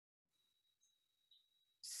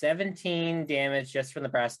 17 damage just from the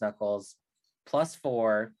brass knuckles,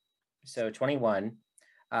 +4, so 21.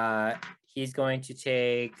 He's going to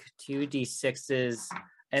take 2d6s,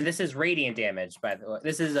 and this is radiant damage, by the way.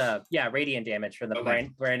 This is radiant damage from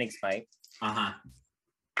the branding smite.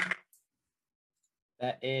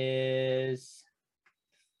 That is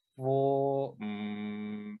 4.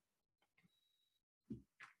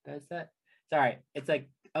 Does that? Sorry, it's like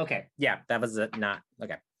okay. Yeah, that was not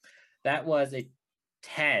okay. That was a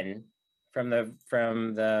 10 from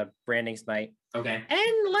the branding smite. Okay.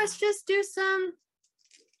 And let's just do some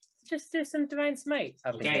divine smite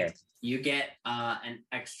up in here. You get an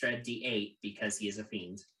extra D8 because he is a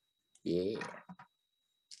fiend. Yeah.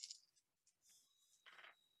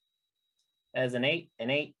 As an 8, an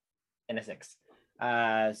 8, and a 6.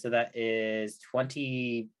 So that is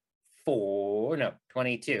 22.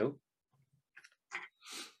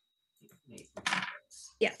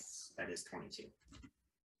 Yes. That is 22.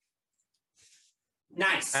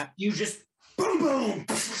 Nice. You just boom, boom,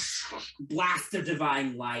 blast of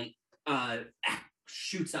divine light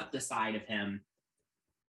shoots up the side of him.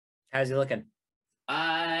 How's he looking?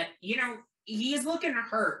 He is looking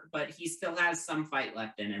hurt, but he still has some fight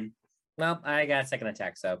left in him. Well, I got a second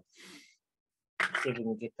attack, so see if we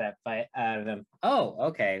can get that fight out of him. Oh,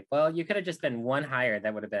 okay. Well, you could have just been 1 higher.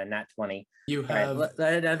 That would have been a nat 20. You have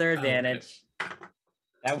another advantage. Okay.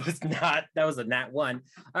 That was a nat 1.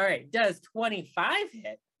 All right. Does 25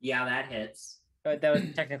 hit? Yeah, that hits. That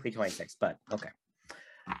was technically 26, but okay.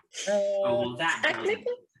 That Technically?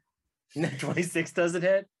 26 doesn't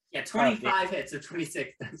hit? Yeah, 25 hits, so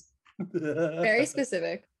 26 does. Very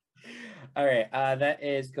specific. All right. That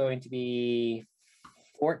is going to be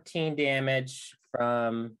 14 damage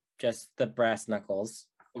from just the brass knuckles.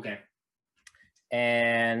 Okay.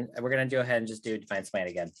 And we're going to go ahead and just do Divine Smite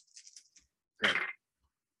again. Great.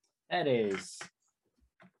 That is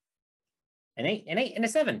an 8, and a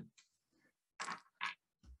 7,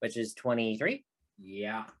 which is 23.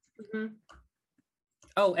 Yeah. Mhm.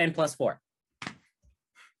 Oh, and +4.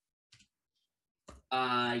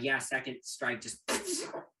 Yeah, second strike just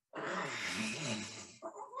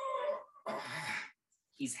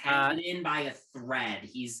he's hanging in by a thread.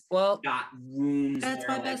 He's got wounds. That's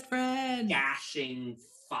my best friend. Gashing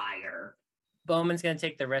fire. Bowman's going to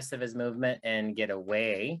take the rest of his movement and get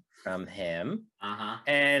away from him. Uh-huh.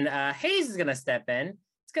 And Hayes is going to step in.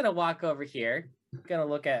 He's going to walk over here, going to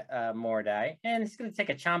look at Mordai, and he's going to take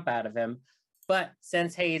a chomp out of him. But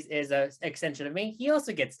since Hayes is an extension of me, he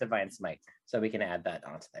also gets Divine Smite. So we can add that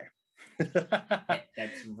onto there.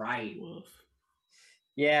 That's right.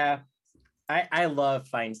 Yeah. I love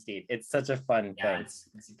Feinstein. It's such a fun thing.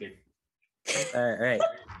 It's a good. All right.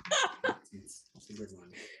 It's a good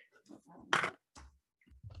one.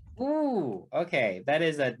 Ooh, okay. That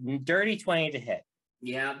is a dirty 20 to hit.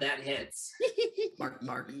 Yeah, that hits. Mark.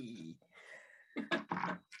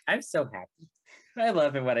 I'm so happy. I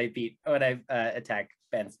love it when I attack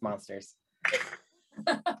Ben's monsters.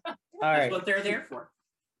 All right. That's what they're there for.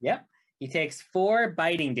 Yep. He takes 4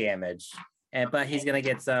 biting damage, but he's gonna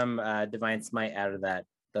get some Divine Smite out of that.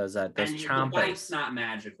 Those chompers. The bite's not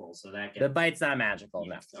magical, so that the bite's not magical.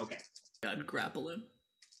 Yes. No. Okay. God, grapple him.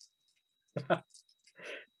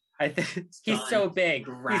 I think he's so big.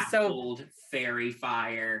 He's so fairy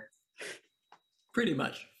fire. Pretty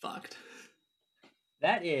much fucked.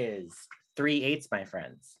 That is 3 8s, my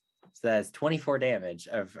friends. So that's 24 damage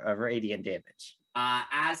of radiant damage.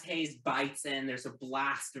 As Hayes bites in, there's a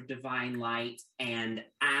blast of divine light, and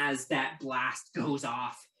as that blast goes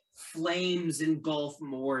off, flames engulf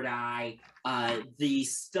Mordai. The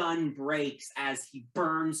stun breaks as he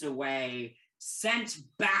burns away, sent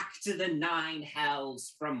back to the 9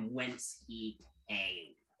 hells from whence he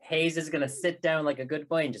came. Hayes is gonna sit down like a good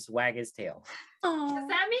boy and just wag his tail. Does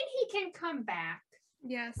that mean he can come back?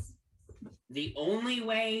 Yes. The only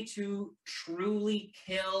way to truly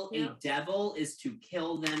kill a devil is to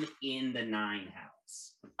kill them in the 9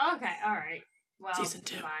 hells. Okay, all right. Well, Season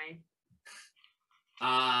 2.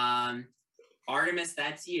 Fine. Artemis,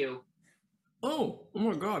 that's you. Oh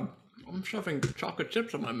my god. I'm shoving chocolate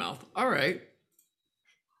chips in my mouth. All right.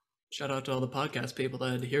 Shout out to all the podcast people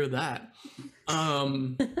that had to hear that.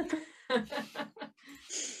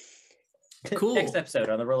 Cool. Next episode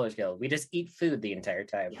on the Rollers Guild. We just eat food the entire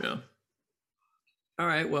time. Yeah. All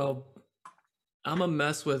right, well, I'm a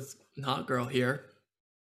mess with Hot Girl here.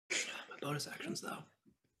 My bonus actions, though.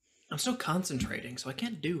 I'm still concentrating, so I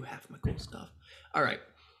can't do half my cool stuff. All right.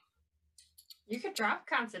 You could drop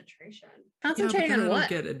concentration. Concentrating yeah, but then on I what?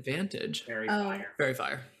 don't get advantage. Fairy fire. Fairy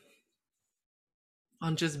fire.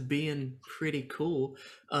 On just being pretty cool.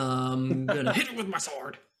 I'm gonna hit it with my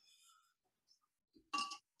sword.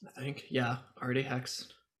 I think. Yeah, already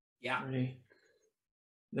hexed. Yeah. Already.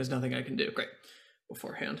 There's nothing I can do. Great.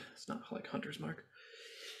 Beforehand. It's not like Hunter's Mark.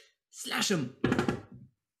 Slash him.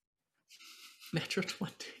 Natural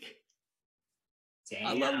 20. Damn.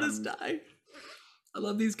 I love this die. I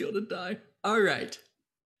love these gilded die. All right.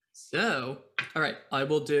 So, all right. I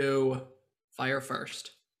will do fire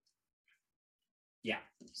first. Yeah.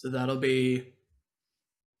 So that'll be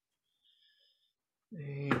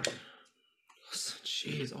 8.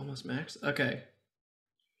 Jeez, almost max. Okay.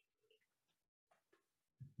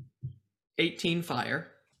 18 fire.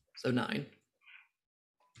 So 9.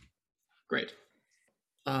 Great.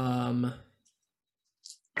 10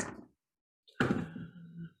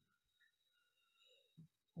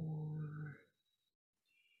 4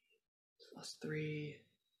 plus 3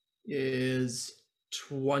 is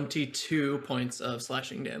 22 points of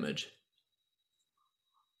slashing damage.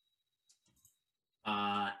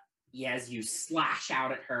 As you slash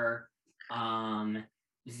out at her,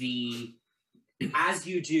 as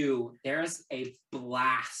you do, there's a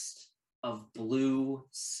blast of blue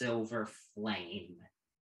silver flame,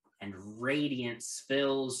 and radiance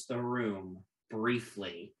fills the room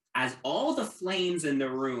briefly as all the flames in the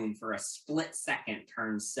room for a split second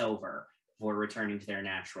turn silver before returning to their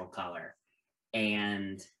natural color.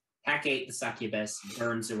 And Hecate the succubus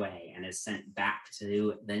burns away and is sent back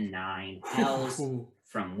to the 9 hells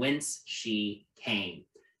from whence she came.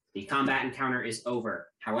 The combat encounter is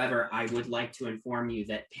over. However, I would like to inform you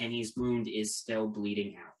that Penny's wound is still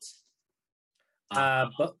bleeding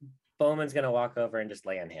out. Bowman's gonna walk over and just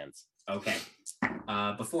lay on hands. Okay.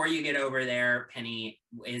 Before you get over there, Penny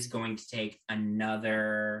is going to take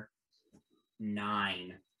another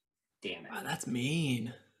 9 damage. Wow, that's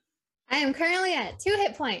mean. I am currently at 2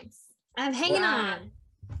 hit points. I'm hanging Wow. on.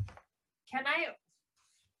 Can I?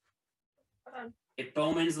 Hold on. If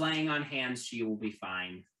Bowman's laying on hands, she will be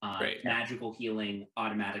fine. Great. Magical healing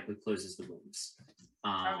automatically closes the wounds.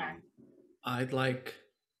 Okay. I'd like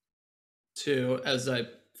to, as I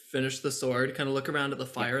finish the sword, kind of look around at the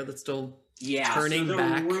fire that's still turning so the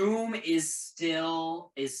back. room is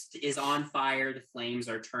still is on fire. The flames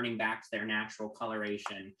are turning back to their natural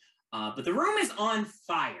coloration. But the room is on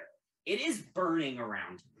fire. It is burning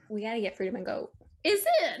around. We gotta get Freedom and go. Is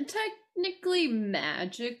it technically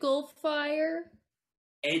magical fire?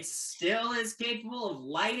 It still is capable of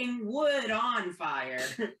lighting wood on fire.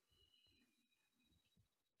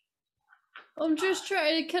 I'm just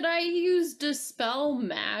trying. Could I use dispel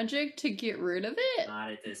magic to get rid of it?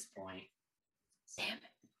 Not at this point. Damn it.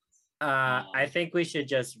 I think we should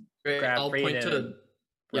just Great, grab I'll Freedom point and to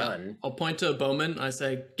run. I'll point to Bowman. I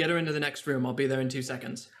say, get her into the next room. I'll be there in 2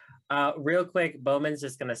 seconds. Real quick, Bowman's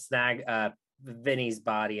just gonna snag Vinny's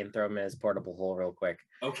body and throw him in his portable hole real quick,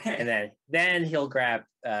 Okay. and then he'll grab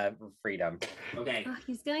Freedom. Okay. Oh,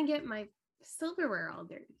 he's gonna get my silverware all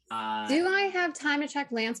dirty. Do I have time to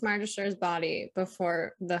check Lance Margister's body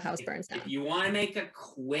before the house burns down? If you want to make a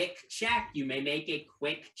quick check, you may make a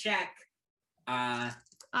quick check.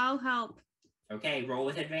 I'll help. Okay, roll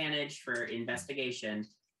with advantage for investigation.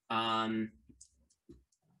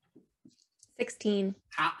 16.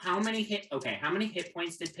 How many hit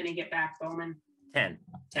points did Penny get back, Bowman? 10.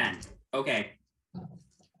 10. Okay.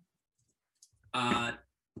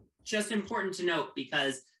 Just important to note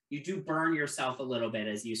because you do burn yourself a little bit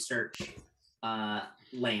as you search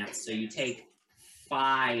Lance, so you take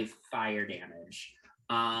 5 fire damage.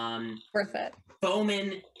 Worth it.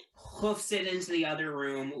 Bowman hoofs it into the other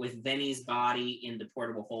room with Vinny's body in the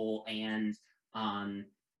portable hole and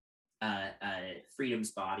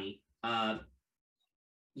Freedom's body.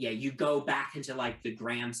 You go back into like the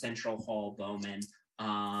Grand Central Hall, Bowman.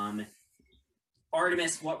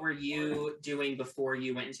 Artemis, what were you doing before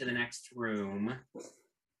you went into the next room?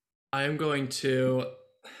 I am going to.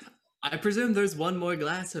 I presume there's one more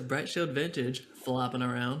glass of Bright Shield Vintage flopping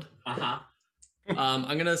around. I'm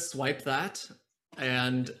gonna swipe that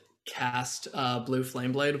and cast Blue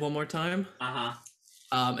Flame Blade one more time.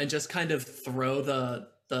 And just kind of throw the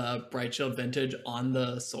Bright Shield Vintage on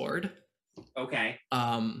the sword. Okay.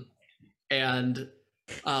 And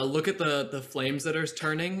look at the flames that are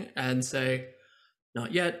turning and say,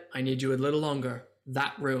 "Not yet. I need you a little longer."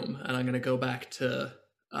 That room, and I'm gonna go back to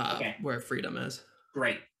where Freedom is.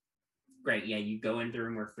 Great. Yeah, you go into the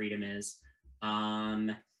room where Freedom is.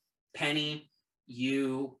 Penny,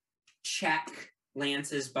 you check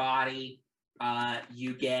Lance's body.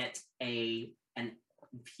 You get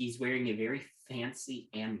he's wearing a very fancy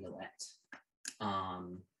amulet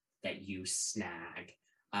that you snag.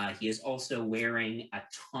 He is also wearing a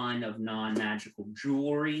ton of non-magical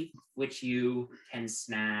jewelry, which you can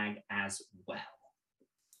snag as well.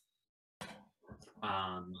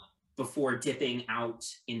 Before dipping out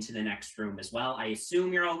into the next room as well. I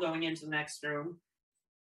assume you're all going into the next room.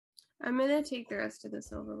 I'm gonna take the rest of the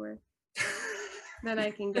silverware that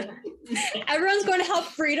I can get. Everyone's going to help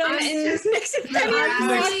Freedom and just mix it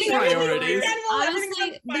Priorities.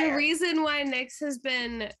 Honestly, the reason why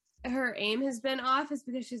her aim has been off is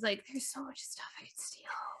because she's like, there's so much stuff I could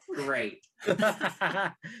steal. Great.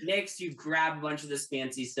 Next, you grab a bunch of this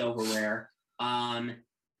fancy silverware.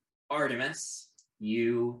 Artemis,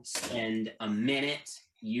 you spend a minute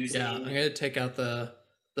using... Yeah, I'm gonna take out the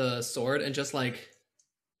sword and just like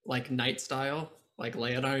knight style, like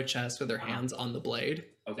lay it on her chest with her hands on the blade.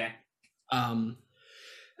 Okay. And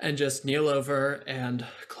just kneel over and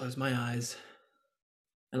close my eyes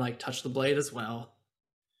and like touch the blade as well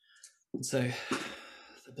and say,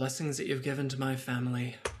 "The blessings that you've given to my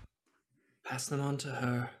family, pass them on to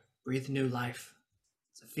her, breathe new life.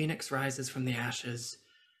 As a phoenix rises from the ashes,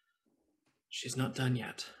 she's not done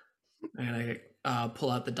yet." And I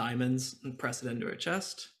pull out the diamonds and press it into her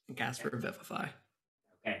chest and cast Revivify.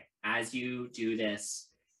 Okay. As you do this,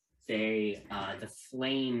 the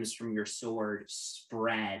flames from your sword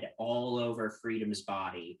spread all over Freedom's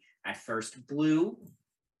body. At first blue,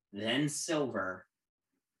 then silver,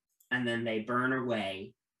 and then they burn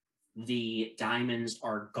away. The diamonds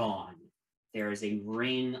are gone. There is a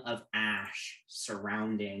ring of ash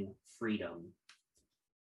surrounding Freedom.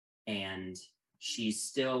 And she's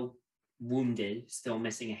still wounded, still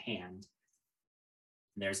missing a hand.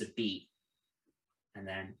 There's a beat. And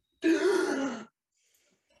then...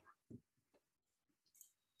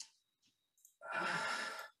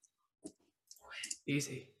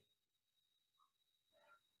 Easy.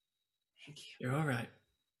 Thank you. You're all right.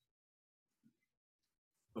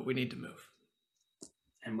 But we need to move.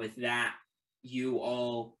 And with that, you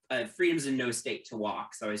all, Freedom's in no state to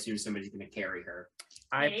walk, so I assume somebody's going to carry her.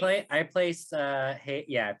 I place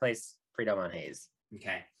Freedom on Hayes.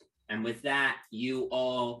 Okay. And with that, you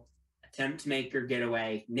all attempt to make your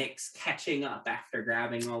getaway. Nick's catching up after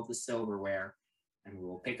grabbing all the silverware. And we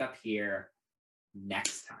will pick up here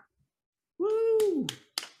next time. Woo!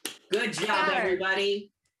 Good job,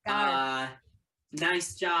 everybody.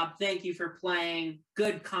 Nice job. Thank you for playing.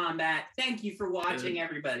 Good combat. Thank you for watching,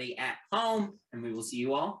 everybody at home. And we will see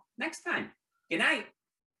you all next time. Good night.